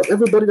 wake up, wake up.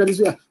 Everybody that is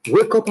here,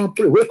 wake up and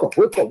pray. Wake up,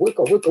 wake up, wake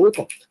up, wake up, wake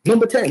up.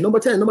 Number 10, number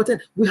 10, number 10.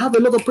 We have a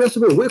lot of prayers to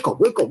pray. Wake up,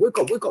 wake up, wake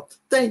up, wake up.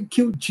 Thank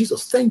you,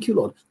 Jesus. Thank you,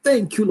 Lord.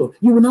 Thank you, Lord.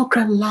 You will now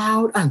cry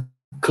loud and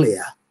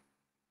clear.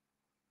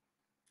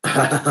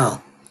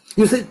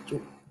 You say,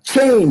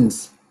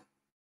 chains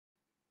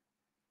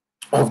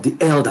of the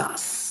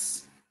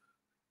elders.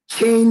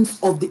 Chains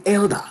of the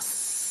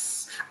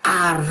elders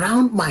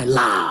around my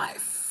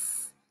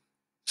life.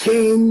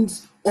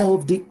 Chains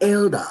of the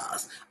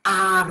elders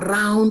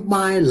around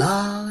my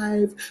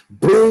life.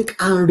 Break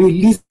and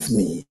release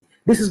me.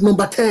 This is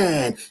number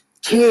 10.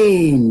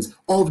 Chains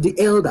of the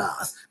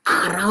elders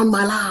around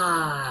my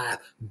life.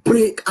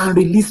 Break and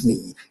release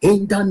me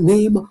in the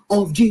name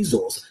of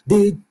Jesus.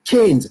 The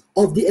chains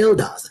of the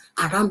elders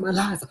around my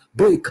life.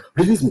 Break,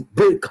 release me,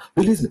 break,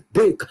 release me,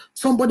 break.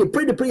 Somebody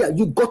pray the prayer.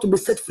 You got to be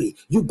set free.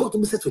 You got to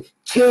be set free.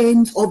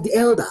 Chains of the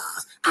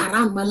elders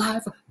around my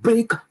life.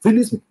 Break,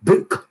 release me,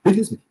 break,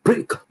 release me,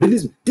 break,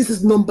 release me. This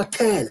is number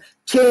 10.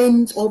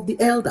 Chains of the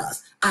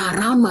elders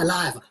around my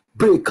life.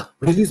 Break,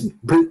 release me,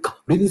 break,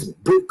 release me,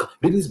 break,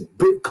 release me,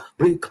 break,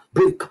 break,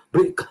 break,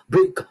 break,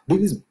 break,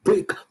 release me,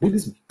 break,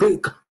 release me,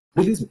 break,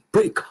 release me,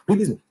 break,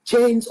 release me.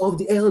 Chains of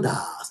the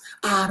elders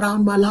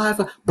around my life,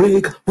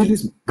 break,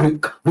 release me,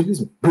 break,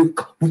 release me, break,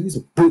 release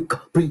me, break,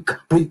 break,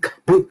 break,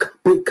 break,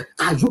 break.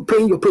 Are you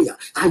praying your prayer?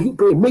 Are you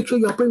praying? Make sure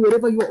you are praying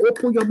wherever you are.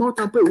 Open your mouth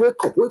and pray.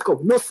 Wake up, wake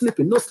up. No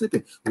sleeping, no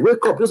sleeping.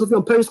 Wake up. Those of you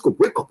on Periscope,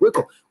 wake up, wake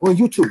up. On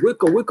YouTube,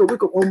 wake up, wake up,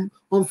 wake up.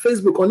 On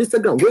Facebook, on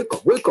Instagram, wake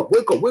up, wake up,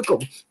 wake up, wake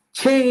up.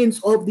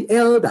 Chains of the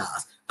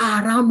elders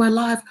around my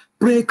life,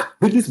 break,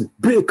 release me,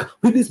 break,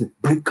 release me,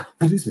 break,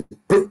 release me,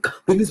 break,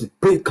 release me,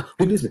 break,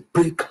 release me,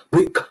 break,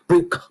 break,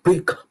 break,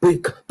 break,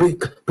 break,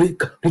 break,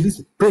 break, release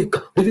me, break,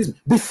 release me.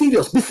 Be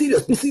serious, be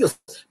serious, be serious,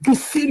 be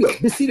serious,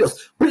 be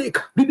serious. Break,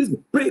 release me,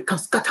 break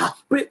and scatter,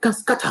 break and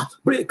scatter,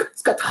 break,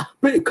 scatter,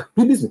 break,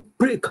 release me,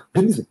 break,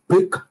 release me,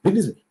 break,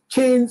 release me.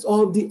 Chains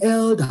of the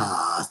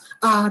elders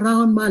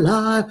around my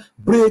life,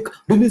 break,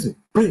 release me,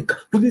 break,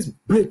 release me,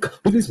 break,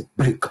 release me,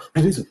 break,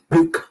 release me,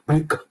 break,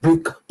 break,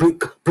 break,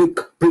 break, break,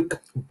 break,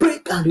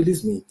 break, and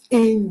release me.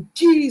 In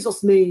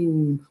Jesus'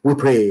 name we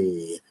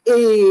pray.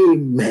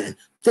 Amen.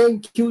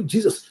 Thank you,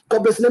 Jesus.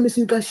 God bless you. Let me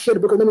see you guys share the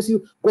book. Let me see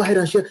you go ahead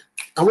and share.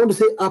 I want to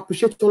say I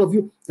appreciate all of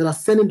you that are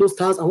sending those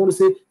stars. I want to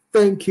say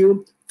thank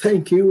you,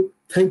 thank you.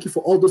 Thank you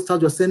for all those stars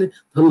you're sending.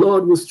 The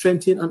Lord will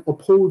strengthen and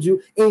uphold you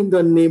in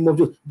the name of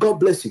Jesus. God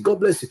bless you. God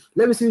bless you.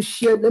 Let me see you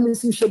share. Let me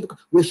see you share.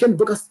 We're sharing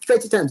the book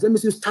 30 times. Let me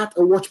see you start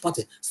a watch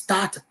party.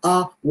 Start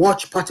a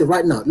watch party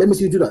right now. Let me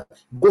see you do that.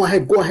 Go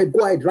ahead. Go ahead.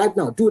 Go ahead right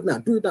now. Do it now.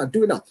 Do it now.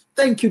 Do it now.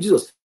 Thank you,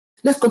 Jesus.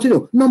 Let's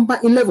continue. Number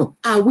 11.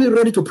 Are we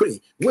ready to pray?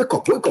 Wake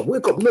up, wake up,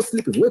 wake up. No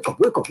sleeping. Wake up,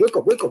 wake up, wake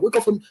up, wake up,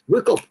 wake up,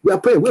 wake up. We are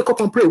praying. Wake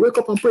up and pray. Wake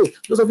up and pray.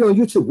 Those of you on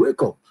YouTube,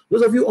 wake up.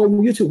 Those of you on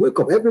YouTube, wake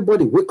up.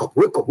 Everybody, wake up,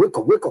 wake up, wake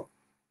up, wake up.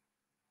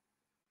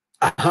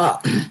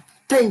 Aha.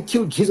 Thank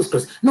you, Jesus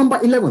Christ. Number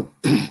 11.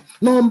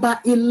 Number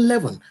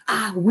 11.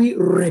 Are we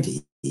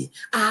ready?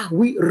 Are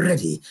we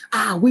ready?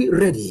 Are we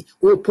ready?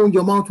 Open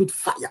your mouth with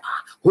fire.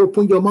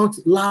 Open your mouth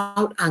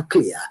loud and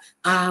clear.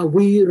 Are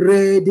we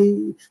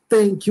ready?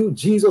 Thank you,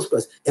 Jesus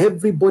Christ.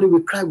 Everybody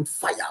will cry with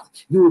fire.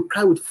 You will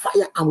cry with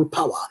fire and with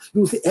power.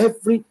 You will see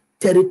every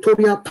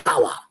territorial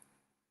power.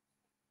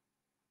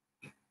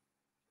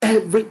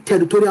 Every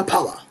territorial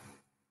power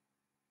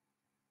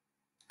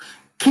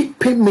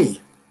keeping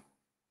me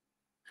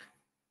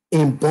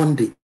in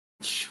bondage.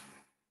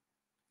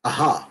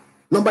 Aha.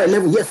 Number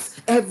 11. Yes,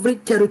 every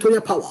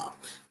territorial power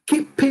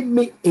keeping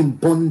me in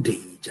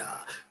bondage.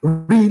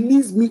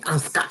 Release me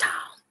and scatter.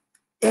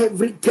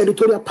 Every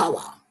territorial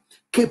power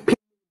keeping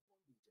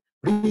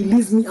me,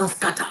 release me and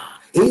scatter.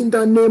 In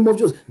the name of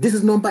Jesus. This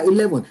is number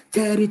 11.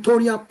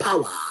 Territorial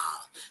power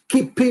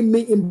keeping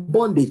me in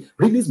bondage.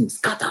 Release me,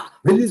 scatter.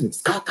 Release me,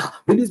 scatter.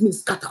 Release me,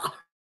 scatter.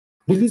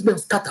 Release me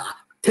and scatter.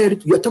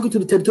 You're talking to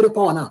the territorial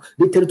power now.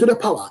 The territorial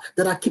power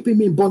that are keeping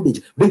me in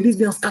bondage. Release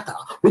me and scatter.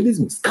 Release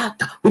me,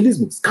 scatter. Release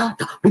me,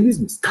 scatter. Release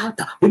me,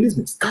 scatter. Release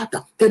me,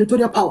 scatter.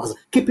 Territorial powers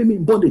keeping me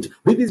in bondage.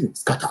 Release me,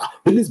 scatter.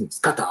 Release me,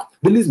 scatter.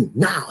 Release me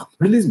now.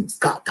 Release me,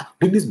 scatter.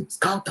 Release me,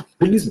 scatter.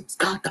 Release me,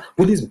 scatter.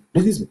 Release me,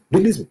 release me,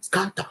 release me,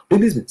 scatter.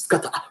 Release me,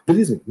 scatter.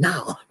 Release me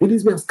now.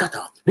 Release me and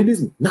scatter.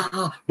 Release me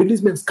now.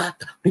 Release me and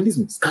scatter. Release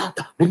me,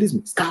 scatter. Release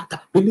me, scatter.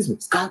 Release me,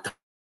 scatter.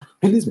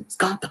 Release me,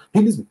 scatter,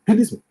 release me,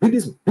 release me,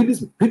 release me,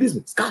 release me, release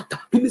me, scatter,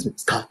 release me,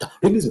 scatter,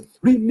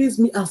 release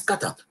me and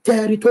scatter.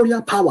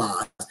 Territorial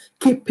powers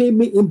keeping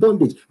me in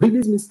bondage.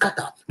 Release me,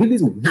 scatter,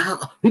 release me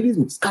now, release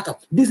me, scatter.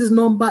 This is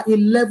number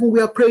 11.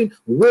 We are praying.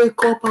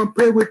 Wake up and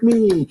pray with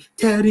me.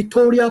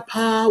 Territorial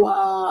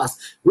powers.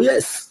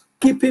 Yes,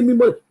 keeping me in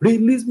bondage.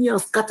 Release me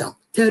and scatter.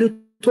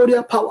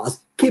 Territorial powers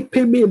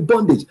keeping me in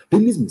bondage.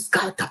 Release me,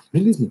 scatter,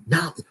 release me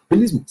now,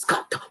 release me,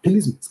 scatter,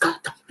 release me,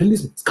 scatter,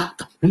 release me,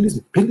 scatter, release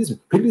me, release me,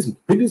 release me,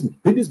 release me,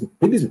 release me,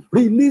 release me,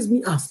 release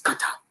me and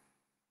scatter.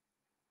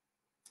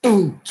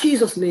 In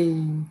Jesus'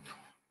 name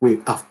we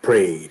have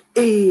prayed.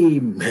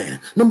 Amen.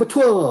 Number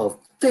 12.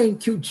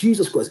 Thank you,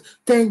 Jesus Christ.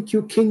 Thank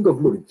you, King of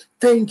Glory.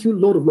 Thank you,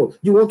 Lord of Lords.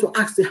 You want to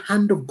ask the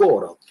hand of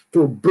God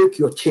to break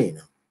your chain.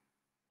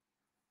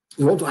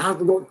 You want to have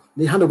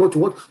the hand of God to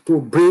what? To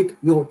break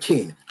your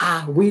chain.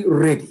 Are we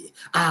ready?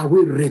 Are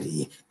we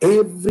ready?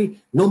 Every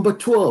number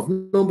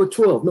 12. Number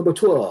 12. Number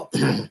 12.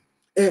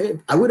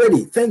 Are we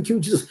ready? Thank you,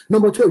 Jesus.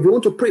 Number 12. You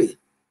want to pray?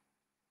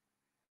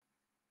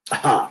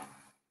 Aha.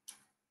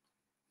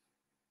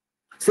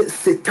 Say,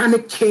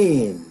 satanic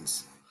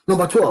chains.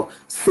 Number 12.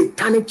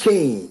 Satanic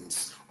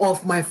chains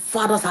of my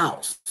father's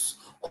house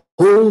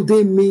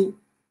holding me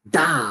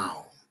down.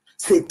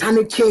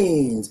 Satanic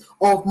chains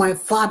of my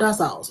father's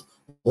house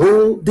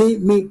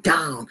holding me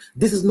down.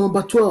 This is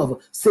number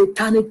 12.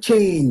 Satanic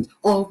chains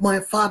of my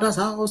father's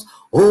house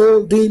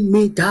holding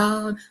me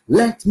down.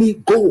 Let me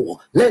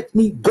go. Let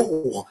me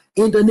go.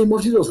 In the name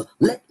of Jesus,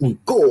 let me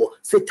go.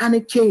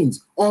 Satanic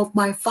chains of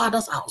my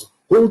father's house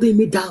holding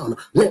me down.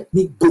 Let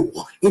me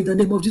go. In the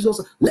name of Jesus,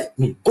 let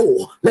me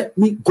go. Let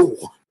me go.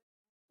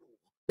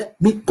 Let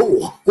me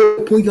go.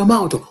 Open your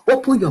mouth.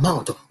 Open your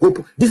mouth.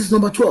 Open. This is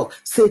number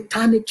 12.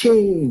 Satanic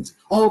chains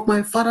of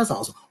my father's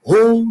house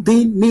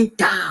holding me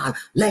down.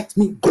 Let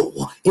me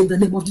go. In the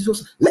name of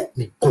Jesus, let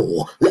me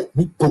go. Let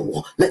me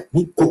go. Let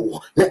me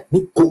go. Let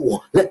me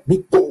go. Let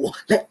me go.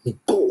 Let me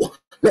go.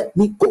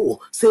 me go.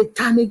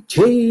 Satanic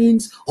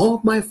chains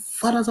of my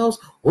father's house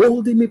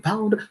holding me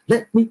bound,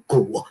 let me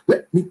go,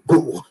 let me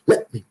go,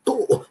 let me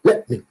go,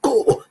 let me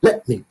go,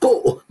 let me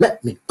go,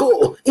 let me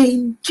go.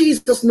 In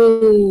Jesus'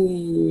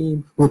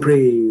 name we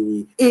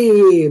pray.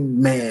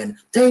 Amen.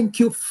 Thank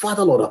you,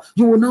 Father Lord.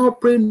 You will now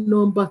pray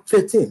number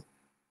 13.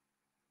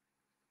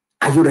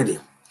 Are you ready?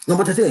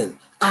 Number 13.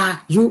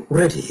 Are you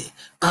ready?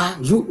 Are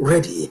you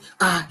ready?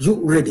 Are you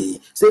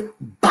ready? Say,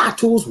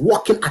 battles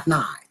walking at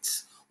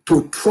night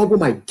to trouble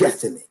my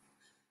destiny,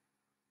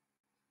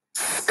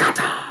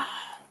 scatter.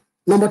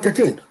 Number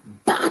 13.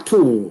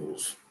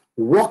 Battles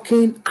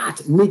walking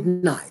at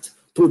midnight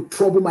to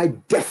trouble my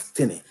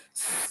destiny,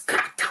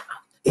 scatter.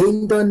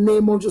 In the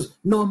name of Jesus.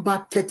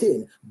 Number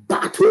 13.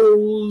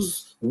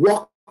 Battles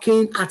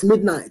walking at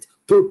midnight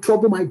to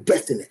trouble my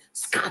destiny,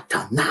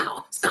 scatter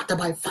now, scatter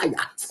by fire,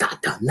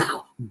 scatter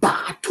now.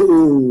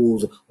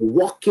 Battles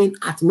walking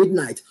at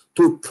midnight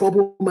to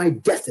trouble my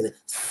destiny,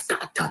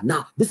 scatter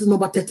now. This is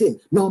number 13.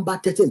 Number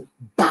 13.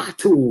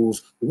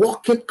 Battles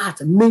walking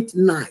at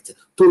midnight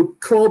to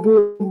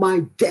trouble my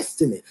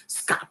destiny,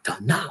 scatter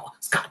now,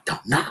 scatter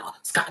now,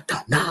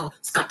 scatter now,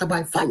 scatter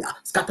by fire,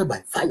 scatter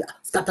by fire,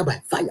 scatter by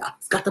fire,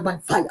 scatter by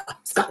fire,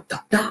 scatter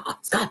now,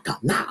 scatter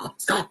now,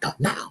 scatter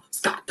now,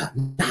 scatter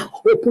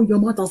now. Open your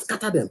mouth and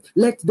scatter them.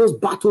 Let those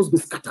battles be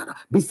scattered,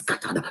 be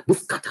scattered, be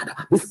scattered,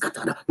 be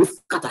scattered, be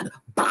scattered.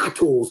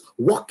 Battles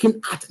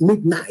walking at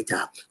midnight.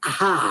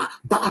 Aha,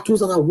 battles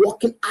that are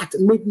walking at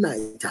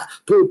midnight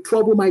to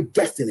trouble my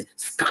destiny.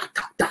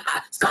 Scatter,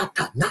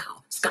 scatter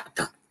now,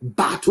 scatter.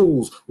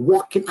 Battles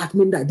walking at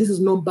midnight. This is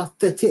number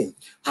 13.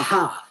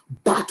 Aha,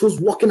 battles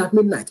walking at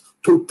midnight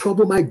to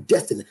trouble my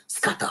destiny.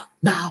 Scatter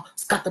now,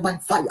 scatter by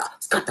fire,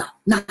 scatter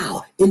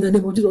now. In the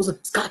name of Jesus,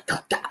 scatter,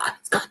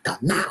 scatter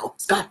now,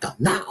 scatter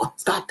now,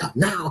 scatter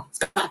now,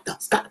 scatter,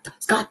 scatter,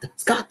 scatter,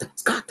 scatter,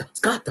 scatter,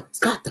 scatter,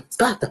 scatter,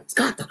 scatter,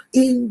 scatter.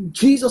 In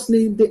Jesus'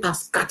 name, they are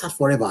scattered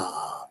forever.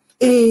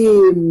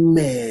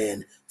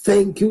 Amen.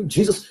 Thank you,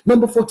 Jesus.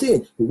 Number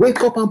 14,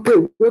 wake up and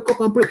pray. Wake up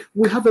and pray.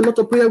 We have a lot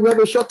of prayer. We have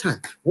a short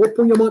time.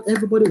 Open your mouth,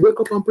 everybody. Wake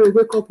up and pray.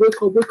 Wake up,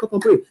 wake up, wake up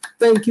and pray.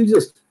 Thank you,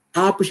 Jesus.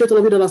 I appreciate all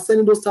of you that are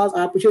sending those stars.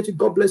 I appreciate you.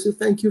 God bless you.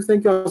 Thank you.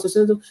 Thank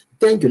you.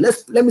 Thank you.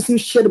 Let me see you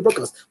share the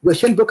broadcast. We're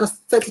sharing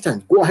broadcast 30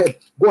 times. Go ahead.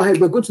 Go ahead.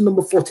 We're going to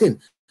number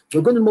 14.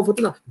 We're going to number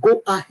 14 now.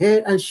 Go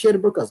ahead and share the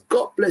broadcast.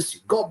 God bless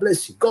you. God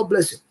bless you. God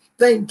bless you.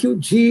 Thank you,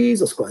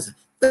 Jesus Christ.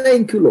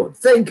 Thank you, Lord.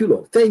 Thank you,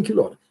 Lord. Thank you,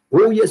 Lord.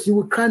 Oh, yes, you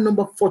will cry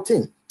number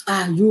 14.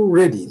 Are you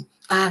ready?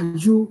 Are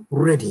you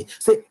ready?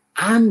 Say,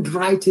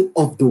 handwriting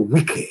of the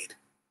wicked.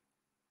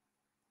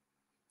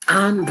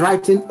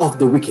 Handwriting of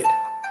the wicked.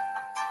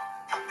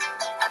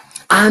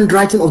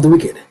 Handwriting of the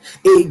wicked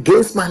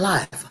against my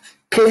life,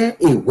 clear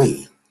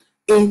away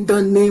in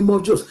the name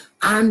of Jesus.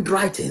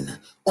 Handwriting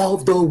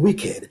of the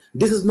wicked.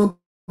 This is number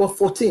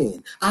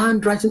 14.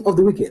 Handwriting of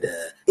the wicked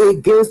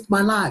against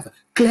my life,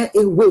 clear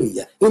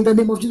away in the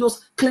name of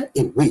Jesus. Clear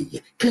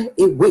away, clear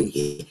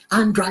away.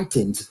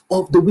 Handwritings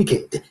of the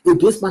wicked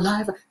against my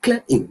life,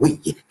 clear away,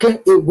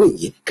 clear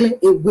away, clear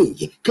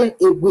away, clear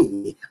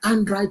away.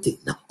 Handwriting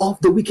of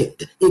the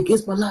wicked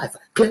against my life,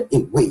 clear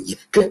away,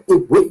 clear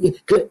away,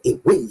 clear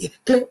away,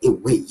 clear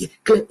away,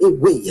 clear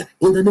away.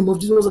 In the name of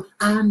Jesus,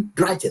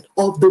 handwriting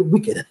of the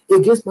wicked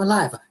against my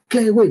life,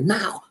 clear away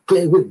now,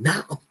 clear away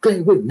now, clear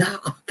away now,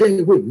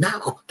 clear away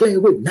now, clear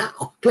away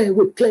now, clear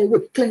away, clear away,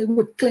 clear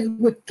away, clear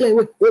away, clear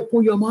away.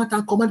 Open your mouth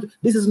and command.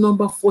 This is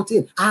number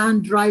 14.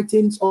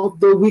 Handwritings of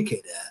the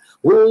wicked.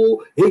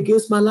 Oh,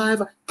 against my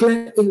life,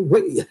 clear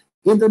away.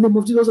 In the name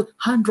of Jesus,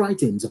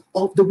 handwritings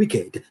of the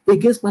wicked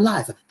against my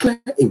life,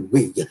 clear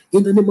away.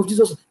 In the name of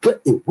Jesus,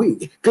 clear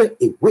away, clear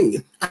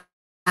away.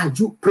 Are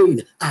you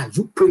praying? Are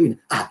you praying?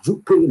 Are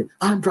you praying?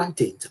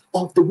 Handwritings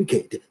of the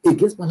wicked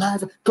against my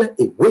life, clear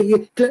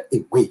away, clear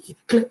away,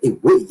 clear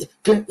away,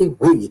 clear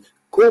away.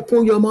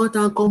 Open your mouth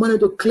and command it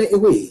to clear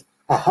away.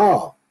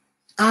 Aha.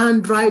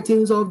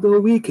 Handwritings of the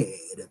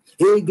wicked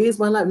against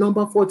my life,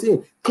 number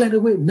 14. Clear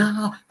away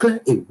now, clear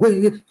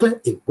away,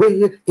 clear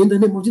away. In the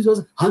name of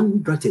Jesus,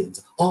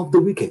 handwritings of the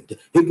wicked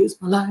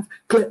against my life,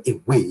 clear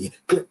away,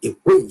 clear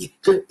away,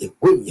 clear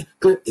away,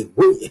 clear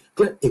away,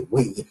 clear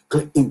away,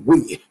 clear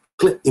away,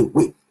 clear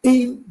away.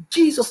 In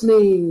Jesus'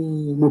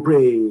 name we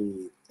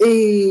pray.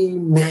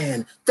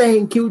 Amen.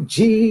 Thank you,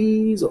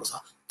 Jesus.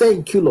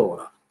 Thank you,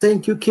 Lord.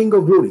 Thank you, King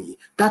of Glory.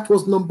 That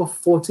was number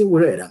 14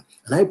 we read.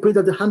 And I pray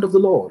that the hand of the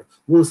Lord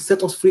will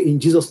set us free in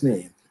Jesus'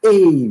 name.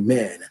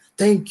 Amen.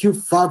 Thank you,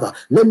 Father.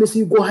 Let me see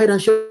you go ahead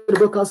and share the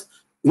broadcast.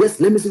 Yes,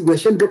 let me see. We're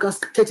sharing the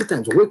broadcast 30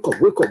 times. Wake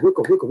up, wake up, wake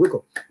up, wake up, wake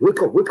up,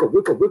 wake up, wake up,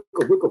 wake up, wake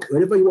up, wake up.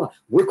 Wherever you are,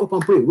 wake up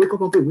and pray. Wake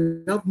up and pray.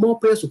 We have more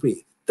prayers to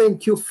pray.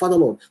 Thank you, Father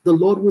Lord. The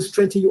Lord will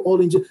strengthen you all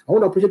in Jesus. I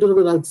want to appreciate those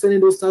that are sending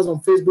those stars on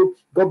Facebook.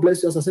 God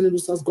bless you as I'm sending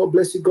those stars. God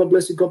bless you. God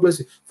bless you. God bless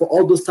you. For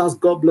all those stars,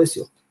 God bless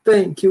you.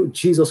 Thank you,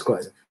 Jesus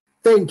Christ.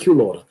 Thank you,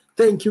 Lord.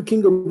 Thank you,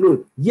 King of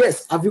Glory.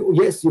 Yes, have you?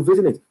 Yes, you've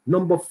written it.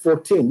 Number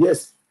 14.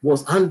 Yes,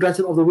 was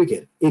handwriting of the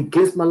wicked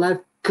against my life,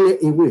 clear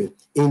away.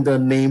 In the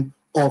name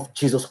of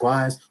Jesus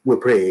Christ, we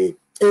pray.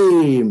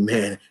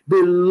 Amen.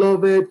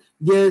 Beloved,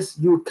 yes,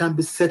 you can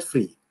be set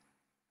free.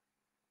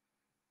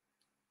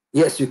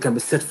 Yes, you can be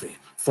set free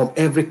from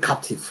every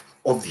captive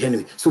of the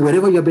enemy. So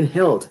wherever you have been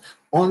held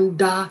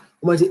under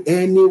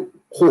any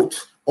hold,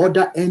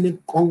 under any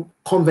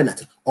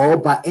covenant, or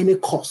by any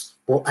cause,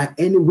 or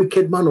any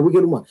wicked man or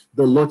wicked woman,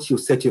 the Lord will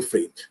set you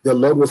free. The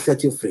Lord will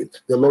set you free.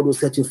 The Lord will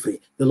set you free.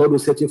 The Lord will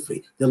set you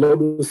free. The Lord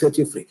will set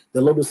you free.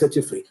 The Lord will set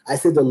you free. I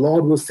say the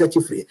Lord will set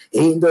you free.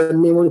 In the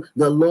name of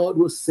the Lord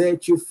will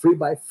set you free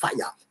by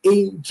fire.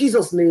 In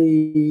Jesus'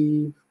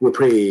 name we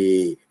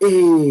pray.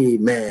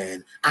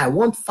 Amen. I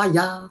want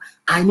fire.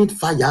 I need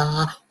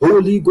fire.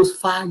 Holy Ghost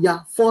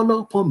fire, fall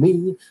upon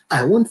me.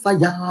 I want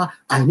fire.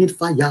 I need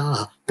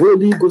fire.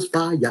 Holy Ghost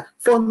fire,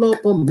 fall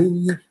upon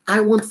me.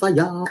 I want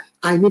fire.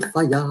 I need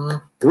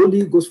fire.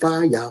 Holy Ghost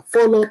fire,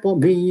 fall upon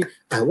me.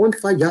 I want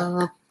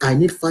fire. I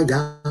need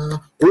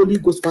fire. Holy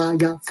Ghost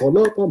fire,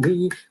 fall upon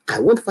me. I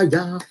want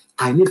fire.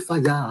 I need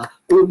fire.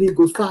 Holy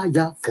Ghost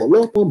fire,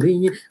 fall upon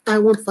me. I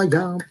want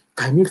fire.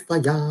 I need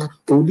fire.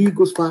 Holy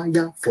Ghost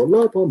fire,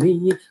 fall upon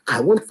me. I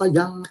want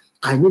fire.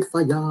 I need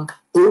fire.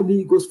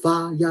 Holy Ghost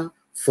fire,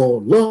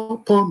 fall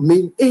upon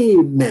me.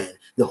 Amen.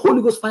 The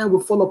Holy Ghost fire will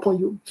fall upon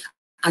you,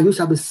 and you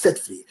shall be set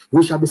free.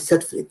 We shall be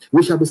set free.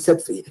 We shall be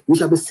set free. We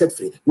shall be set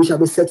free. We shall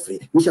be set free.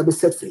 We shall be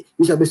set free.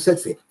 We shall be set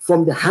free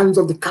from the hands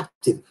of the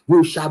captive.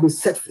 We shall be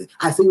set free.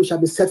 I say you shall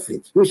be set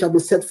free. We shall be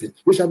set free.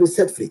 We shall be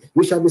set free.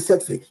 We shall be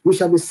set free. We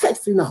shall be set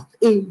free now.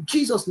 In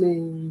Jesus'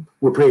 name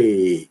we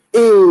pray.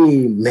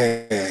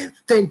 Amen.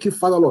 Thank you,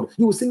 Father Lord.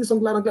 You will sing this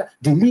song loud and clear.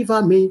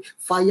 Deliver me,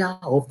 fire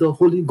of the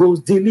Holy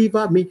Ghost.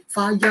 Deliver me,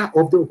 fire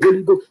of the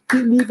Holy Ghost.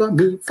 Deliver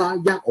me,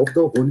 fire of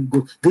the Holy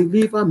Ghost.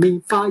 Deliver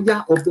me,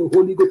 fire of the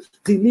Holy Ghost.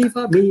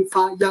 Deliver me,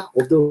 fire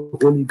of the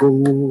Holy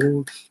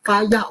Ghost.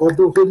 Fire of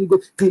the Holy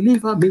Ghost.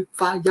 Deliver me,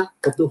 fire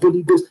of the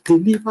Holy Ghost.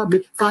 Deliver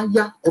me,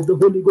 fire of the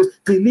Holy Ghost.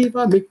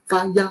 Deliver me,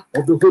 fire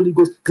of the Holy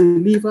Ghost.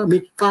 Deliver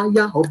me,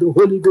 fire of the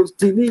Holy Ghost.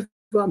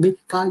 Deliver me,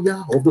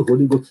 fire of the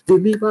Holy Ghost.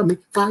 Deliver me,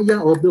 fire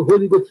of the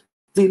Holy Ghost.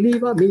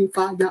 Deliver me,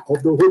 fire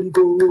of the Holy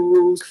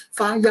Ghost.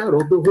 Fire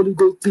of the Holy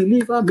Ghost.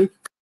 Deliver me.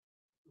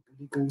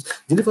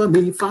 Deliver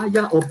me,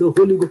 fire of the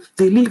Holy Ghost.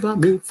 Deliver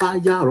me,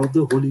 fire of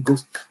the Holy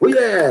Ghost. Oh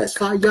yes,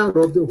 fire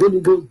of the Holy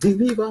Ghost.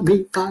 Deliver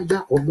me,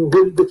 fire of the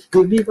Holy Ghost.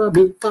 Deliver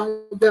me,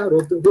 fire of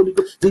the Holy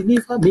Ghost.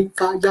 Deliver me,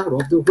 fire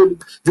of the Holy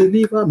Ghost.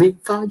 Deliver me,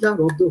 fire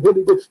of the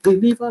Holy Ghost.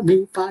 Deliver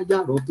me, fire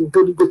of the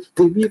Holy Ghost.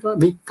 Deliver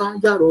me,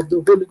 fire of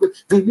the Holy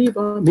Ghost.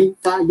 Deliver me,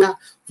 fire.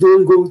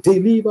 Holy Ghost,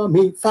 deliver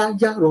me, fire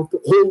of the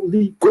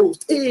Holy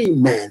Ghost.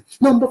 Amen.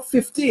 Number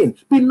 15.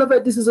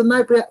 Beloved, this is a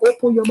night prayer.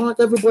 Open your mouth,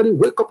 everybody.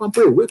 Wake up and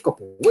pray. Wake up,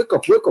 wake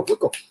up, wake up,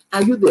 wake up.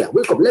 Are you there?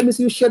 Wake up. Let me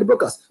see you share the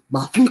broadcast.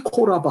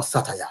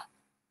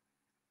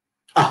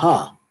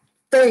 Aha.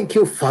 Thank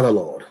you, Father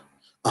Lord.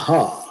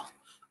 Aha.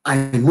 I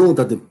know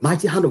that the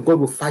mighty hand of God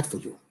will fight for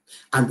you,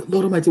 and the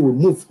Lord Almighty will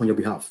move on your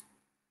behalf.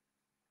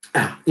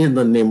 In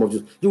the name of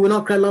Jesus. You will now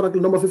cry loud.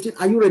 Number 15.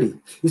 Are you ready?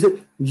 You say,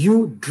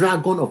 you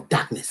dragon of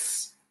darkness.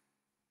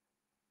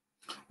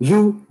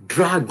 You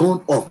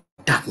dragon of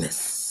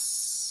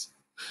darkness,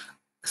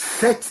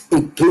 set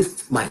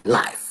against my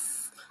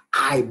life,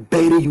 I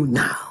bury you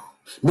now.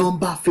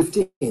 Number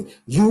 15,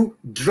 you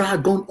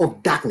dragon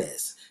of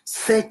darkness,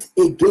 set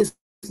against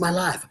my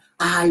life,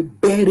 I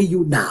bury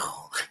you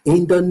now.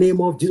 In the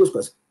name of Jesus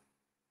Christ.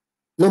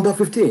 Number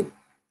 15,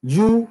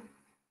 you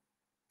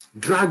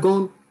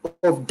dragon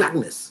of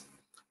darkness,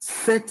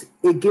 set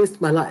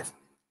against my life,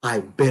 I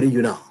bury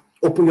you now.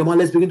 Open your mouth,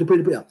 let's begin to pray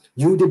the prayer.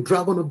 You the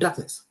dragon of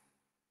darkness,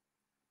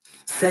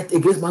 set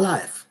against my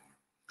life,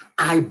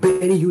 I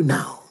bury you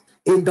now.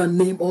 In the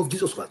name of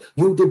Jesus Christ,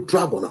 you the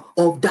dragon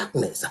of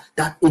darkness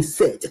that is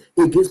set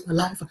against my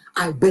life,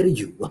 I bury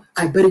you.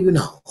 I bury you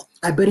now.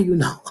 I bury you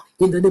now.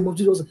 In the name of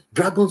Jesus,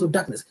 dragons of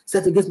darkness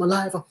set against my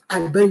life,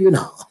 I bury you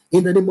now.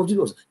 In the name of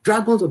Jesus,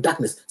 dragons of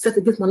darkness set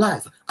against my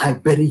life, I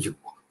bury you.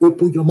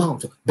 Open your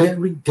mouth,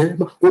 bury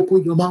them.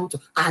 Open your mouth.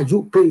 Are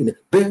you praying?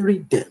 Bury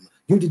them.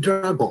 You the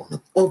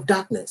dragon of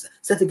darkness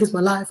set against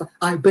my life,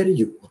 I bury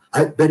you.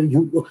 I bury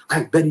you.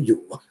 I bury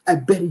you. I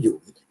bury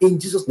you. In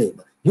Jesus' name.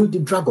 You the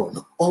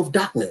dragon of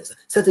darkness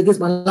set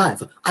against my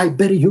life, I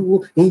bury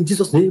you. In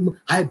Jesus' name,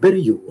 I bury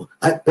you.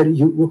 I bury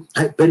you.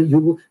 I bury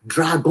you.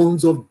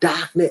 Dragons of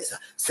darkness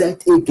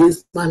set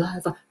against my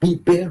life, be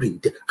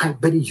buried. I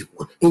bury you.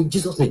 In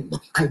Jesus' name,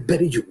 I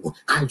bury you.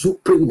 Are you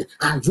praying?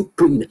 Are you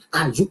praying?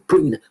 Are you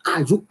praying?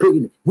 Are you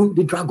praying? You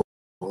the dragon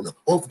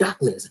of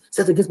darkness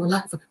set against my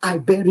life, I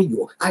bury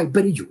you. I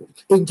bury you.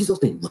 In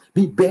Jesus' name,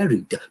 be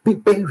buried. Be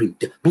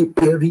buried. Be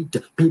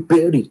buried. Be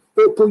buried.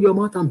 Open your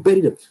mouth and bury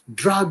them.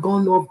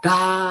 Dragon of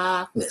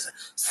darkness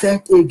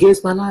set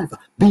against my life,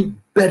 be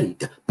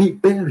buried. Be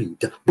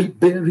buried. Be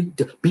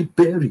buried. Be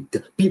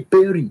buried. Be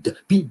buried.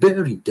 Be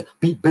buried.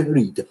 Be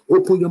buried.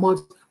 Open your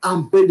mouth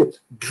and bury them.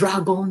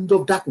 Dragons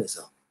of darkness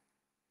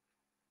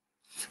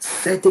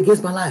set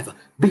against my life,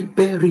 be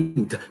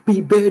buried.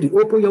 Be buried.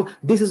 Open your.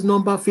 This is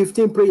number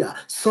 15 prayer.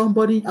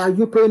 Somebody, are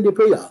you praying the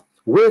prayer?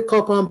 Wake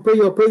up and pray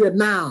your prayer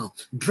now.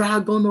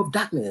 Dragon of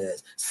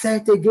darkness,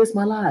 set against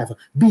my life,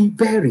 be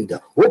buried.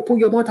 Open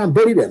your mouth and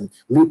bury them.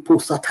 Lipo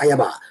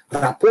satayaba.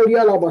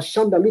 Raporia la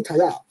bashanda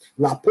litaya.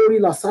 Lapori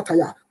la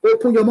sataya.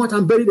 Open your mouth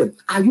and bury them.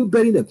 Are you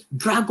burying them?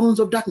 Dragons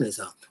of darkness.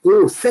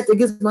 Oh, set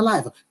against my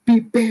life. Be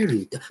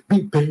buried.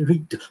 Be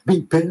buried.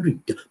 Be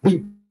buried.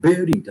 Be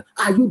buried.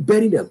 Are you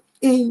burying them?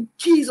 In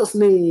Jesus'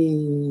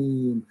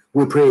 name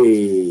we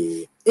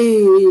pray.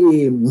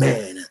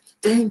 Amen.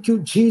 Thank you,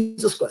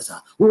 Jesus Christ.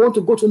 We want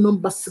to go to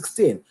number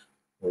 16.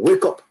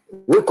 Wake up,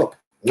 wake up,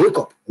 wake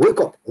up, wake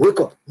up, wake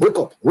up, wake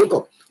up, wake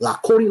up. La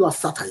Kori la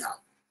Sataya.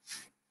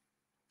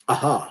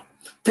 Aha.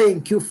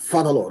 Thank you,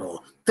 Father Lord.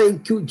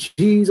 Thank you,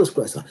 Jesus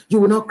Christ. You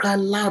will not cry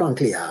loud and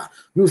clear.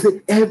 You will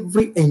say,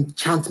 every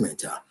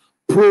enchantment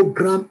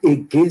program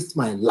against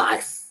my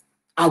life.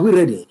 Are we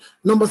ready?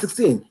 Number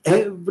 16.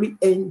 Every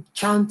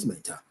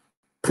enchantment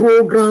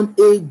program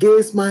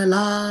against my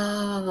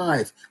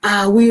life.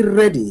 Are we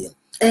ready?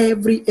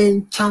 Every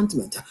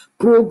enchantment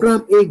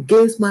program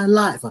against my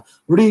life,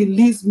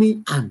 release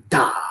me and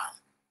die.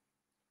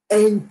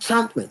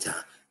 Enchantment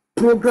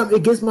program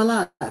against my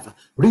life,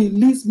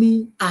 release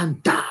me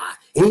and die.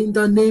 In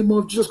the name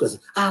of Jesus Christ,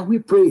 are we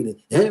praying?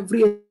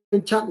 Every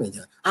enchantment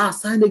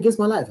assigned against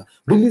my life,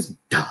 release me,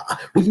 die,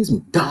 release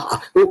me,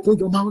 die. Open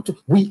your mouth.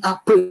 We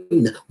are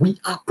praying. We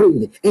are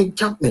praying.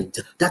 Enchantment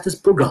that is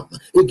programmed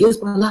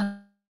against my life.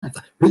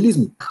 Release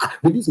me,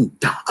 release me,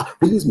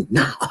 release me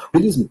now,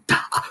 release me,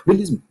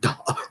 release me,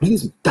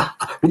 release me,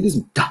 release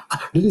me,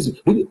 release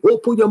me, release.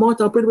 Open your mouth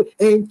and pray.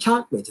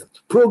 Enchantment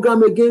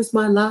program against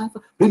my life,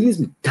 release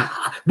me,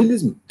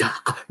 release me,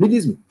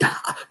 release me,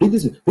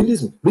 release me, release me,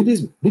 release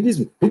me, release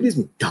me, release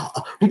me,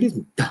 release me,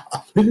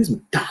 release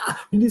me,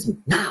 release me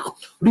now,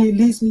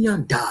 release me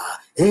and die.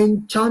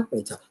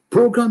 Enchantment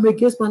program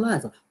against my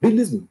life,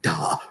 release me,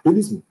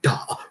 release me,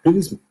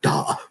 release me,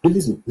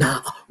 release me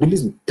now,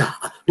 release me,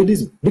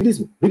 release me, release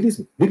me, release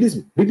me, release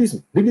me, release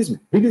me, release me,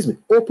 release me.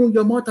 Open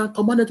your mouth and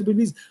command it to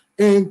release.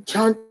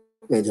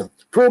 Enchantment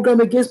program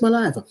against my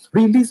life,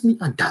 release me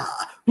and die,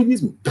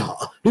 release me,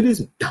 release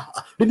me,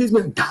 release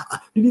me and die,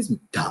 release me,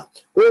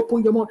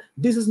 Open your mouth.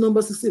 This is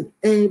number 16.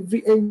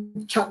 Every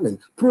enchantment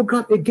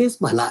program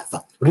against my life,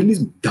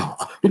 release me,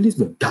 release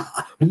me, release me,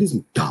 release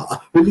me,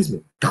 release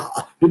me,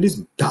 release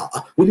me,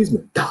 release me,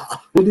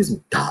 release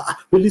me,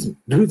 release me,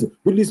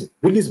 release me,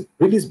 release me,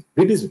 release me,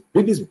 release me,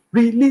 release me,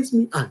 release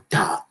me and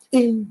die.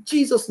 In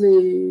Jesus'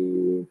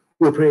 name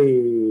we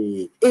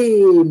pray.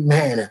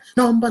 Amen.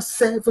 Number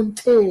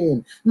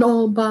 17.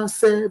 Number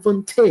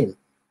 17.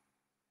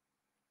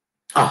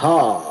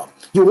 Aha.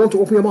 You want to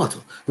open your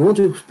mouth. You want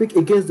to speak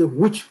against the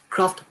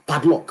witchcraft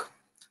padlock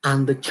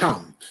and the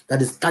charm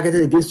that is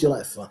targeted against your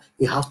life.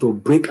 It has to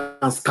break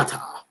and scatter.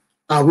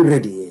 Are we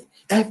ready?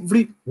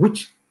 Every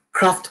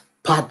witchcraft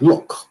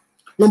padlock.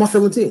 Number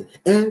 17.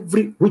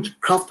 Every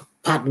witchcraft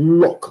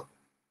padlock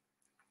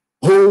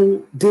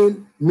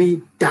holding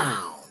me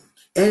down.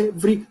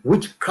 Every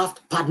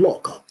witchcraft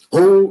padlock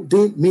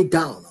holding me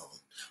down.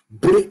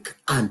 Break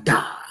and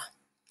die.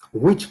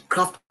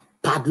 Witchcraft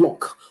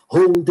padlock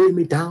holding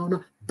me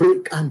down.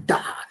 Break and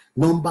die.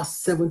 Number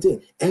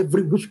 17.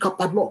 Every witchcraft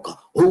padlock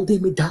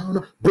holding me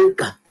down.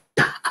 Break and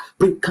die.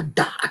 Break and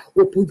die.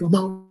 Open your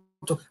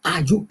mouth.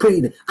 Are you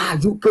praying? Are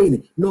you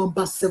praying?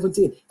 Number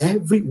 17.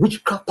 Every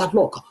witchcraft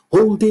padlock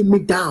holding me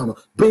down.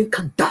 Break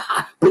and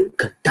die.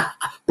 Break and die.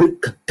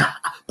 Break and die.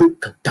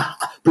 Break and die.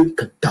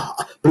 Break and die.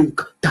 Break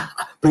and die.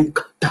 Break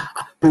and die.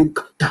 Break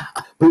and die.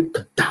 Break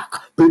and die.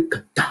 Break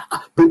and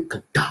die. Break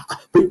and die.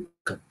 Break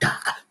and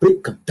die.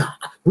 Break and die.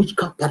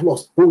 Witchcraft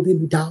padlocks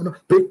holding me down.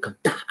 Break and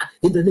die.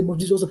 In the name of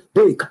Jesus.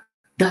 Break.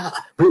 Die.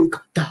 Break.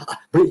 Die.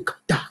 Break.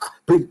 Die.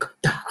 Break.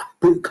 Die.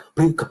 Break.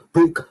 Break.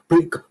 Break.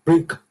 Break.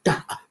 Break.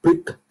 Die.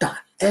 Break. Die.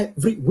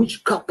 Every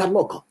witchcraft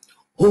padlock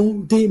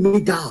holding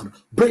me down.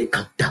 Break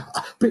and die.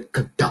 Break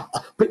and die.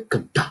 Break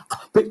and die.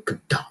 Break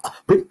and die.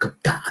 Break and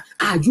die.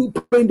 Are you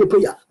praying the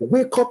prayer?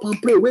 Wake up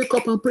and pray. Wake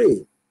up and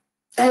pray.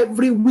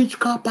 Every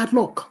witchcraft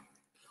padlock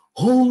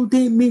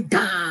holding me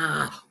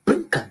down.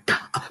 Break and die.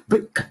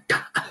 Break and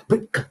die.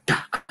 Break and die.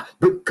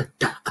 Break and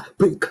die.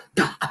 Break and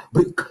die.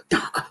 Break and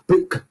die.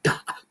 Break and die.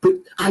 Break.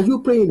 Are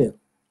you praying it?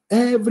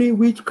 Every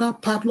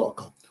witchcraft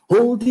padlock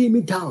holding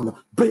me down.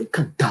 Break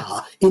and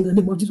die. In the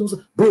name of Jesus.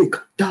 Break,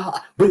 die,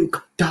 break,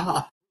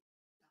 die.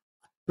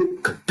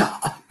 Break,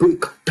 die,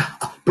 break, die,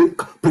 break,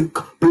 break,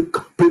 break,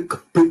 break,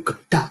 break,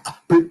 die,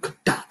 break,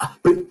 die,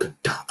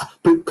 break, die,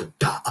 break,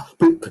 die,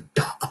 break,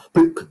 die,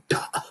 break,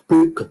 die,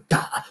 break,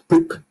 die,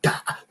 break,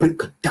 die,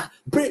 break, die,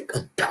 break,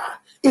 die.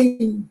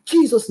 In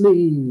Jesus'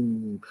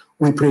 name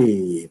we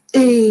pray.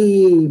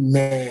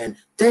 Amen.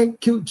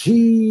 Thank you,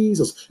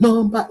 Jesus.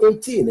 Number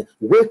 18.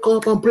 Wake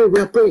up and pray. We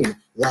are praying.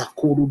 La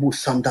kurubu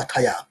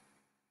sandataya.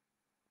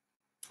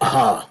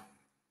 Aha.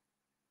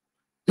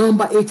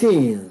 Number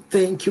 18.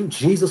 Thank you,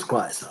 Jesus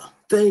Christ.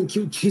 Thank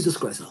you, Jesus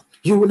Christ.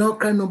 You will now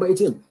cry number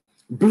 18.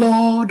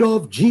 Blood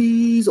of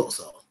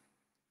Jesus,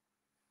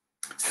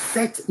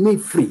 set me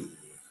free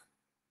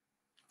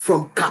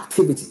from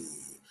captivity.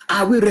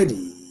 Are we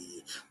ready?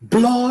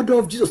 Blood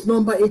of Jesus.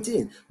 Number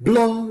 18.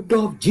 Blood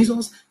of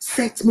Jesus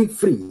set me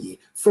free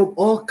from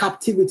all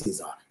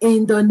captivities.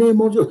 In the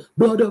name of Jesus.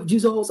 Blood of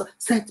Jesus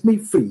set me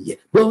free.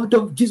 Blood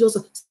of Jesus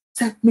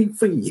set me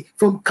free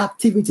from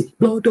captivity.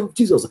 Blood of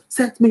Jesus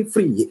set me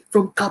free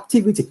from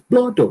captivity.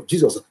 Blood of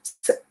Jesus.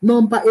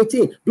 Number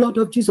 18. Blood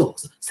of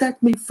Jesus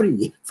set me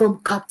free from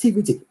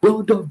captivity.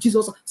 Blood of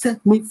Jesus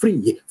set me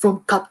free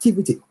from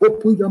captivity.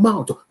 Open your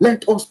mouth.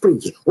 Let us pray.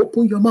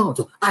 Open your mouth.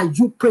 Are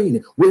you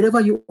praying?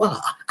 Wherever you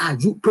are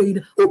you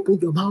praying? Open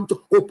your mouth.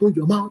 Open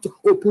your mouth.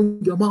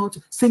 Open your mouth.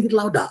 Sing it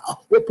louder.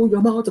 Open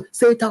your mouth.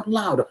 Say it out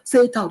loud. Say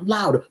it out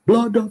loud.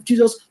 Blood of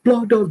Jesus.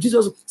 Blood of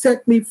Jesus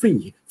set me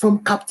free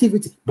from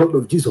captivity. Blood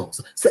of Jesus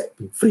set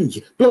me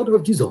free. Blood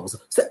of Jesus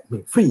set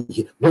me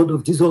free. Blood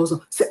of Jesus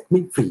set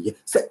me free.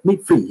 Set me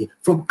free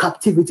from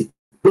captivity.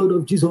 Blood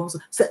of Jesus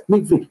set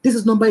me free. This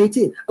is number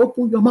 18.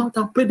 Open your mouth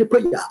and pray the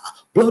prayer.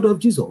 Blood of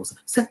Jesus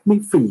set me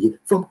free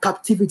from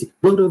captivity.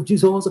 Blood of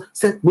Jesus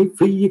set me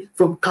free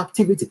from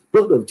captivity.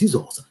 Blood of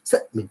Jesus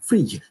set me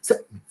free. Set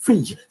me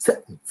free.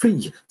 Set me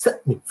free.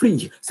 Set me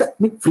free. Set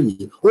me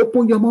free.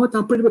 Open your mouth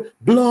and pray the prayer.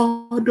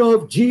 Blood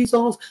of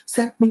Jesus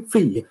set me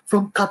free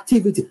from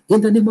captivity. In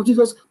the name of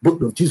Jesus,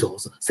 blood of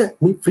Jesus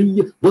set me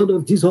free. Blood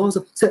of Jesus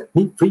set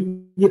me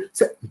free.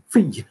 Set me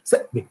free.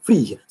 Set me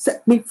free.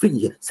 Set me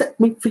free. Set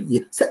me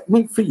free. Set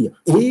me free.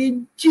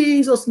 In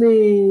Jesus'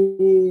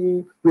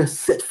 name, we are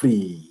set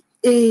free.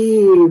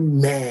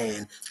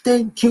 Amen.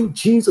 Thank you,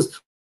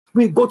 Jesus.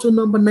 We go to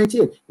number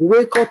 19.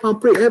 Wake up and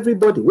pray.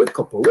 Everybody, wake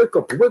up, wake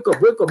up, wake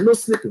up, wake up. No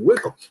sleeping,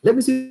 wake up. Let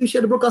me see you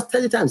share the broadcast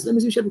 30 times. Let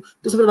me see you share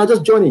those of you that are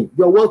just joining.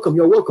 You're welcome,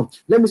 you're welcome.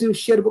 Let me see you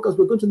share the broadcast.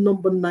 We're going to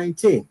number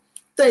 19.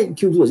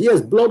 Thank you, Jesus.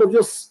 Yes, blood of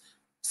Jesus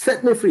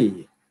set me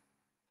free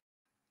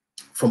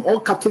from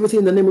all captivity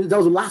in the name of Jesus. That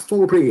was the last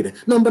one we prayed.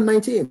 Number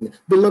 19.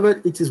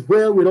 Beloved, it is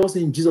well with us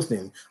in Jesus'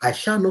 name. I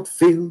shall not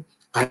fail.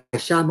 I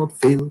shall not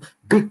fail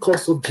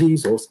because of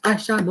Jesus. I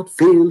shall not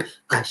fail.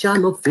 I shall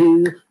not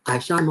fail. I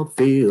shall not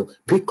fail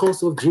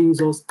because of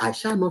Jesus. I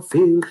shall not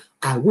fail.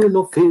 I will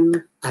not fail.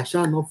 I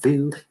shall not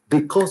fail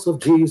because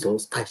of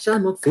Jesus. I shall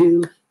not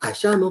fail. I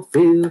shall not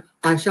fail.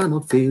 I shall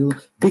not fail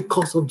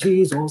because of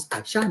Jesus.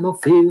 I shall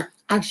not fail.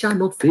 I shall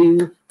not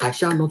fail. I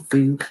shall not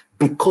fail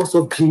because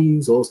of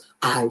Jesus.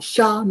 I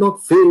shall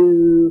not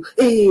fail.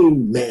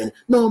 Amen.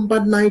 Number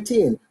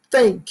 19.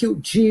 Thank you,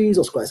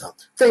 Jesus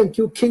Christ. Thank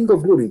you, King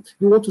of Glory.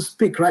 You want to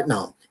speak right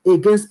now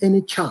against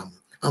any charm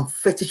and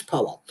fetish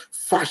power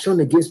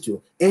fashioned against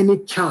you. Any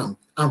charm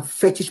and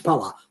fetish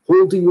power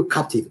holding you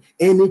captive.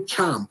 Any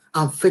charm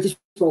and fetish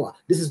power.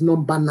 This is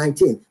number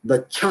 19.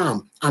 The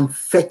charm and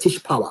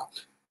fetish power.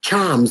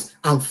 Charms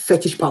and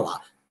fetish power.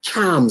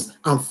 Charms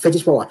and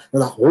fetish power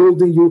that are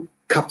holding you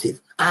captive.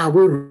 Are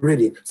we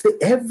ready? Say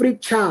every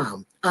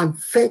charm and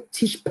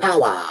fetish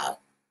power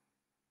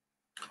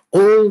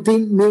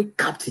holding me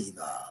captive,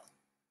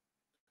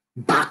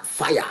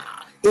 backfire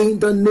in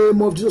the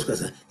name of Jesus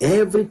Christ.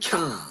 Every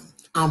charm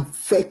and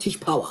fetish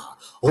power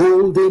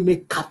holding me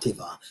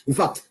captive. In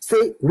fact,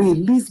 say,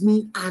 release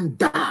me and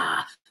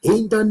die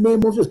in the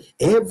name of Jesus.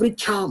 Every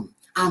charm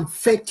and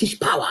fetish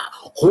power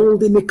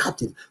holding me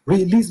captive,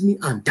 release me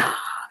and die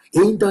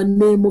in the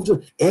name of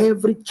Jesus.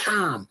 Every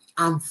charm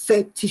and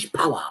fetish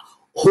power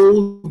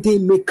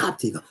holding me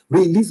captive,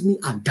 release me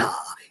and die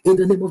in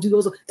the name of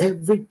Jesus.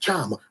 Every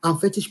charm and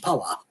fetish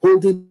power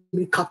holding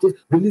me captive,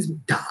 release me,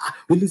 die,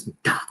 release me,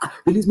 die,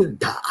 release me,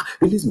 die,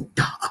 release me,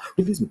 die,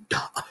 release me, die,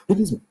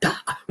 release me, die,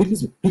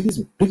 release me, release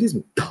me, release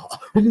me, die,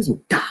 release me,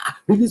 die,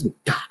 release me,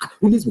 die,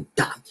 release me,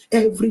 die.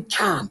 Every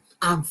charm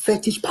and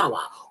fetish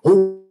power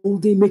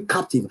holding me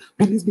captive,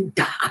 release me,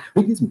 die,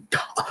 release me, die,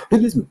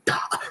 release me, die,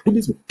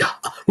 release me, die,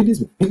 release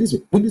me, release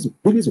me, release me,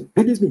 release me,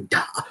 release me,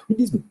 die,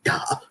 release me,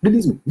 die,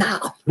 release me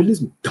now,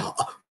 release me, die,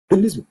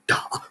 release me, die,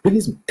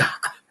 release me, die.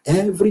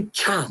 Every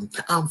charm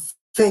and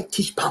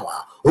fetish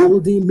power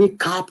holding me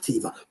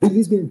captive,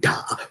 release me,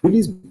 die,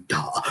 release me,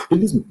 die,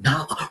 release me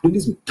now,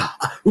 release me, die,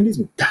 release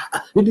me, die,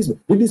 release me,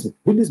 release me,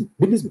 release me,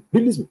 release me,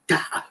 release me,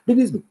 die,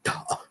 release me, die,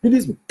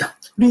 release me, die,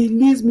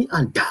 release me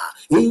and die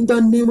in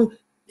the name of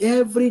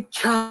every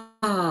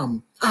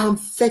charm and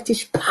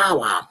fetish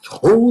power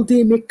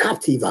holding me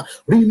captive,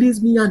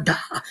 release me and die,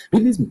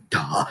 release me,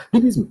 die,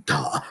 release me,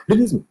 die,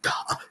 release me,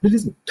 die,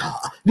 release me, die,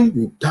 release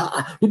me,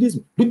 die, release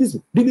me, release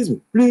me, release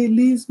me,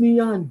 release me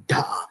and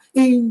die.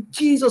 In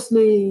Jesus'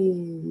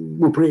 name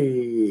we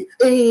pray.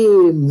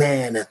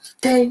 Amen.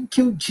 Thank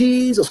you,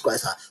 Jesus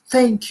Christ.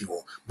 Thank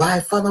you. By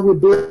Father, we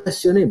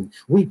bless your name.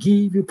 We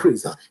give you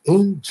praise.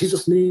 In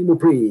Jesus' name we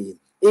pray.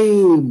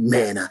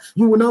 Amen.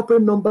 You will now pray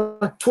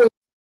number 12.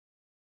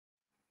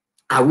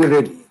 Are we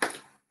ready?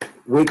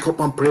 Wake up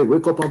and pray,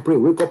 wake up and pray,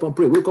 wake up and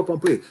pray, wake up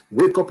and pray,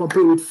 wake up and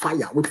pray with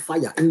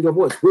fire in your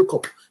voice. Wake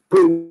up,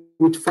 pray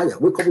with fire,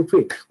 wake up and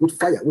pray with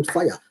fire, with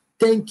fire.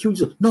 Thank you,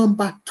 Jesus.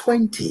 Number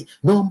 20,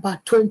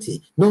 number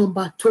 20,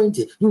 number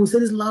 20. You will say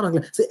this loud and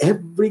clear. Say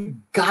every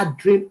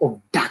gathering of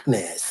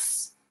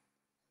darkness,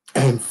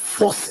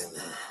 enforcing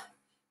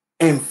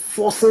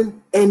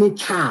any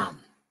charm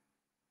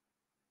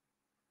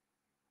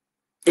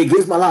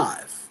against my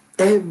life,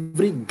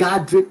 every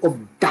gathering of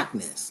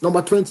darkness.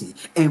 Number 20,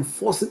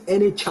 enforcing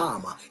any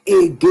charm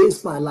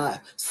against my life,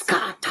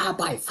 scatter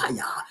by fire.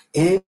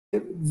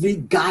 Every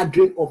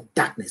gathering of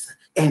darkness,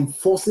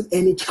 enforcing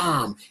any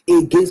charm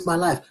against my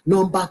life.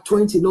 Number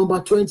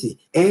 20,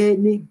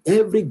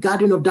 every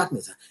gathering of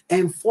darkness,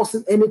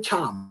 enforcing any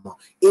charm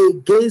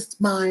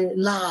against my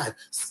life,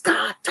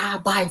 scatter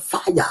by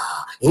fire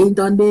in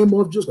the name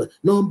of Jesus.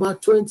 Number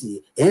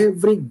 20,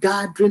 every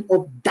gathering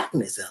of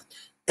darkness,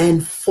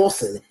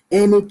 enforcing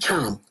any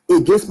charm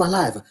against my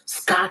life,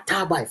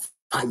 scatter by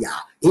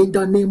fire in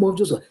the name of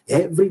Jesus.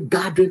 Every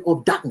gathering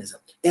of darkness,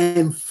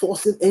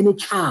 enforcing any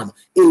charm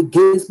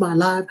against my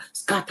life,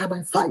 scatter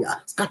by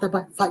fire, scatter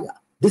by fire.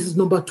 This is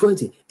number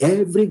 20.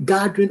 Every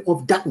gathering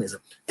of darkness,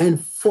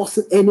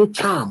 enforcing any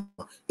charm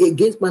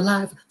against my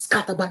life,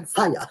 scatter by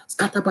fire,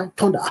 scatter by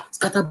thunder,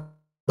 scatter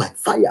by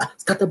fire,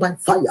 scatter by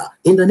fire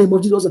in the name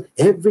of Jesus.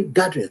 Every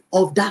gathering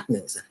of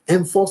darkness,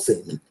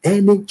 enforcing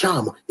any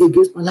charm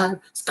against my life,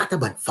 scatter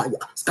by fire,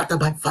 scatter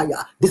by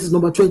fire. This is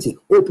number 20.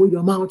 Open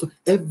your mouth.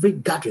 Every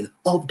gathering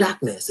of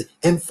darkness,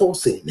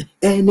 enforcing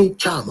any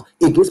charm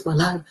against my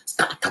life,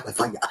 scatter by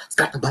fire,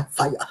 scatter by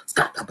fire,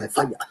 scatter by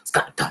fire,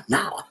 scatter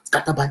now,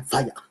 scatter by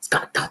fire,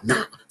 scatter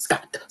now,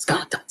 scatter,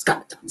 scatter,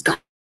 scatter,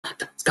 scatter.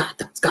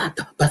 Scatter,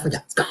 scatter, by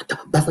fire, scatter,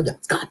 by fire,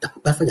 scatter,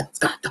 by fire,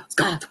 scatter,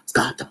 scatter,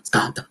 scatter,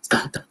 scatter,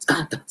 scatter,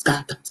 scatter,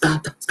 scatter,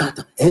 scatter,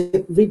 scatter.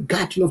 Every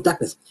gathering of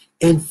darkness,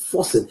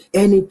 enforcing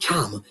any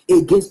charm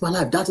against my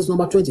life. That is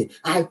number 20.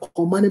 I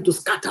command him to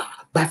scatter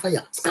by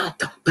fire,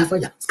 scatter by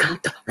fire,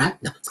 scatter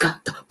right now,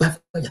 scatter by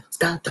fire,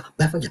 scatter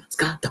by fire,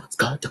 scatter,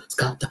 scatter,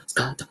 scatter,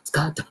 scatter,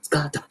 scatter,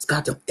 scatter,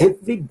 scatter.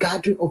 Every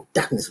gathering of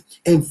darkness,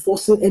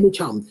 enforcing any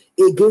charm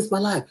against my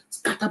life,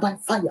 scatter by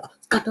fire,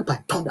 scatter by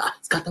thunder,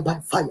 scatter by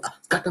fire,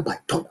 scatter by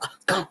thunder,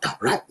 scatter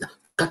right now,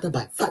 scatter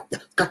by fire,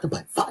 scatter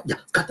by fire,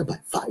 scatter by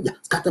fire,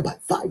 scatter by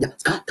fire,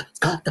 scatter,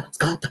 scatter,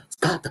 scatter,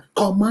 scatter.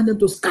 Command them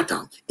to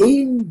scatter.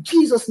 In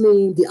Jesus'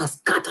 name, they are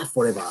scattered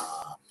forever.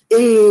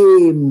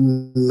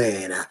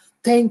 Amen.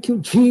 Thank you,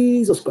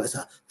 Jesus Christ.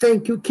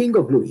 Thank you, King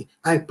of Glory.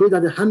 I pray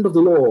that the hand of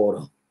the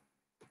Lord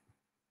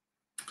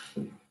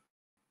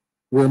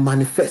will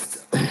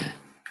manifest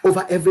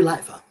over every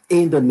life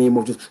in the name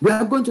of Jesus. We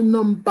are going to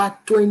number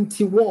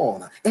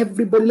 21.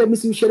 Everybody, let me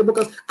see you share the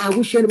broadcast. I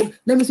will share the book.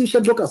 Let me see you share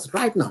the broadcast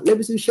right now. Let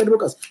me see you share the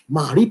broadcast.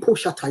 Maripo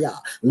Shataya,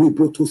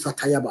 Librotu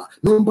Satayaba.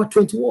 Number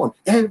 21.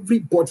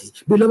 Everybody,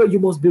 beloved, you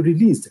must be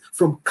released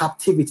from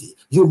captivity.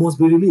 You must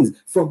be released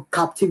from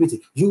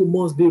captivity. You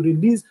must be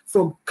released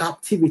from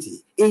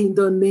captivity. In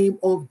the name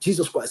of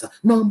Jesus Christ.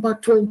 Number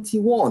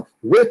 21.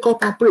 Wake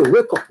up and pray.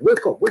 Wake up,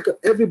 wake up, wake up.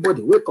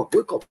 Everybody, wake up,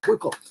 wake up,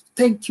 wake up.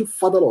 Thank you,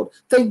 Father Lord.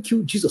 Thank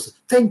you, Jesus.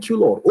 Thank you,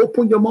 Lord.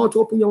 Open your mouth,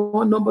 open your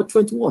mouth. Number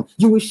 21.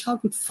 You will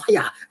shout with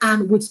fire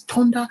and with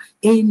thunder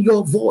in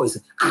your voice.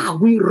 Are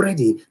we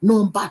ready?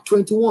 Number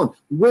 21.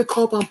 Wake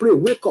up and pray.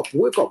 Wake up,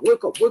 wake up,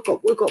 wake up, wake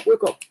up, wake up,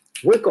 wake up.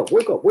 Wake up,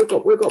 wake up, wake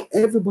up, wake up.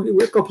 Everybody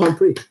wake up and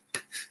pray.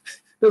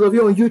 Those of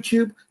you on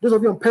YouTube, those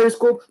of you on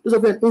Periscope, those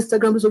of you on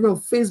Instagram, those of you on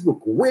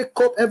Facebook, wake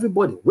up,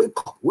 everybody. Wake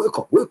up, wake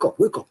up, wake up,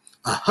 wake up.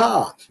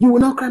 Aha. You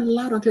will not cry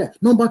loud and clear.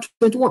 Number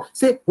 21.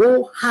 Say,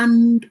 oh,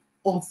 hand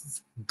of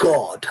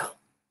God.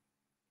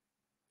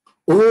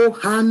 Oh,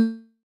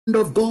 hand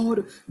of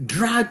God,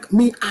 drag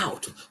me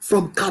out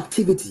from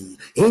captivity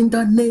in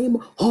the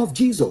name of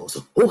Jesus.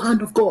 Oh,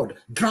 hand of God,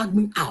 drag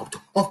me out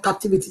of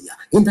captivity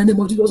in the name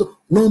of Jesus.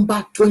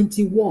 Number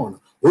 21.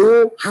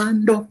 Oh,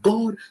 hand of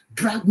God,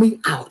 drag me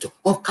out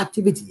of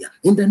captivity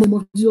in the name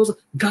of Jesus.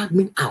 Drag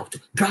me out,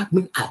 drag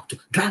me out,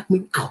 drag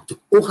me out.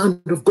 Oh,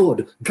 hand of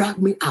God,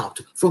 drag me out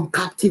from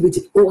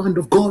captivity. Oh, hand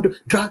of God,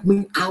 drag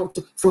me out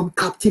from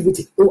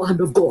captivity. Oh,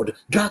 hand of God,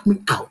 drag me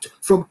out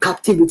from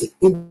captivity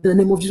in the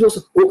name of Jesus.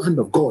 Oh, hand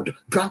of God,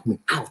 drag me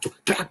out,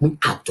 drag me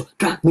out,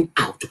 drag me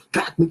out,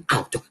 drag me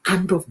out.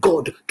 Hand of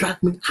God,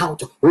 drag me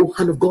out. Oh,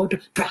 hand of God,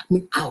 drag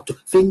me out.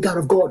 Finger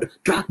of God,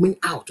 drag me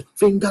out.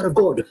 Finger of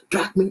God,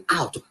 drag me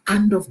out.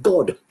 Hand of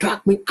God,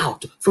 drag me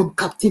out from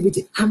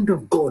captivity. Hand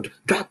of God,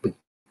 drag me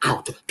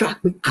out,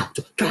 drag me out,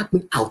 drag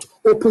me out.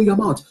 Open your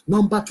mouth.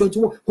 Number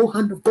 21. Oh,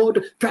 hand of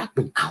God, drag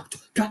me out,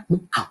 drag me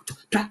out,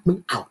 drag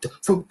me out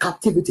from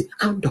captivity.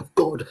 Hand of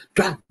God,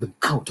 drag me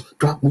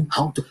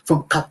out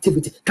from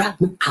captivity. Drag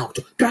me out,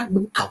 drag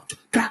me out,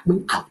 drag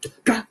me out,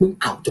 drag me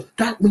out,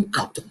 drag me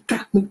out,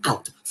 drag me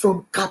out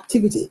from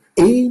captivity.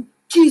 In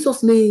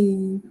Jesus'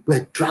 name,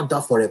 we're dragged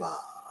out forever.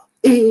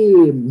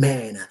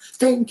 Amen.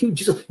 Thank you,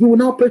 Jesus. You will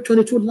now pray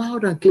 22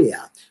 loud and clear.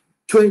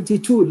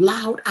 22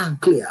 loud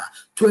and clear.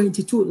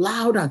 22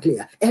 loud and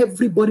clear.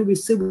 Everybody will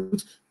say,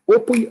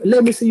 open.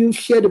 Let me see you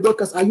share the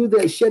broadcast. Are you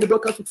there? Share the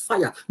broadcast with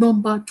fire.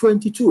 Number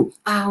 22.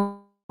 Are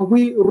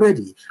we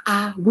ready?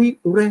 Are we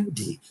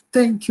ready?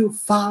 Thank you,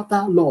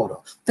 Father, Lord.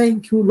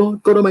 Thank you,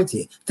 Lord God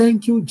Almighty.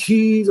 Thank you,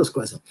 Jesus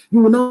Christ.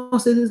 You will now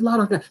say this loud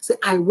and clear. Say,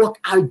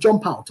 I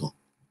jump out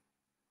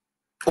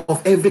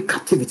of every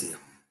captivity.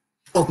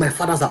 of my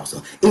father's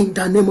house. In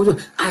the name of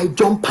Jesus, I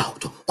jump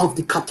out of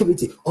the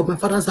captivity of my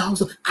father's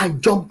house. I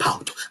jump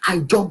out. I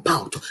jump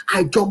out.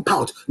 I jump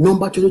out.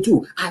 Number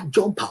 22, I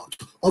jump out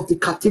of the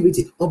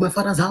captivity of my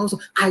father's house.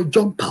 I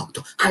jump out.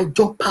 I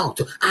jump out.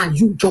 Are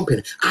you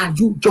jumping? Are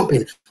you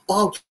jumping?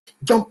 Out,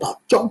 jump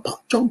out, jump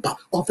out, jump out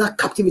of that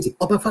captivity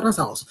of my father's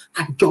house.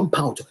 I jump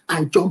out.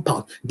 I jump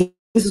out.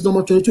 This is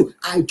number 22.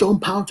 I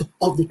jump out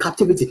of the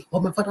captivity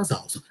of my father's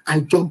house.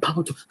 I jump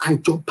out. I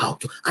jump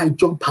out. I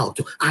jump out.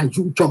 Are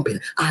you jumping?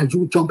 Are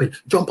you jumping?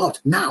 Jump out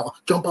now.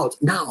 Jump out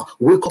now.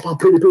 Wake up and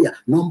pray the prayer.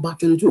 Number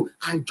 22.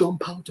 I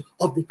jump out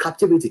of the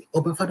captivity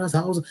of my father's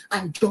house.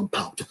 I jump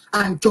out.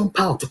 I jump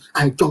out.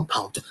 I jump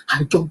out.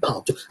 I jump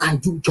out. Are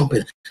you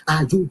jumping?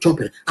 Are you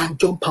jumping? I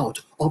jump out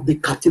of the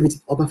captivity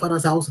of my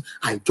father's house.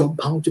 I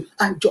jump out.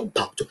 I jump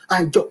out.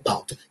 I jump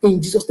out.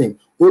 In Jesus' name,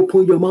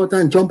 open your mouth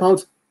and jump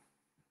out.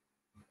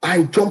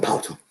 I jump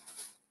out.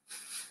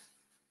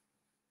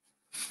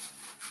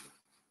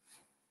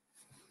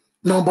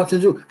 Number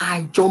 22,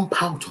 I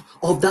jump out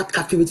of that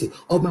captivity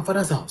of my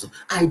father's house.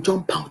 I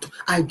jump out.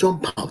 I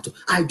jump out.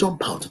 I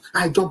jump out.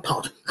 I jump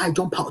out. I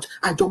jump out.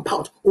 I jump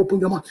out. Open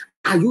your mouth.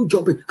 Are you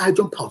jumping? I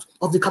jump out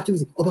of the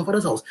captivity of my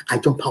father's house. I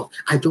jump out.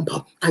 I jump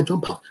out. I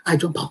jump out. I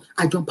jump out.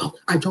 I jump out.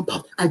 I jump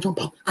out. I jump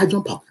out. I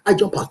jump out. I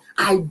jump out.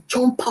 I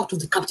jump out of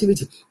the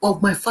captivity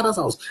of my father's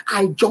house.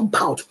 I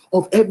jump out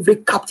of every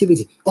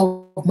captivity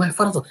of my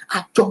father's house.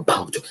 I jump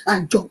out.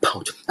 I jump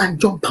out. I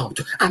jump out.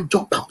 I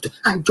jump out.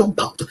 I jump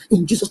out.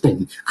 In Jesus'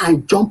 name, I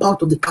jump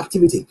out of the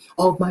captivity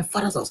of my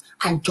father's house.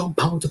 I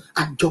jump out.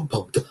 I jump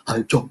out.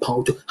 I jump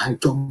out. I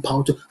jump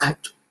out.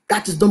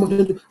 That is number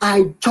 22.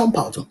 I jump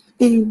out.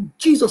 In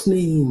Jesus'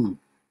 name,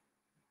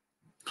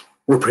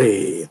 we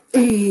pray.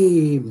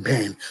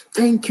 Amen.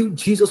 Thank you,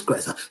 Jesus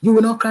Christ. You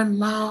will not cry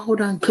loud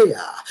and clear.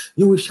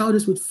 You will shout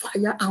this with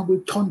fire and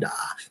with thunder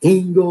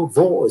in your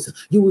voice.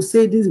 You will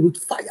say this with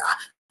fire.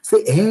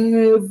 Say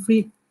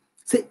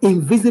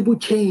invisible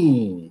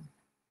chain,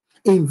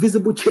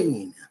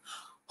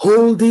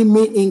 holding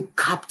me in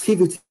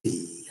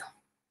captivity.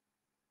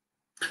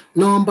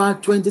 Number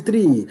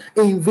 23,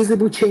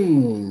 invisible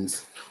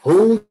chains,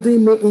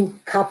 holding me in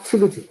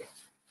captivity.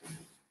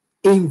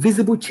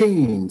 Invisible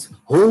chains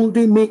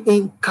holding me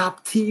in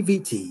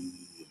captivity.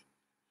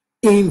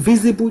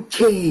 Invisible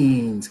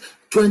chains.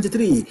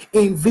 23.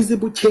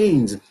 Invisible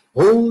chains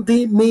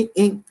holding me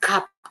in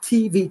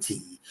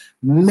captivity.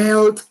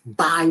 Melt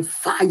by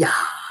fire.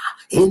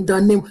 In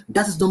the name,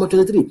 that is number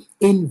 23.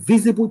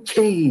 Invisible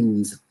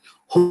chains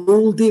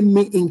holding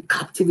me in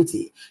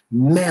captivity.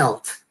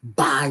 Melt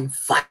by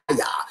fire.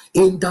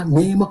 In the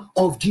name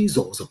of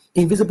Jesus.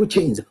 Invisible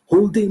chains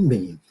holding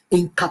me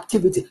in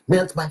captivity,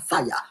 melt by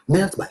fire,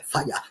 melt by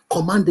fire.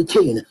 Command the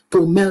chain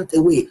to melt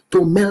away,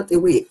 to melt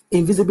away.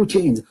 Invisible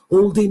chains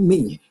holding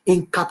me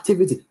in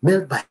captivity,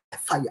 melt by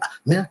fire,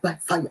 melt by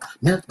fire,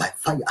 melt by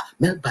fire,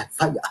 melt by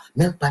fire,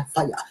 melt by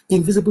fire.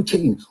 Invisible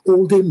chain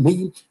holding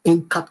me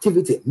in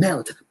captivity,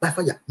 melt by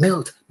fire,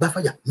 melt by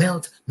fire,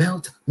 melt,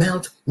 melt,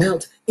 melt,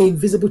 melt.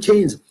 Invisible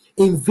chains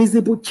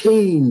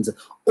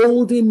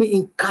holding me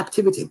in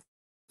captivity.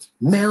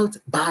 Melt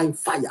by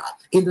fire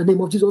in the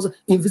name of Jesus.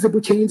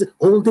 Invisible chains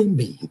holding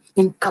me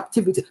in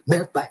captivity.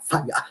 Melt by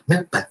fire.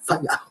 Melt by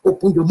fire.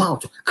 Open your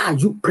mouth. Are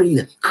you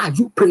praying? Are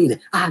you praying?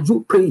 Are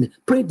you praying?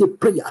 Pray the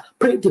prayer.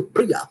 Pray the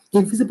prayer.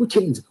 Invisible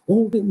chains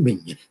holding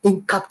me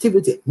in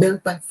captivity.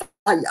 Melt by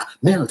fire.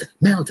 Melt,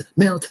 melt,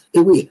 melt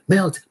away,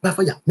 melt by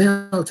fire,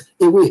 melt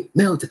away,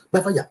 melt by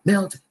fire,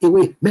 melt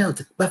away,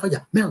 melt by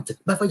fire, melt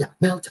by fire,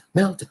 melt,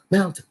 melt,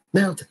 melt,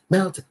 melt,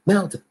 melt,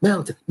 melt,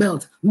 melt,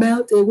 melt,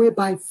 melt away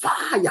by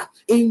fire.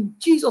 In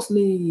Jesus'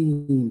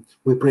 name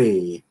we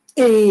pray.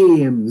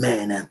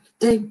 Amen.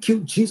 Thank you,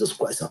 Jesus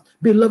Christ.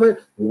 Beloved,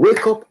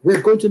 wake up.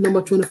 We're going to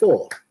number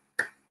 24.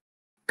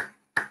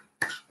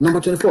 Number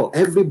 24.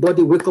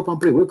 Everybody wake up and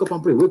pray. Wake up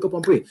and pray. Wake up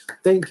and pray.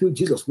 Thank you,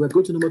 Jesus. We're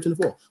going to number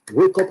 24.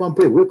 Wake up and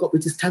pray. Wake up.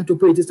 It is time to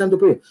pray. It is time to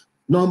pray.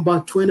 Number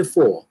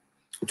 24.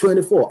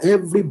 24.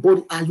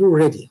 Everybody, are you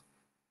ready?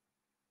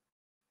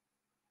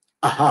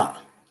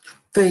 Aha.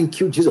 Thank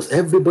you, Jesus.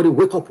 Everybody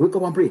wake up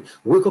and pray.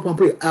 Wake up and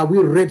pray. Are we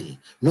ready?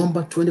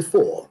 Number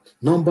 24.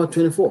 Number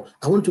 24.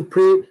 I want to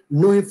pray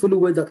knowing fully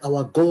well that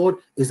our God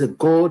is a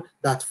God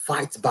that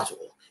fights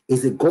battle.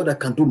 Is a God that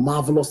can do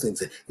marvelous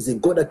things. Is a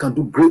God that can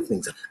do great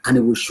things. And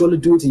He will surely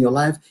do it in your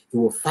life. He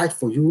will fight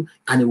for you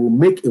and He will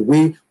make a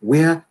way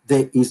where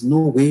there is no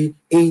way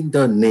in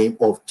the name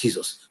of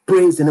Jesus.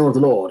 Praise the name of the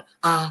Lord.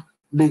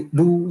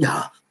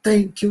 Hallelujah.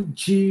 Thank you,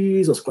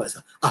 Jesus Christ.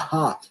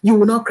 Aha. You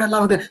will not cry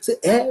loud again. Say,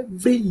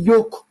 every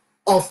yoke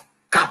of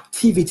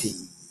captivity.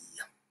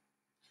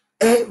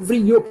 Every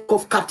yoke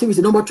of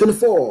captivity. Number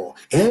 24.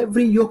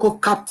 Every yoke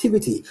of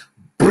captivity.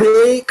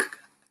 Break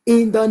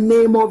in the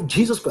name of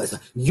Jesus Christ.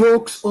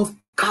 Yokes of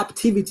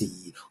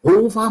captivity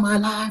over my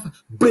life.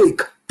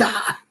 Break,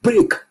 die,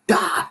 break,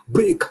 die,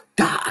 break,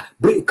 die,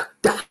 break,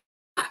 die.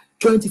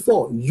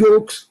 24.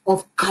 Yokes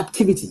of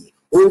captivity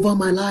over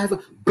my life.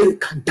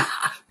 Break and die,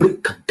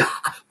 break and die,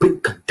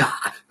 break and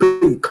die,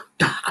 break,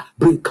 die,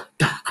 break,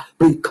 die,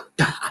 break,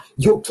 die.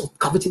 Yokes of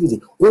captivity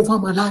captivity over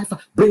my life,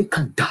 break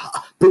and die,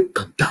 break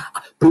and die,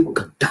 break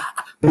and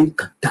die,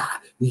 break and die.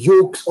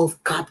 Yokes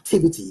of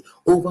captivity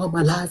over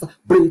my life,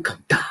 break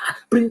and die,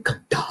 break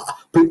and die,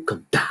 break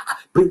and die,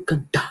 break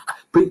and die,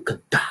 break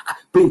and die,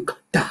 break and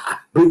die,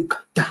 break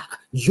and die.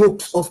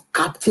 Yokes of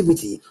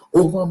captivity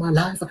over my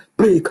life,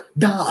 break,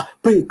 die,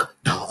 break,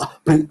 die,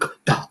 break,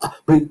 die,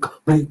 break,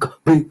 break,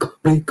 break,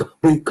 break,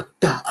 break,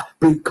 die,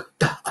 break,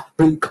 die,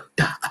 break,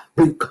 die,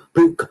 break,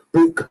 break,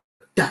 break,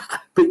 die,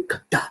 break,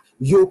 die.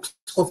 Yokes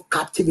of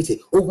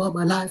captivity over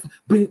my life,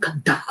 break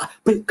and die,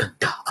 break and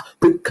die,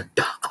 break and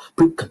die,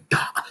 break and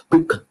die,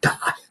 break and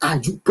die. Are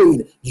you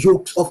praying?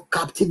 Yokes of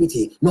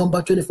captivity,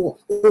 number 24,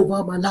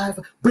 over my life,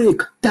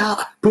 break,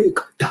 die, break,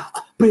 die,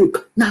 break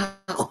now,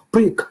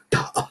 break,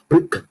 die,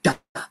 break, die,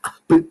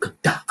 break,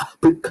 die,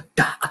 break,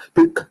 die,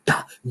 break,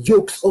 die.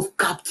 Yokes of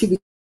captivity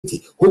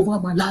over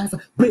my life,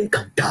 break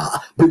and die,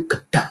 break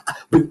and die,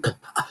 break and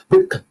die,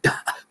 break and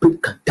die,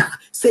 break and die.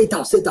 Say it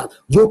out, say it out.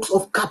 Yokes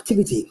of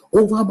captivity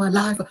over my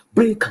life,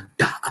 break and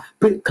die,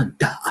 break and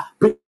die,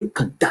 break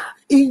and die.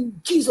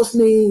 In Jesus'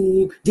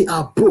 name, they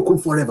are broken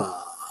forever.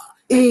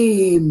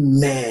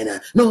 Amen.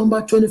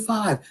 Number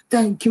 25.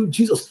 Thank you,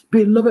 Jesus.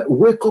 Beloved,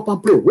 wake up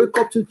and pray. Wake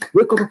up.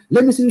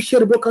 Let me see you share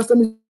the broadcast. Let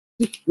me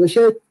see you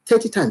share it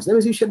 30 times. Let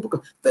me see you share the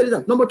broadcast 30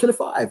 times. Number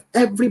 25.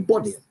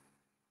 Everybody.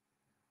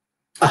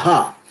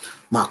 Aha.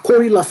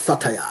 Makori la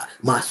sataya,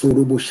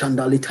 masurubu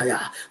shandalitaya,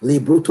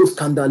 libroto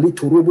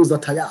skandalito rubu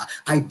zataya.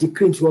 I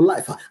decree into your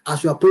life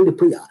as you are praying the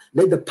prayer.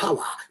 Let the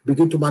power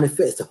begin to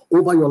manifest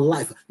over your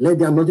life. Let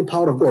the anointing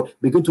power of God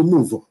begin to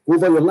move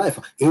over your life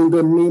in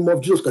the name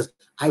of Jesus Christ.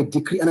 I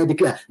decree and I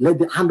declare, let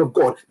the hand of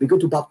God begin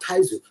to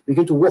baptize you,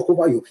 begin to walk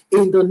over you.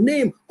 In the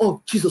name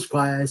of Jesus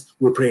Christ,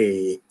 we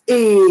pray.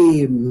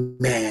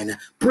 Amen.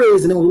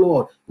 Praise the name of the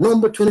Lord.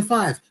 Number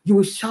 25, you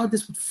will shout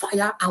this with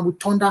fire and with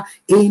thunder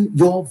in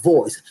your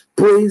voice.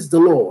 Praise the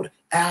Lord.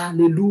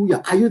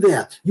 Hallelujah. Are you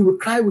there? You will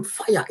cry with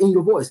fire in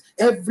your voice.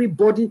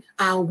 Everybody,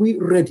 are we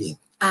ready?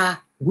 Are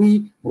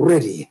we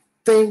ready?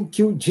 Thank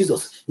you,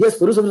 Jesus. Yes,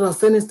 for those of us that are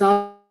sending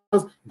stars,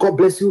 God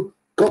bless you.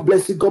 God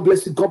bless you. God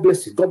bless you. God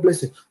bless you. God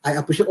bless you. I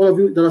appreciate all of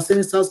you that are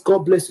sending stars. God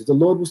bless you. The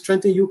Lord will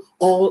strengthen you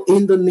all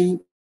in the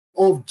name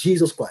of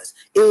Jesus Christ.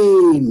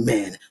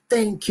 Amen.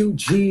 Thank you,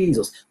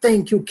 Jesus.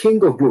 Thank you,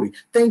 King of Glory.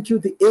 Thank you,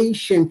 the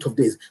Ancient of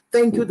Days.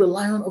 Thank you, the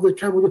Lion of the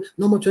tribe of Judah.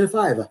 Number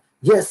 25.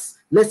 Yes,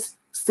 let's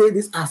say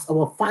this as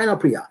our final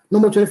prayer.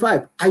 Number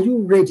 25. Are you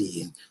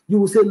ready? You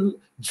will say,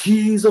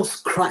 Jesus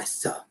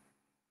Christ.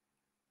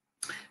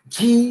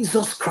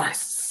 Jesus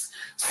Christ,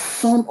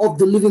 Son of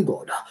the living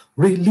God,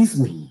 release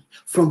me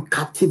from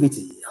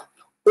captivity.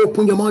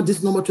 Open your mouth. This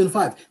is number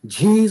 25.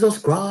 Jesus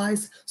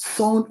Christ,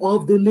 Son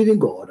of the living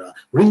God,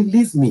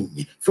 release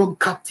me from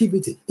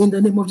captivity. In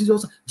the name of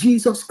Jesus,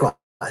 Jesus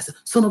Christ,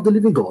 Son of the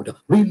living God,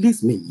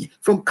 release me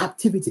from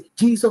captivity.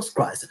 Jesus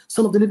Christ,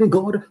 Son of the living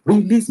God,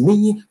 release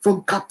me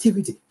from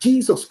captivity.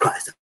 Jesus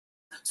Christ,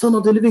 Son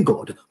of the living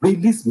God,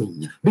 release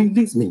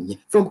me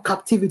from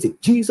captivity.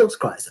 Jesus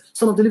Christ,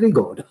 Son of the living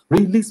God,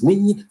 release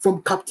me from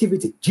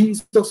captivity.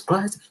 Jesus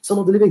Christ, Son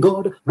of the living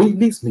God,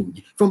 release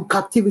me from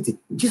captivity.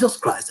 Jesus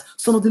Christ,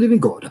 Son of the living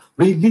God,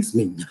 release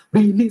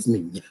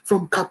me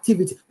from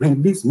captivity.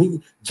 Release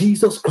me,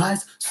 Jesus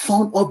Christ,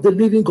 Son of the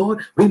living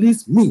God,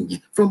 release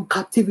me from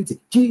captivity.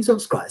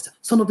 Jesus Christ,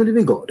 Son of the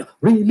living God,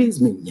 release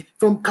me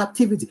from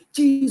captivity.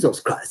 Jesus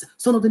Christ,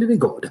 Son of the living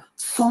God,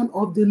 Son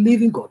of the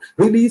living God,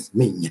 release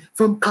me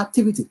from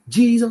captivity.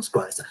 Jesus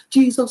Christ,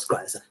 Jesus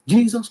Christ,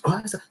 Jesus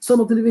Christ, Son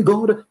of the living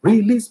God,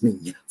 release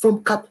me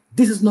from captivity.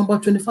 This is number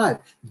 25.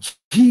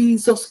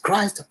 Jesus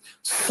Christ,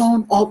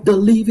 Son of the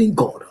living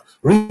God,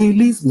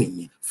 release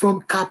me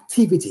from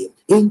captivity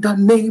in the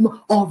name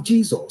of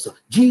Jesus.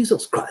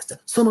 Jesus Christ,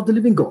 Son of the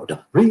living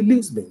God,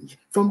 release me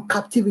from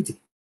captivity.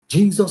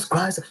 Jesus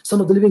Christ,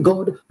 Son of the living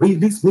God,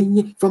 release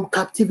me from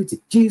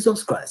captivity.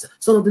 Jesus Christ,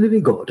 Son of the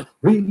living God,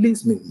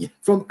 release me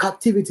from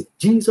captivity.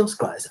 Jesus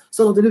Christ,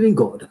 Son of the living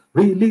God,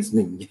 release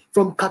me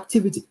from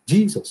captivity.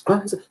 Jesus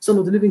Christ, Son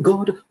of the living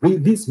God,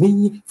 release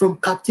me from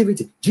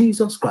captivity.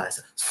 Jesus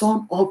Christ,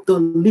 Son of the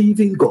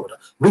living God,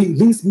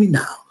 release me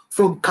now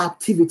from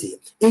captivity.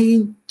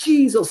 In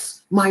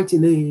Jesus' mighty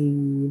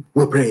name,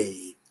 we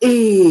pray.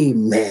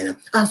 Amen.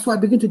 And so I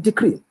begin to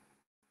decree.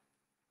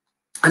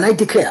 And I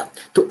declare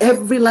to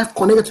every life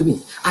connected to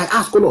me, I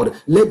ask, oh Lord,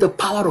 let the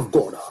power of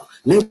God,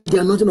 let the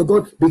anointing of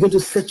God begin to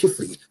set you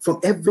free from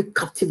every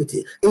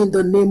captivity in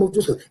the name of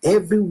Jesus.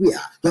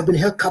 Everywhere you have been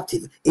held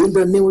captive, in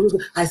the name of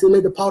Jesus, I say,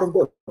 let the power of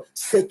God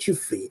set you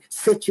free,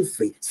 set you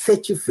free,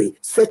 set you free,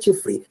 set you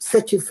free,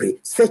 set you free,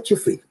 set you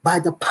free. By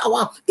the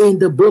power in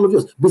the blood of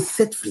Jesus, be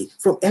set free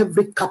from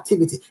every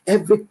captivity,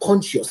 every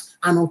conscious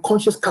and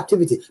unconscious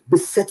captivity. Be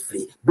set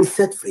free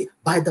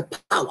by the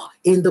power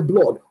in the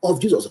blood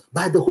of Jesus,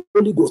 by the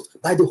Holy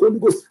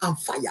Ghost and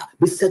fire.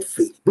 Be set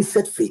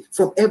free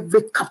from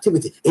every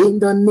captivity in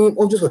the name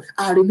of Jesus.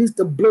 I release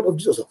the blood of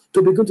Jesus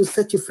to begin to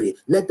set you free.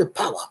 Let the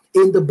power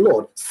in the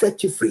blood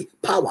set you free.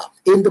 Power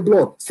in the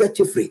blood set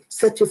you free,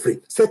 set you free,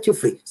 set you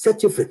free,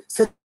 set you free,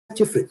 set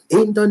you free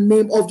in the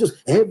name of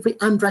Jesus. Every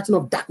handwriting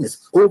of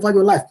darkness over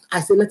your life, I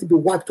say, let it be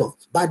wiped off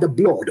by the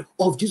blood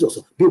of Jesus.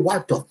 Be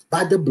wiped off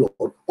by the blood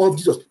of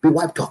Jesus. Be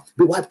wiped off,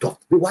 be wiped off,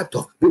 be wiped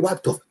off, be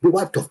wiped off, be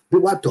wiped off, be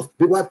wiped off,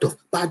 be wiped off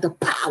by the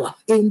power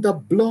in the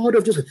blood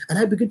of Jesus. And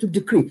I begin to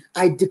decree,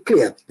 I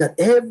declare that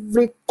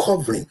every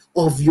covering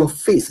of your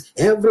face,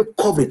 every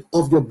covering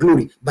of your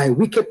glory by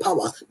wicked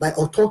powers, by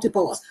authority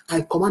powers,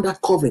 I command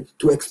that covering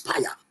to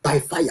expire by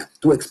fire,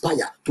 to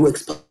expire, to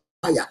expire,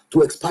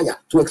 to expire,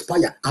 to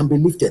expire, and be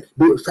lifted,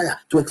 be expire,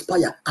 to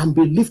expire, and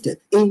be lifted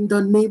in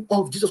the name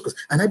of Jesus Christ.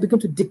 And I begin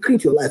to decree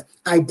to your life,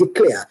 I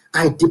declare,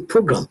 I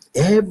deprogram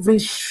every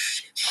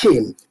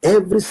shame,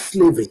 every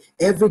slavery,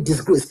 every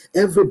disgrace,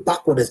 every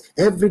backwardness,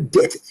 every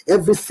debt,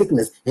 every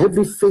sickness,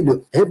 every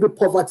failure, every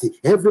poverty,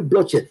 every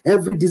bloodshed,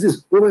 every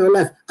disease over your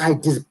life. I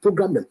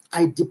deprogram them.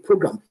 I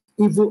deprogram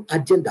evil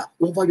agenda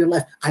over your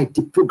life. I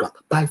deprogram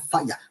by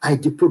fire. I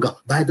deprogram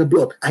by the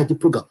blood. I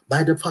deprogram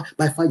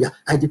by fire.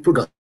 I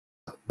deprogram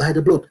by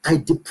the blood. I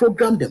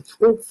deprogram them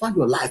over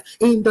your life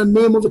in the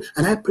name of Jesus.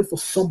 And I pray for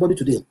somebody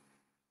today.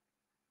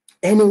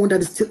 Anyone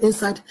that is still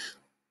inside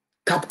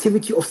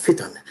captivity of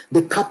Satan,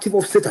 the captive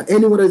of Satan,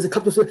 anyone that is a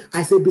captive of Satan,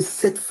 I say, be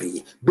set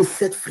free, be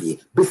set free,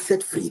 be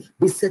set free,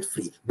 be set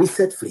free, be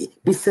set free,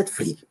 be set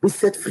free, be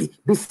set free,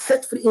 be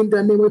set free in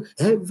the name of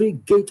every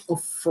gate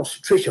of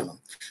frustration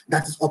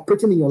that is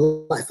operating in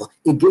your life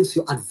against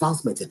your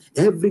advancement,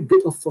 every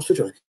gate of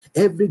frustration,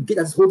 every gate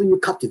that is holding you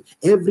captive,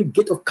 every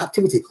gate of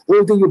captivity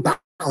holding you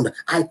back.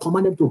 I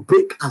command them to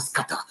break and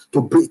scatter,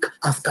 to break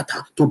and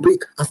scatter, to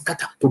break and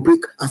scatter, to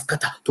break and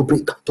scatter, to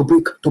break, to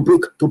break, to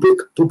break, to break,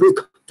 to break,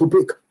 to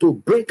break, to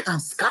break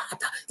and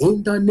scatter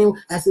in the name.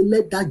 I say,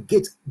 let that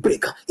gate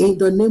break in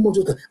the name of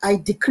Jesus. I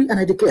decree and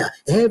I declare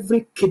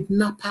every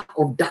kidnapper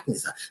of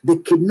darkness, the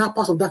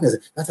kidnappers of darkness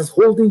that is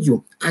holding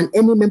you and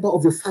any member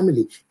of your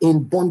family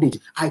in bondage,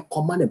 I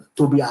command them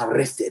to be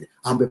arrested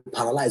and be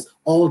paralyzed.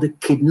 All the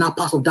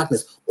kidnappers of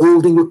darkness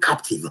holding you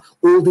captive,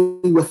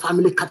 holding your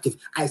family captive,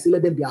 I say,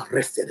 let them be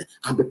arrested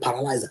and be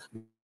paralyzed.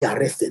 Be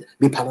arrested,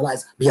 be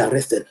paralyzed, be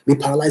arrested, be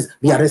paralyzed,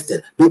 be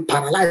arrested, be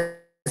paralyzed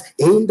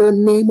in the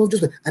name of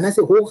Jesus. And I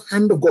say, whole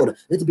hand of God,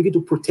 let it begin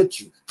to protect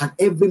you and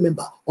every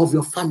member of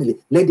your family.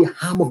 Let the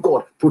arm of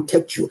God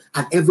protect you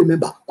and every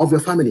member of your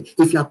family.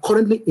 If you are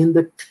currently in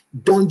the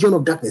dungeon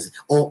of darkness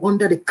or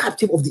under the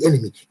captive of the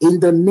enemy, in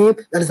the name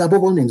that is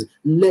above all names,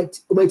 let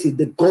Almighty,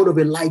 the God of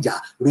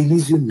Elijah,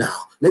 release you now.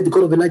 Let the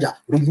God of Elijah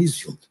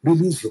release you,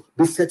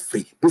 be set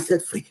free, be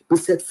set free, be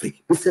set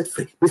free, be set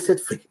free, be set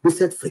free, be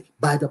set free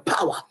by the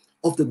power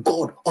of the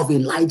God of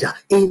Elijah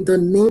in the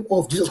name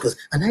of Jesus Christ.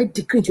 And I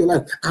decree to your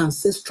life,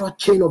 ancestral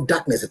chain of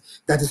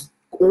darkness that is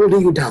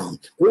holding you down,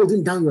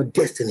 holding down your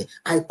destiny.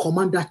 I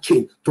command that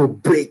chain to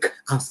break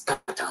and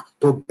scatter,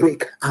 to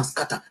break and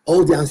scatter.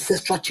 All the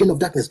ancestral chain of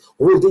darkness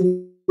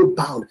holding you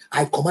bound,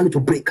 I command it to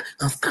break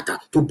and scatter,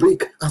 to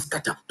break and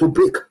scatter, to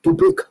break, to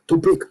break, to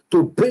break,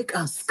 to break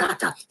and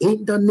scatter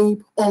in the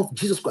name of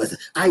Jesus Christ.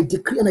 I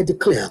decree and I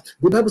declare,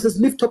 the Bible says,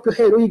 lift up your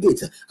head, O ye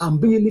gates, and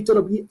be ye lifted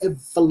up, ye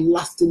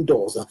everlasting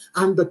doors,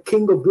 and the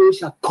King of glory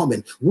shall come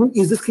in. Who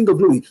is this King of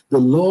glory? The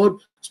Lord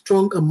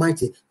strong and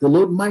mighty, the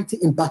Lord mighty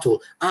in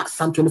battle.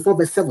 Psalm 24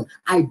 verse 7,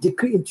 I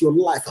decree into your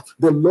life,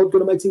 the Lord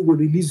God Almighty will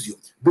release you.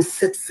 Be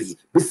set free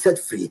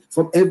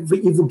from every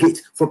evil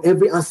gate, from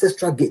every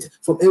ancestral gate,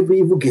 from every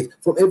evil gate,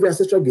 from every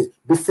ancestral gate.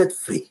 Be set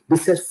free, be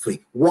set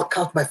free. Walk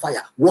out by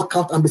fire, walk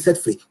out and be set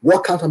free,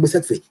 walk out and be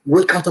set free,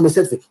 walk out and be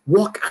set free,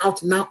 walk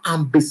out now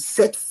and be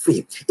set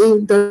free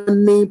in the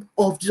name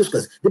of Jesus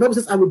Christ. The Bible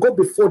says, I will go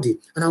before thee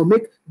and I will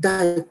make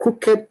thy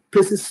crooked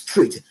places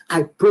straight.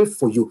 I pray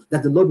for you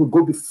that the Lord will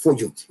go before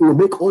you. He will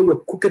make all your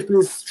crooked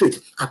places straight.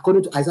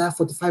 According to Isaiah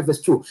 45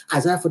 verse 2.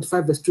 Isaiah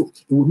 45 verse 2.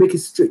 He will make it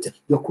straight.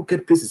 Your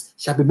crooked places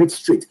shall be made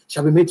straight.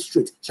 Shall be made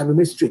straight. Shall be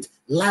made straight.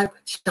 Life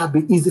shall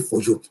be easy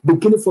for you.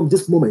 Beginning from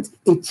this moment,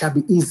 it shall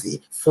be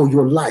easy for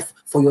your life,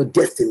 for your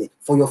destiny,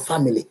 for your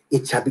family.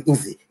 It shall be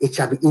easy. It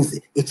shall be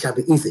easy. It shall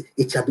be easy.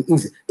 It shall be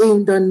easy.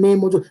 In the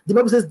name of Jesus. The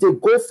Bible says they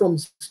go from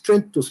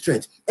strength to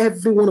strength.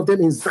 Every one of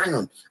them in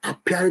Zion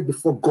appearing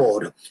before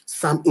God.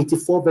 Psalm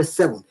 84 verse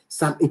 7.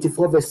 Psalm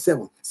 84 verse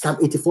 7. Psalm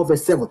 84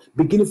 verse 7.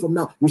 Beginning from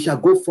now, we shall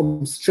go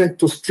from strength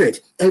to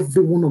strength.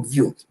 Every one of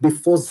you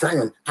before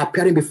Zion,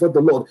 appearing before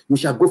the Lord, you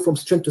shall go from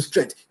strength to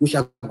strength. You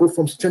shall go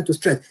from strength to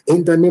strength.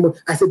 In the name of,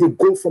 I said they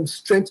go from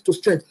strength to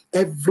strength.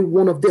 Every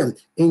one of them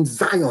in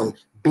Zion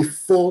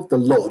before the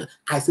Lord.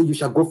 I say you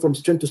shall go from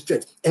strength to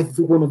strength.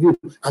 Every one of you,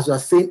 as you are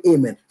saying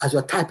amen, as you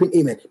are typing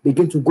amen,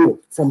 begin to go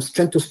from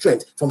strength to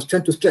strength,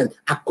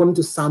 according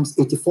to Psalms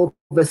 84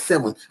 verse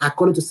 7,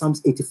 according to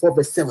Psalms 84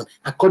 verse 7,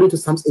 according to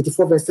Psalms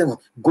 84 verse 7,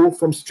 go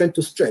from strength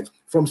to strength,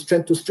 from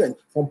strength to strength,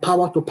 from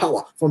power to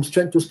power, from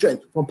strength to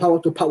strength, from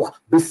power to power.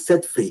 Be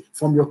set free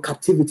from your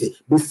captivity.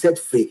 Be set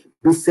free.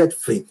 Be set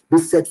free, be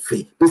set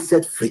free, be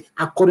set free.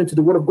 According to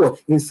the word of God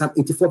in Psalm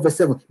 84 verse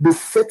 7, be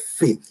set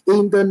free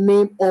in the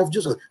name of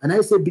Jesus. And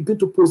I say, begin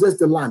to possess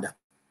the land.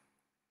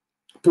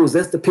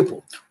 possess the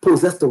people,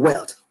 possess the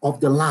wealth of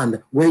the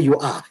land where you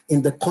are,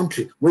 in the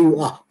country where you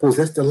are.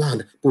 Possess the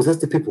land, possess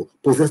the people,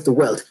 possess the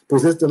wealth,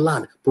 possess the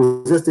land,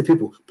 possess the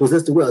people,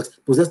 possess the wealth,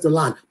 possess the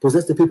land,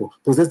 possess the people,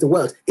 possess the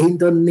wealth. In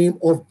the name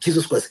of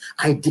Jesus Christ,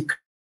 I decree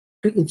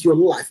into your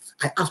life.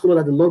 I ask, Lord,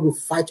 that the Lord will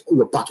fight all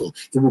your battle.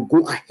 He will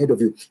go ahead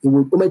of you. He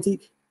will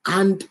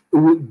and it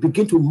will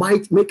begin to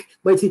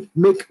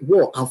make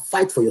war and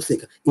fight for your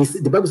sake.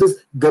 The Bible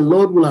says the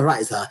Lord will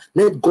arise.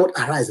 Let God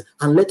arise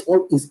and let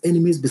all his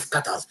enemies be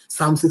scattered.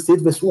 Psalm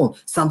 68 verse 1.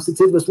 Psalm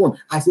 68 verse 1.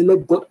 I say,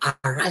 let God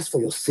arise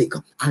for your sake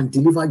and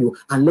deliver you,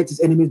 and let his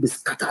enemies be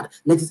scattered.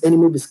 Let his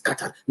enemies be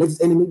scattered. Let his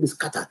enemies be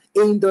scattered.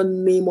 In the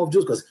name of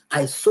Jesus Christ,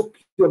 I soak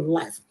your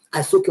life,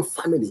 I soak your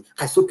family,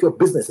 I soak your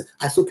business,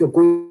 I soak your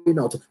going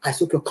out, I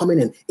soak your coming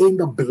in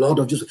the blood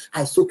of Jesus.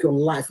 I soak your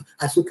life,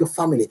 I soak your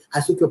family, I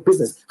soak your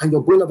business, and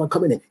your going out and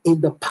coming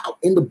in the power,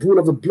 in the blood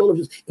of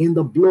Jesus, in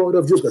the blood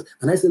of Jesus.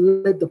 And I say,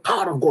 let the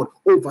power of God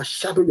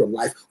overshadow your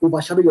life,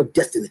 overshadow your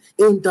destiny,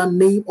 in the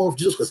name of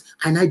Jesus Christ.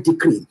 And I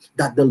decree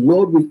that the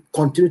Lord will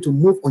continue to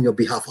move on your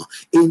behalf,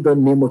 in the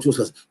name of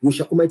Jesus. You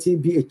shall almighty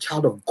be a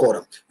child of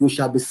God. You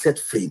shall be set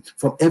free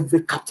from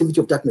every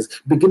captivity of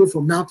darkness. Beginning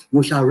from now,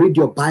 you shall read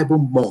your Bible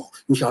more.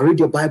 You shall read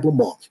your Bible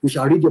more. You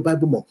shall read your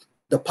Bible more.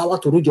 The power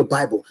to read your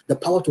Bible, the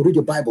power to read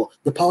your Bible,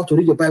 the power to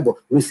read your Bible.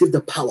 Receive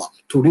the power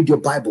to read your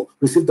Bible.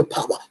 Receive the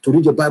power to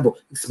read your Bible.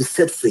 Be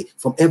set free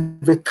from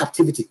every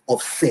captivity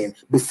of sin.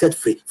 Be set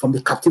free from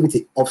the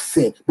captivity of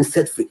sin. Be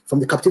set free from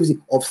the captivity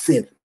of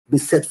sin. Be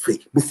set free.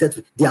 Be set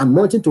free. The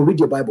anointing to read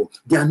your Bible,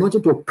 the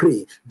anointing to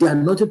pray, the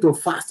anointing to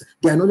fast,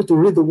 the anointing to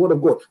read the Word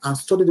of God and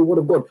study the Word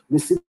of God.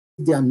 Receive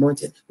the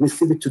anointing.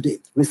 Receive it today.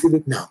 Receive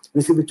it now.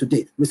 Receive it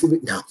today. Receive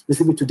it now.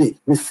 Receive it today.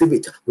 Receive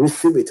it.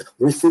 Receive it.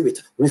 Receive it.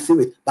 Receive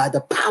it. By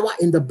the power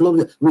in the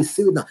blood,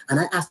 receive it now. And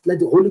I ask, let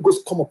the Holy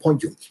Ghost come upon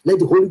you. Let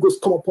the Holy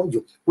Ghost come upon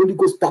you. Holy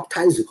Ghost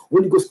baptize you.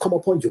 Holy Ghost come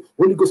upon you.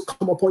 Holy Ghost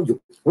come upon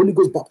you. Holy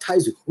Ghost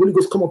baptize you. Holy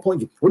Ghost come upon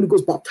you. Holy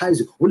Ghost baptize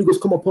you. Holy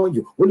Ghost come upon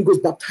you. Holy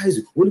Ghost baptize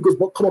you. Holy Ghost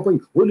come upon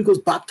you. Holy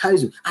Ghost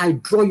baptize you. I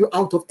draw you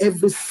out of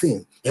every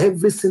sin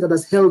that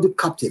has held you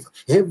captive,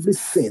 every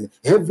sin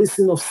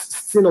of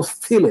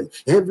stealing,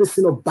 every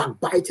sin of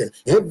backbiting,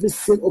 every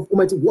sin of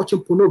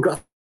watching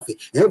pornography,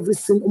 every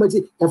sin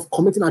of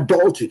committing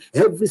adultery,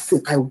 every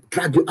sin. I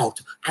drag you out.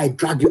 I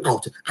drag you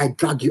out. I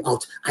drag you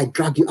out. I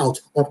drag you out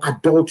of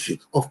adultery,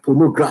 of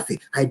pornography.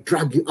 I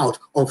drag you out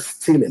of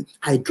stealing.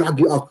 I drag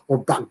you out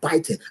of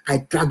backbiting. I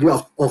drag you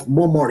out of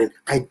murmuring.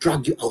 I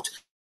drag you out.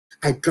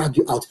 I drag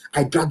you out.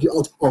 I drag you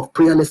out of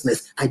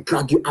prayerlessness. I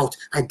drag you out.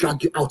 I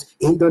drag you out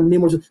in the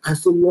name of Jesus. And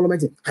so, Lord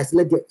Almighty, I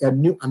select a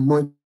new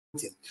anointing,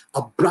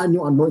 a brand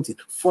new anointing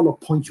fall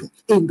upon you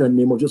in the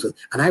name of Jesus.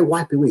 And I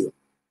wipe away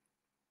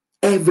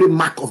every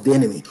mark of the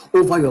enemy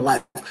over your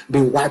life.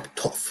 Be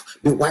wiped off.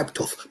 Be wiped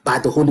off by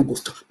the Holy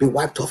Ghost. Be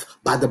wiped off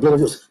by the blood of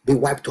Jesus. Be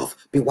wiped off.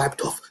 Be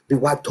wiped off. Be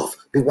wiped off.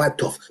 Be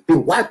wiped off. Be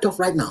wiped off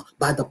right now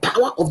by the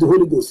power of the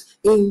Holy Ghost.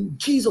 In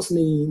Jesus'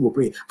 name we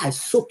pray. I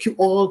soak you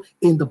all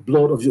in the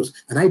blood of Jesus.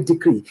 And I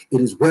decree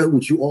it is well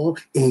with you all.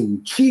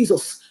 In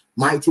Jesus'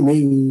 mighty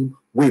name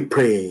we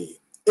pray.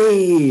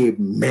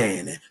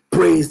 Amen.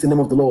 Praise the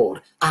name of the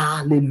Lord.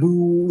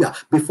 Hallelujah.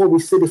 Before we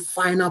say the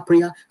final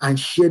prayer and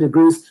share the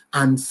grace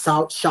and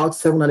shout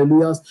 7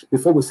 hallelujahs,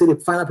 before we say the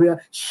final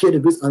prayer, share the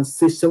grace and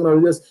say 7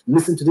 hallelujahs,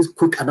 listen to this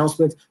quick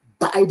announcement.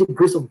 By the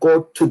grace of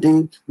God,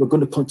 today we're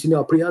going to continue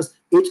our prayers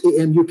 8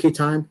 a.m. UK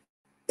time,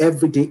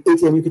 every day,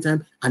 8 a.m. UK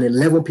time and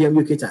 11 p.m.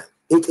 UK time.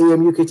 8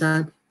 a.m. UK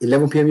time,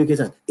 11 p.m. UK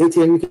time, 8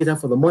 a.m. UK time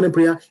for the morning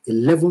prayer,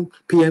 11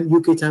 p.m.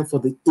 UK time for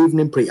the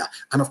evening prayer.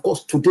 And of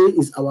course, today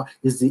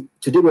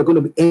today we're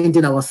going to be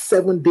ending our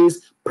 7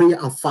 days prayer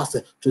and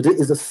fasting. Today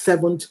is the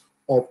 7th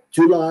of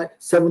July,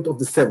 7th of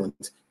the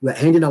 7th. We're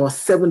ending our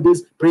 7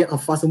 days prayer and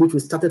fasting, which we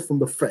started from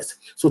the 1st.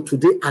 So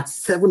today at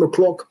 7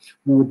 o'clock,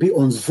 we will be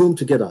on Zoom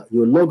together.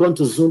 You'll log on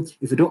to Zoom.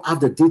 If you don't have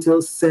the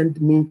details,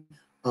 send me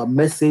a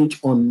message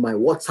on my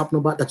WhatsApp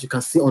number that you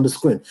can see on the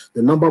screen.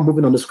 The number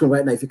moving on the screen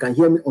right now. If you can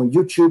hear me on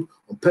YouTube,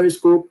 on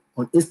Periscope,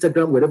 on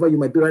Instagram, wherever you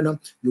might be right now,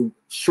 you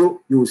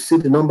will see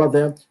the number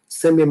there.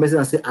 Send me a message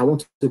and say, I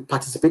want to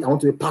participate. I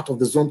want to be part of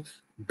the Zoom.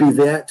 Be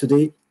there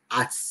today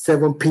at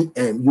 7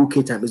 p.m.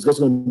 UK time. It's just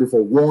going to be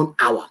for 1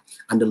 hour.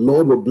 And the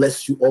Lord will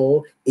bless you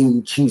all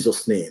in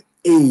Jesus' name.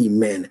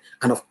 Amen.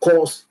 And of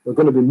course, we're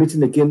going to be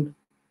meeting again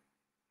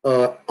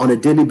on a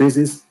daily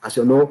basis, as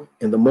you know,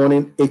 in the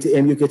morning, 8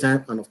 a.m. UK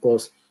time, and of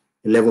course,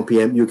 11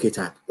 p.m. UK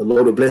time. The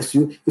Lord will bless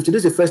you. If today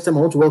is the first time, I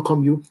want to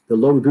welcome you. The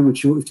Lord will be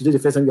with you. If today is the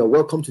first time, you are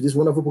welcome to this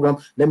wonderful program.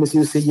 Let me see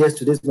you say, yes,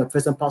 today is my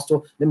first time, Pastor.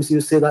 Let me see you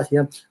say that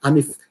here. And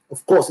if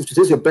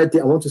today is your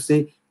birthday, I want to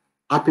say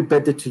happy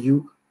birthday to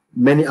you.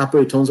 Many happy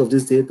returns of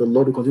this day. The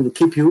Lord will continue to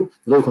keep you.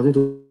 The Lord will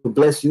continue to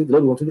bless you. The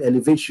Lord will continue to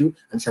elevate you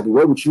and shall be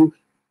well with you.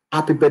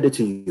 Happy birthday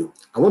to you.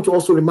 I want to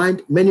also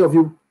remind many of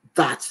you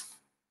that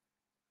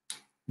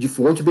if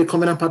you want to be a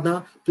covenant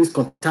partner, please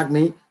contact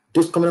me.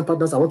 Those covenant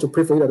partners, I want to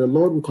pray for you that the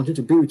Lord will continue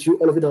to be with you.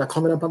 All of you that are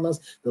covenant partners,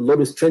 the Lord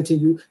will strengthen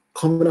you.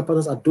 Covenant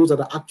partners are those that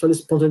are actually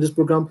sponsoring this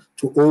program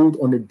to hold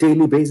on a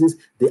daily basis.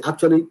 They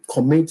actually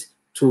commit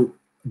to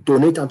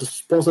donate and to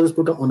sponsor this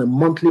program on a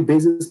monthly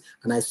basis.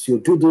 And as you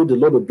do, the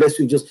Lord will bless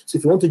you. Just so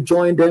if you want to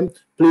join them,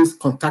 please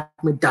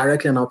contact me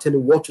directly and I'll tell you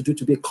what to do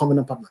to be a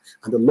covenant partner.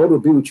 And the Lord will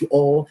be with you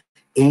all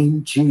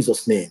in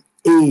Jesus' name.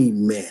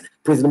 Amen.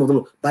 Praise the name of the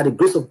Lord. By the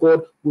grace of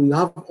God, we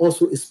have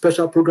also a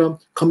special program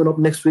coming up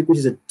next week, which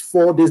is a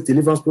 4 days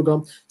deliverance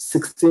program,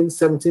 16,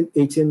 17,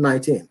 18,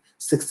 19.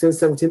 16,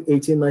 17,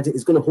 18, 19.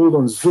 It's going to hold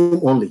on Zoom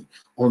only,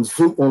 on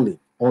Zoom only,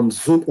 on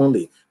Zoom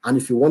only. And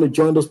if you want to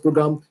join those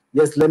programs,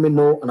 yes, let me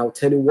know and I'll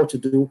tell you what to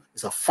do.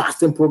 It's a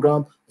fasting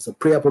program. It's a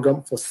prayer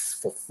program for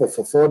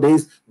 4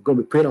 days. We're going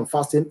to be praying and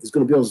fasting. It's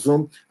going to be on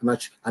Zoom.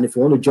 And if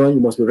you want to join, you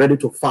must be ready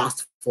to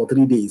fast for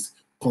 3 days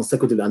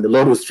consecutively, and the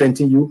Lord will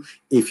strengthen you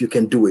if you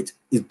can do it.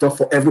 It's not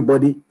for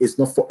everybody. It's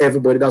not for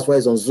everybody. That's why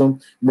it's on Zoom.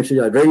 Make sure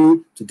you are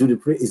ready to do the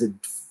prayer. It's a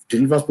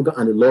deliverance program,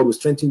 and the Lord will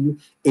strengthen you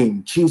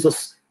in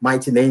Jesus'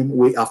 mighty name.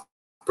 We have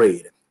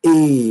prayed.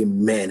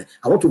 Amen.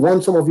 I want to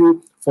warn some of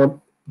you for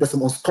there's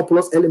some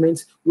unscrupulous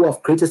elements who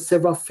have created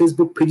several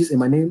Facebook pages in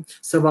my name,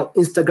 several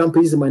Instagram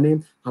pages in my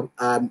name.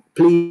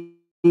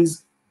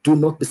 Please do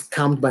not be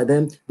scammed by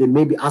them. They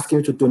may be asking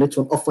you to donate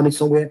to an orphanage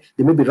somewhere.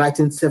 They may be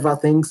writing several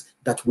things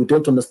that we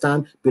don't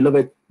understand.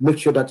 Beloved, make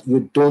sure that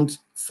you don't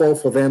fall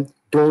for them.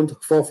 Don't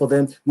fall for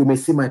them. You may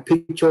see my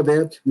picture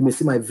there. You may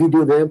see my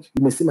video there.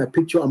 You may see my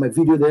picture and my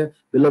video there.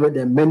 Beloved,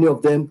 there are many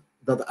of them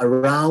that are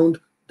around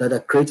that are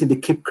creating. They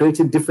keep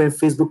creating different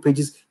Facebook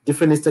pages,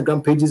 different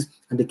Instagram pages,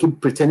 and they keep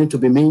pretending to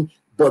be me,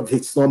 but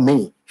it's not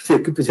me. They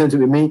keep pretending to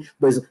be me,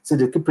 but so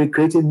they keep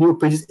creating new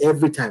pages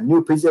every time,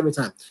 new pages every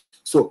time.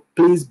 So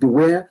please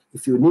beware.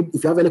 If you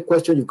have any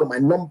question, you've got my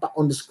number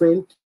on the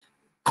screen.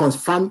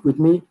 Confirm with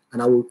me,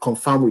 and I will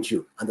confirm with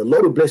you. And the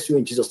Lord will bless you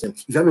in Jesus' name.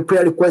 If you have a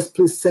prayer request,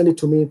 please send it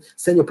to me.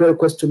 Send your prayer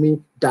request to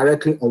me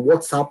directly on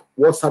WhatsApp.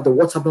 The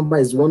WhatsApp number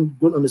is one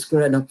good on the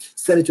screen right now.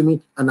 Send it to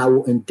me, and I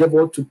will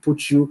endeavor to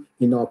put you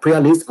in our prayer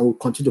list, and we'll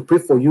continue to pray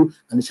for you,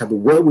 and it shall be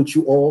well with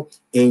you all.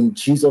 In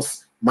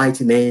Jesus'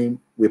 mighty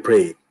name, we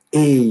pray.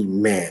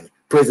 Amen.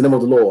 Praise the name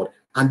of the Lord.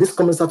 And this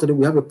coming Saturday,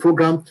 we have a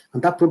program,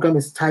 and that program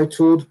is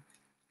titled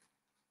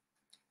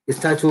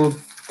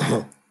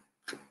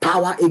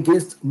Power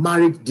Against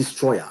Marriage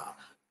Destroyer.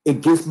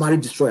 Against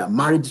marriage destroyer.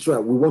 Marriage destroyer.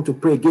 We want to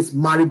pray against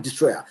marriage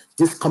destroyer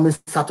this coming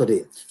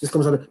Saturday.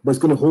 But it's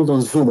going to hold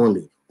on Zoom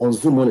only. On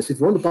Zoom only. So if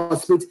you want to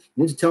participate,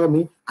 you need to tell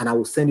me, and I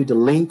will send you the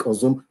link on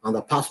Zoom and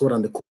the password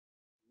and the code.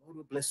 Lord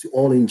will bless you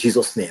all in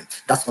Jesus' name.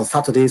 That's on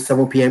Saturday,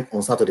 7 p.m.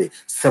 on Saturday,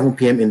 7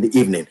 p.m. in the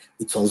evening.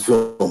 It's on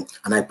Zoom.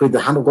 And I pray the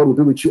hand of God will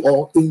be with you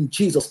all. In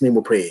Jesus' name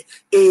we pray.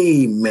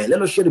 Amen.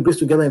 Let us share the grace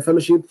together in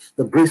fellowship.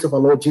 The grace of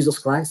our Lord Jesus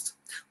Christ,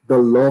 the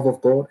love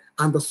of God,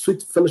 and the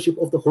sweet fellowship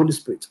of the Holy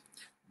Spirit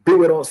be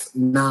with us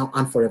now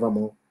and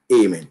forevermore.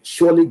 Amen.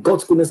 Surely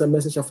God's goodness and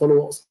mercy shall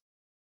follow us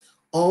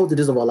all the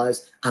days of our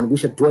lives, and we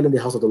shall dwell in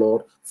the house of the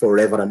Lord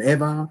forever and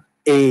ever.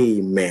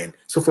 Amen.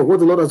 So for what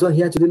the Lord has done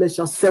here today, let's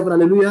shout 7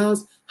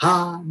 hallelujahs.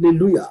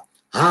 Hallelujah.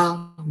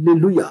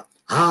 Hallelujah.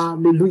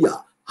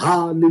 Hallelujah.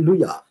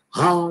 Hallelujah.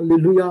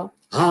 Hallelujah.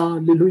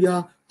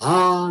 Hallelujah.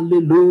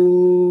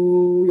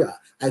 Hallelujah.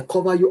 I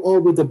cover you all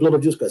with the blood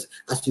of Jesus Christ.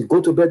 As you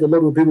go to bed, the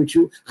Lord will be with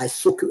you. I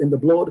soak you in the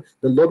blood.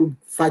 The Lord will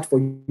fight for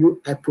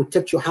you. I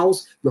protect your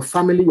house, your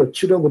family, your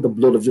children with the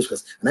blood of Jesus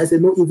Christ. And I say,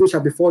 no evil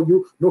shall befall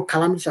you. No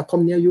calamity shall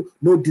come near you.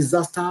 No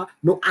disaster,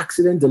 no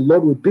accident. The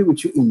Lord will be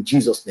with you in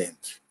Jesus' name.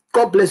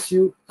 God bless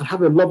you and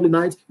have a lovely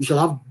night. You shall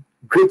have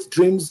great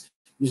dreams.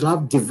 You shall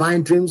have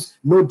divine dreams.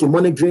 No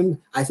demonic dream.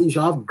 I say you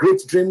shall have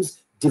great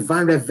dreams,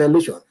 divine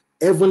revelation,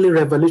 heavenly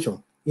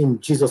revelation in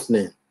Jesus'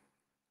 name.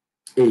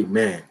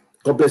 Amen.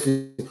 God bless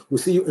you. We'll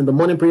see you in the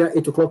morning prayer,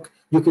 8 o'clock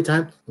UK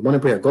time. The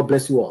morning prayer. God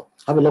bless you all.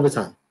 Have a lovely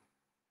time.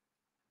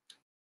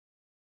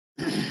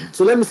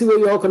 So let me see where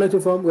you're all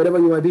connected from, wherever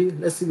you might be.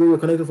 Let's see where you're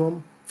connected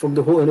from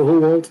the whole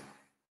world.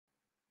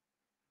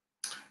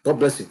 God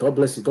bless you. God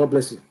bless you. God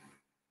bless you.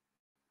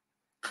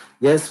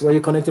 Yes, where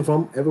you're connected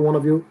from, every one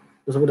of you.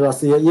 Those of you that are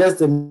here. Yes,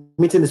 the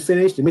meeting is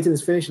finished. The meeting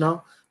is finished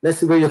now. Let's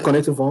see where you're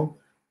connected from.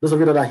 Those of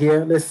you that are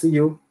here, let's see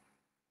you.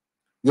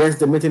 Yes,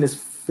 the meeting is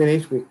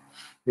finished. We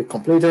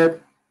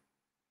completed.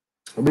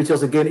 We'll meet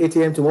us again 8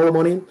 a.m. tomorrow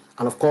morning,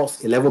 and of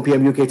course 11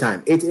 p.m. UK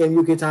time. 8 a.m.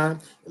 UK time,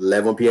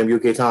 11 p.m.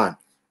 UK time.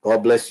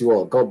 God bless you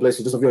all. God bless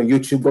you. Those of you on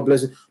YouTube, God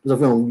bless you. Those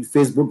of you on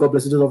Facebook, God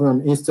bless you. Those of you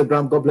on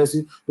Instagram, God bless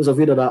you. Those of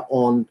you that are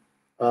on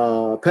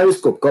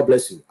Periscope, God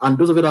bless you. And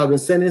those of you that have been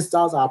sending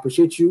stars, I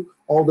appreciate you.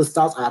 All the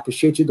stars, I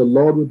appreciate you. The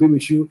Lord will be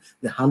with you.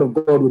 The hand of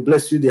God will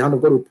bless you. The hand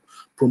of God will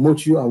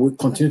promote you, and will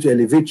continue to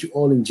elevate you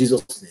all in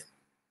Jesus' name.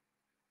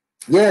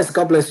 Yes,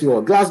 God bless you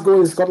all.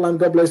 Glasgow in Scotland,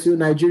 God bless you.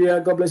 Nigeria,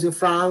 God bless you.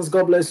 France,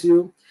 God bless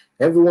you.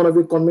 Every one of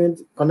you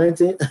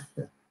connecting.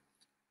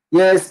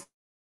 Yes,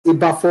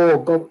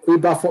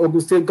 Ibafo,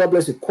 Ogun State, God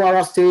bless you.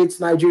 Kwara State,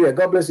 Nigeria,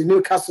 God bless you.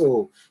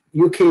 Newcastle,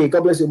 UK,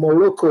 God bless you.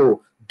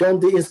 Morocco,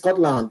 Dundee in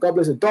Scotland, God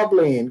bless you.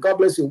 Dublin, God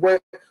bless you.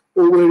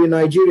 Owerri,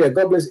 Nigeria,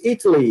 God bless you.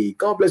 Italy,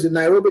 God bless you.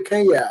 Nairobi,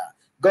 Kenya,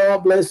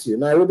 God bless you.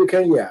 Nairobi,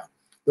 Kenya.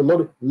 The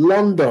Lord,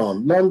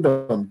 London,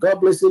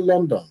 God bless you.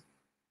 London.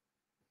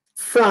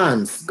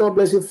 France, God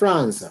bless you,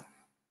 France.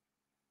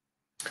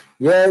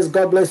 Yes,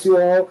 God bless you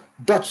all.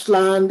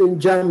 Deutschland in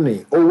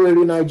Germany.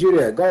 Owerri,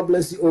 Nigeria. God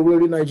bless you,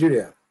 Owerri,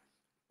 Nigeria.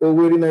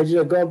 Owerri,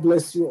 Nigeria. God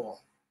bless you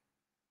all.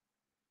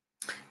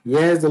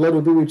 Yes, the Lord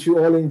will be with you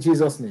all in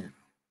Jesus' name.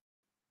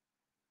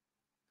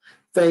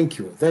 Thank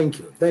you, thank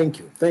you, thank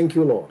you, thank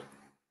you, Lord.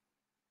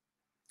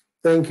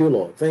 Thank you,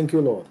 Lord. Thank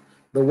you, Lord.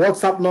 The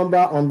WhatsApp number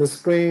on the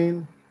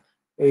screen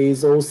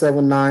is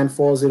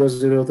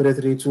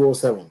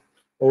 07940033207.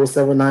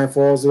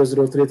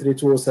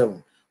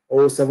 07940033207.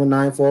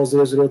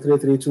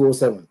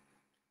 07940033207.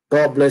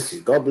 God bless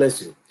you. God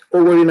bless you.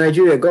 Over in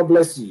Nigeria, God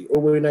bless you.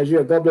 Over in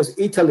Nigeria, God bless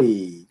you.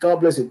 Italy, God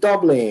bless you.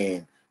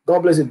 Dublin, God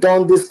bless you.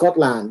 Dundee,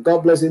 Scotland,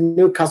 God bless you.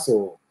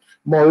 Newcastle,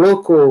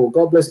 Morocco,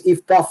 God bless you.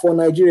 Ifpa for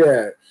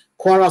Nigeria.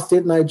 Kwara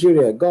State,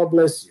 Nigeria, God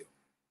bless you.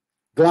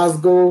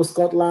 Glasgow,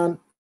 Scotland,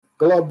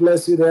 God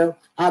bless you there.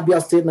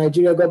 Abia State,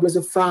 Nigeria, God bless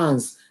you.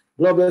 France,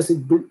 God bless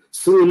you.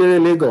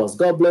 Surulere, Lagos,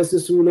 God bless you.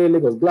 Surulere,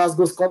 Lagos.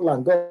 Glasgow,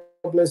 Scotland, God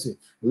bless you.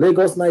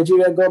 Lagos,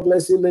 Nigeria, God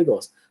bless you.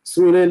 Lagos.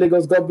 Surulere,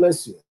 Lagos, God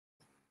bless you.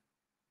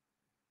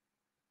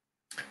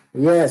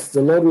 Yes,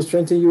 the Lord will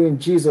strengthen you in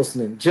Jesus'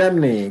 name.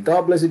 Germany,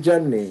 God bless you,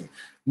 Germany.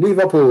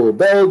 Liverpool,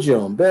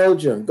 Belgium, God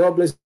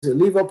bless you.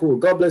 Liverpool,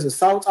 God bless you.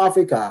 South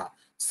Africa,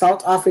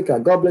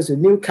 God bless you.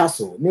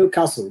 Newcastle,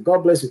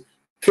 God bless you.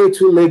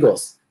 K2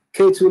 Lagos,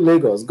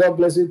 God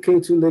bless you.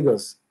 K2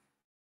 Lagos.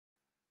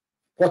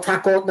 Port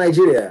Harcourt,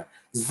 Nigeria.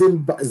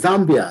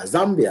 Zambia,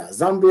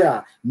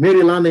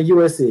 Maryland and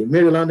USA.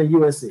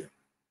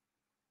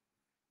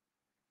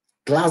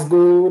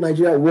 Glasgow,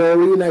 Nigeria,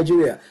 Warri,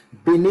 Nigeria,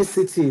 Benin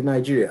City,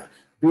 Nigeria,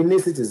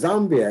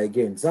 Zambia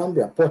again,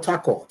 Port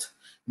Harcourt,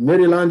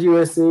 Maryland,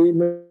 USA,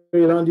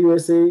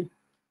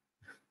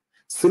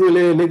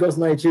 Surulere, Lagos,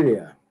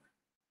 Nigeria.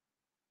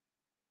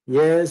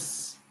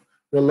 Yes,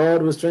 the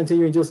Lord will strengthen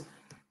you in just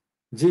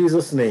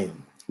Jesus'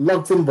 name.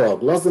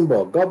 Luxembourg,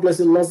 God bless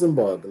you,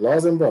 Luxembourg,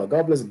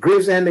 God bless you.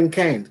 Gravesend and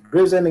Kent,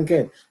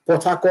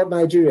 Port Harcourt,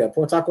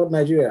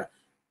 Nigeria.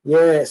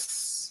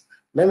 Yes,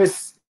 let me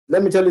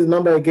tell you the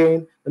number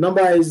again. The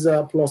number is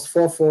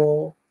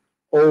 +44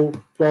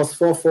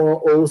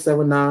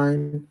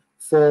 079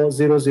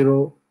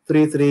 400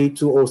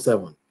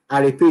 33207. I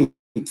repeat,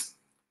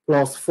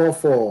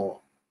 +44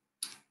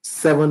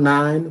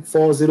 79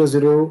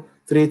 400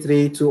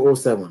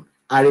 33207.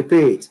 I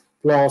repeat,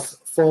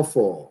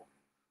 +44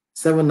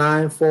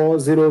 79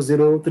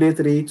 400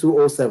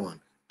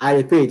 33207. I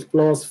repeat,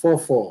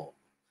 +44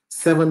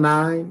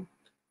 79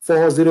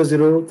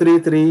 400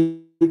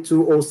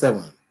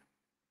 33207.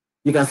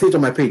 You can see it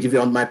on my page. If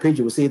you're on my page,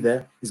 you will see it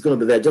there. It's going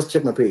to be there. Just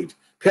check my page.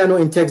 Piano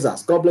in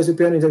Texas. God bless you,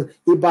 Piano in Texas.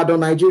 Ibadan,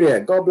 Nigeria.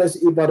 God bless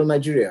you, Ibadan,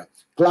 Nigeria.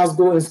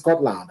 Glasgow in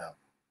Scotland.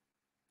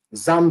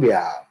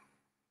 Zambia,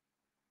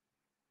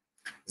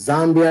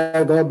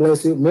 God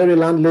bless you.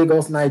 Maryland,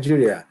 Lagos,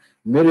 Nigeria.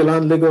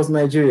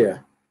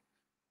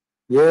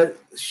 Yeah,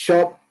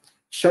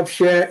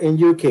 Shropshire in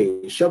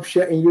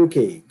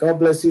UK. God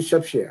bless you,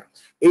 Shropshire.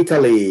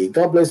 Italy,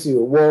 God bless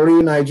you.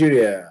 Warri,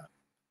 Nigeria.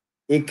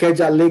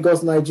 Ikeja,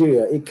 Lagos,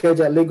 Nigeria.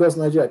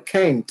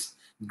 Kent,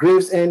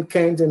 Gravesend,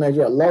 Kent in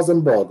Nigeria.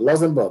 Luxembourg.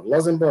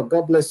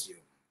 God bless you.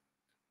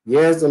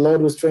 Yes, the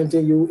Lord will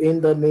strengthen you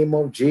in the name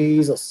of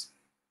Jesus.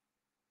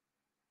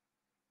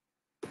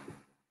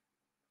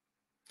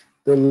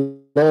 The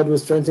Lord will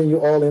strengthen you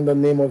all in the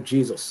name of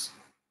Jesus.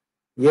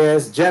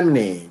 Yes,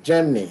 Germany.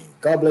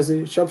 God bless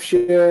you.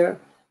 Shropshire,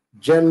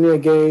 Germany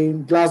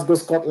again. Glasgow,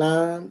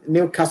 Scotland.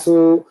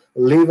 Newcastle,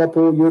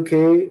 Liverpool,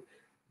 UK.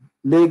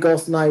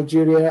 Lagos,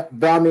 Nigeria.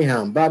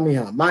 Birmingham.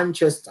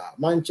 Manchester.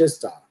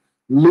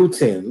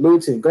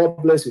 Luton.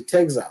 God bless you.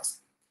 Texas.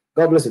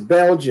 God bless you.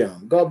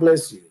 Belgium. God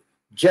bless you.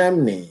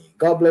 Germany.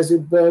 God bless you.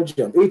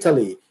 Belgium.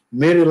 Italy.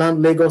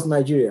 Maryland, Lagos,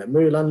 Nigeria.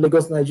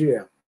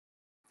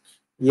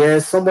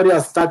 Yes, somebody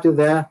has started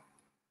there.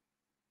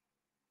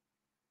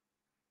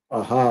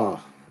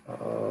 Aha.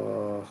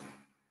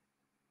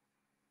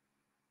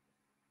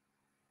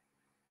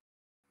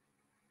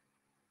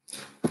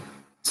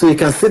 So you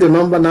can see the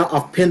number now.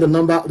 I've pinned the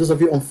number. Those of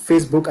you on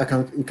Facebook,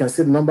 you can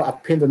see the number.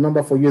 I've pinned the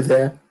number for you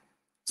there.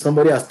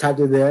 Somebody has typed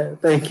it there.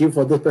 Thank you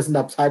for this person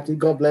that typed it.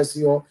 God bless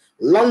you all.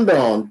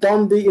 London,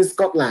 Dundee in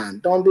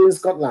Scotland.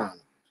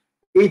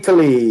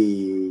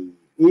 Italy.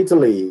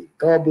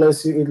 God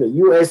bless you, Italy.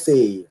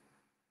 USA.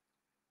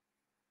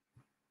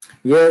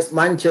 Yes,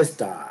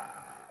 Manchester.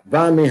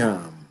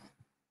 Birmingham.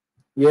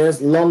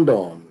 Yes,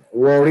 London.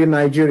 Warri,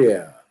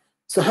 Nigeria.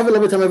 So have a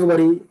lovely time,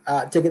 everybody.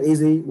 Take it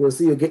easy. We'll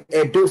see you again.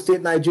 Edo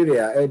State,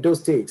 Nigeria.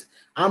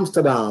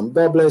 Amsterdam.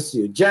 God bless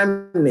you.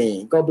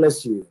 Germany. God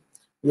bless you.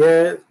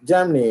 Yeah,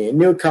 Germany.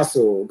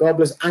 Newcastle. God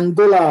bless.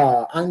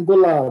 Angola.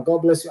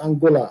 God bless you,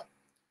 Angola.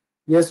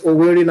 Yes,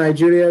 Owerri,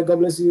 Nigeria. God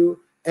bless you.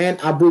 And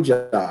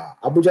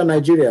Abuja,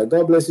 Nigeria.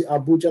 God bless you,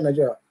 Abuja,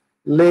 Nigeria.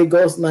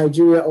 Lagos,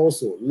 Nigeria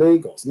also.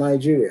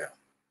 Nigeria.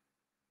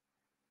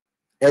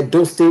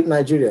 Edo State,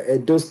 Nigeria.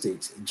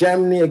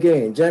 Germany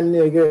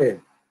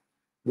again.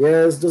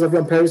 Yes, those of you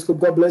on Periscope,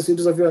 God bless you.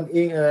 Those of you on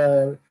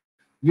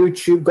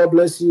YouTube, God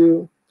bless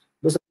you.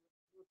 Those of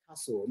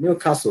you on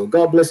Newcastle,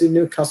 God bless you,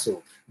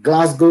 Newcastle.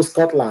 Glasgow,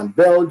 Scotland,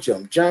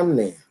 Belgium,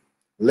 Germany,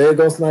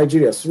 Lagos,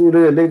 Nigeria,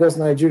 Surulere, Lagos,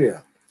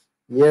 Nigeria.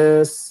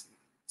 Yes,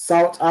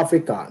 South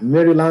Africa,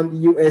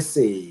 Maryland,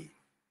 USA,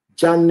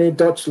 Germany,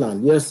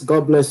 Deutschland. Yes,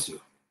 God bless you.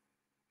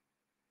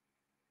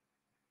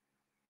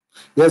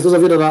 Yes, those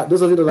of you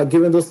that are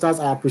giving those stars,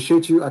 I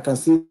appreciate you. I can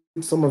see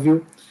some of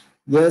you.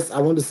 Yes, I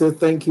want to say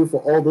thank you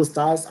for all those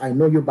stars. I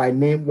know you by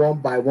name, one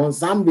by one.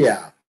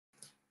 Zambia.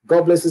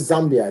 God bless you,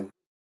 Zambia.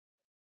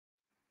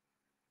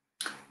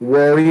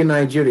 Warri,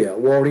 Nigeria.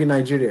 Warri,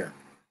 Nigeria.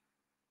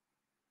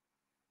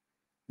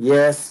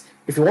 Yes.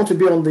 If you want to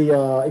be on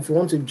the, if you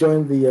want to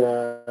join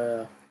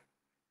the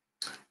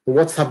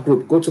WhatsApp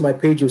group, go to my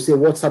page. You'll see a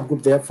WhatsApp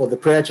group there for the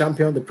Prayer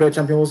Champion. The Prayer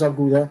Champion WhatsApp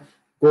group there.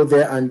 Go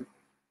there and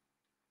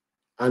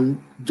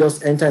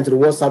just enter into the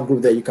WhatsApp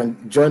group there. You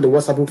can join the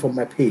WhatsApp group from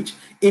my page.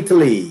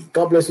 Italy.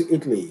 God bless you,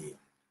 Italy.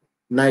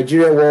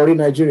 Nigeria, Warri,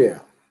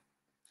 Nigeria.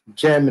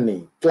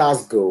 Germany,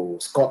 Glasgow,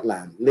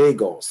 Scotland,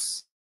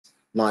 Lagos,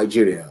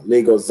 Nigeria,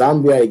 Lagos,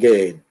 Zambia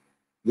again.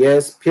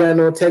 Yes,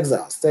 Piano,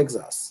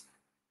 Texas,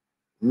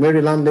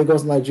 Maryland,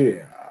 Lagos,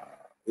 Nigeria.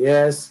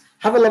 Yes,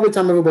 have a lovely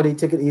time, everybody.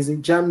 Take it easy.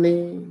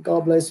 Germany,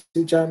 God bless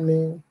you,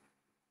 Germany.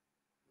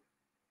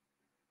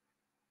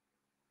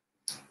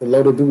 The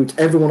Lord will be with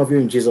every one of you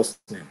in Jesus'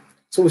 name.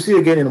 So we'll see you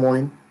again in the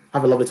morning.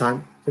 Have a lovely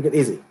time. Take it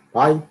easy.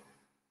 Bye.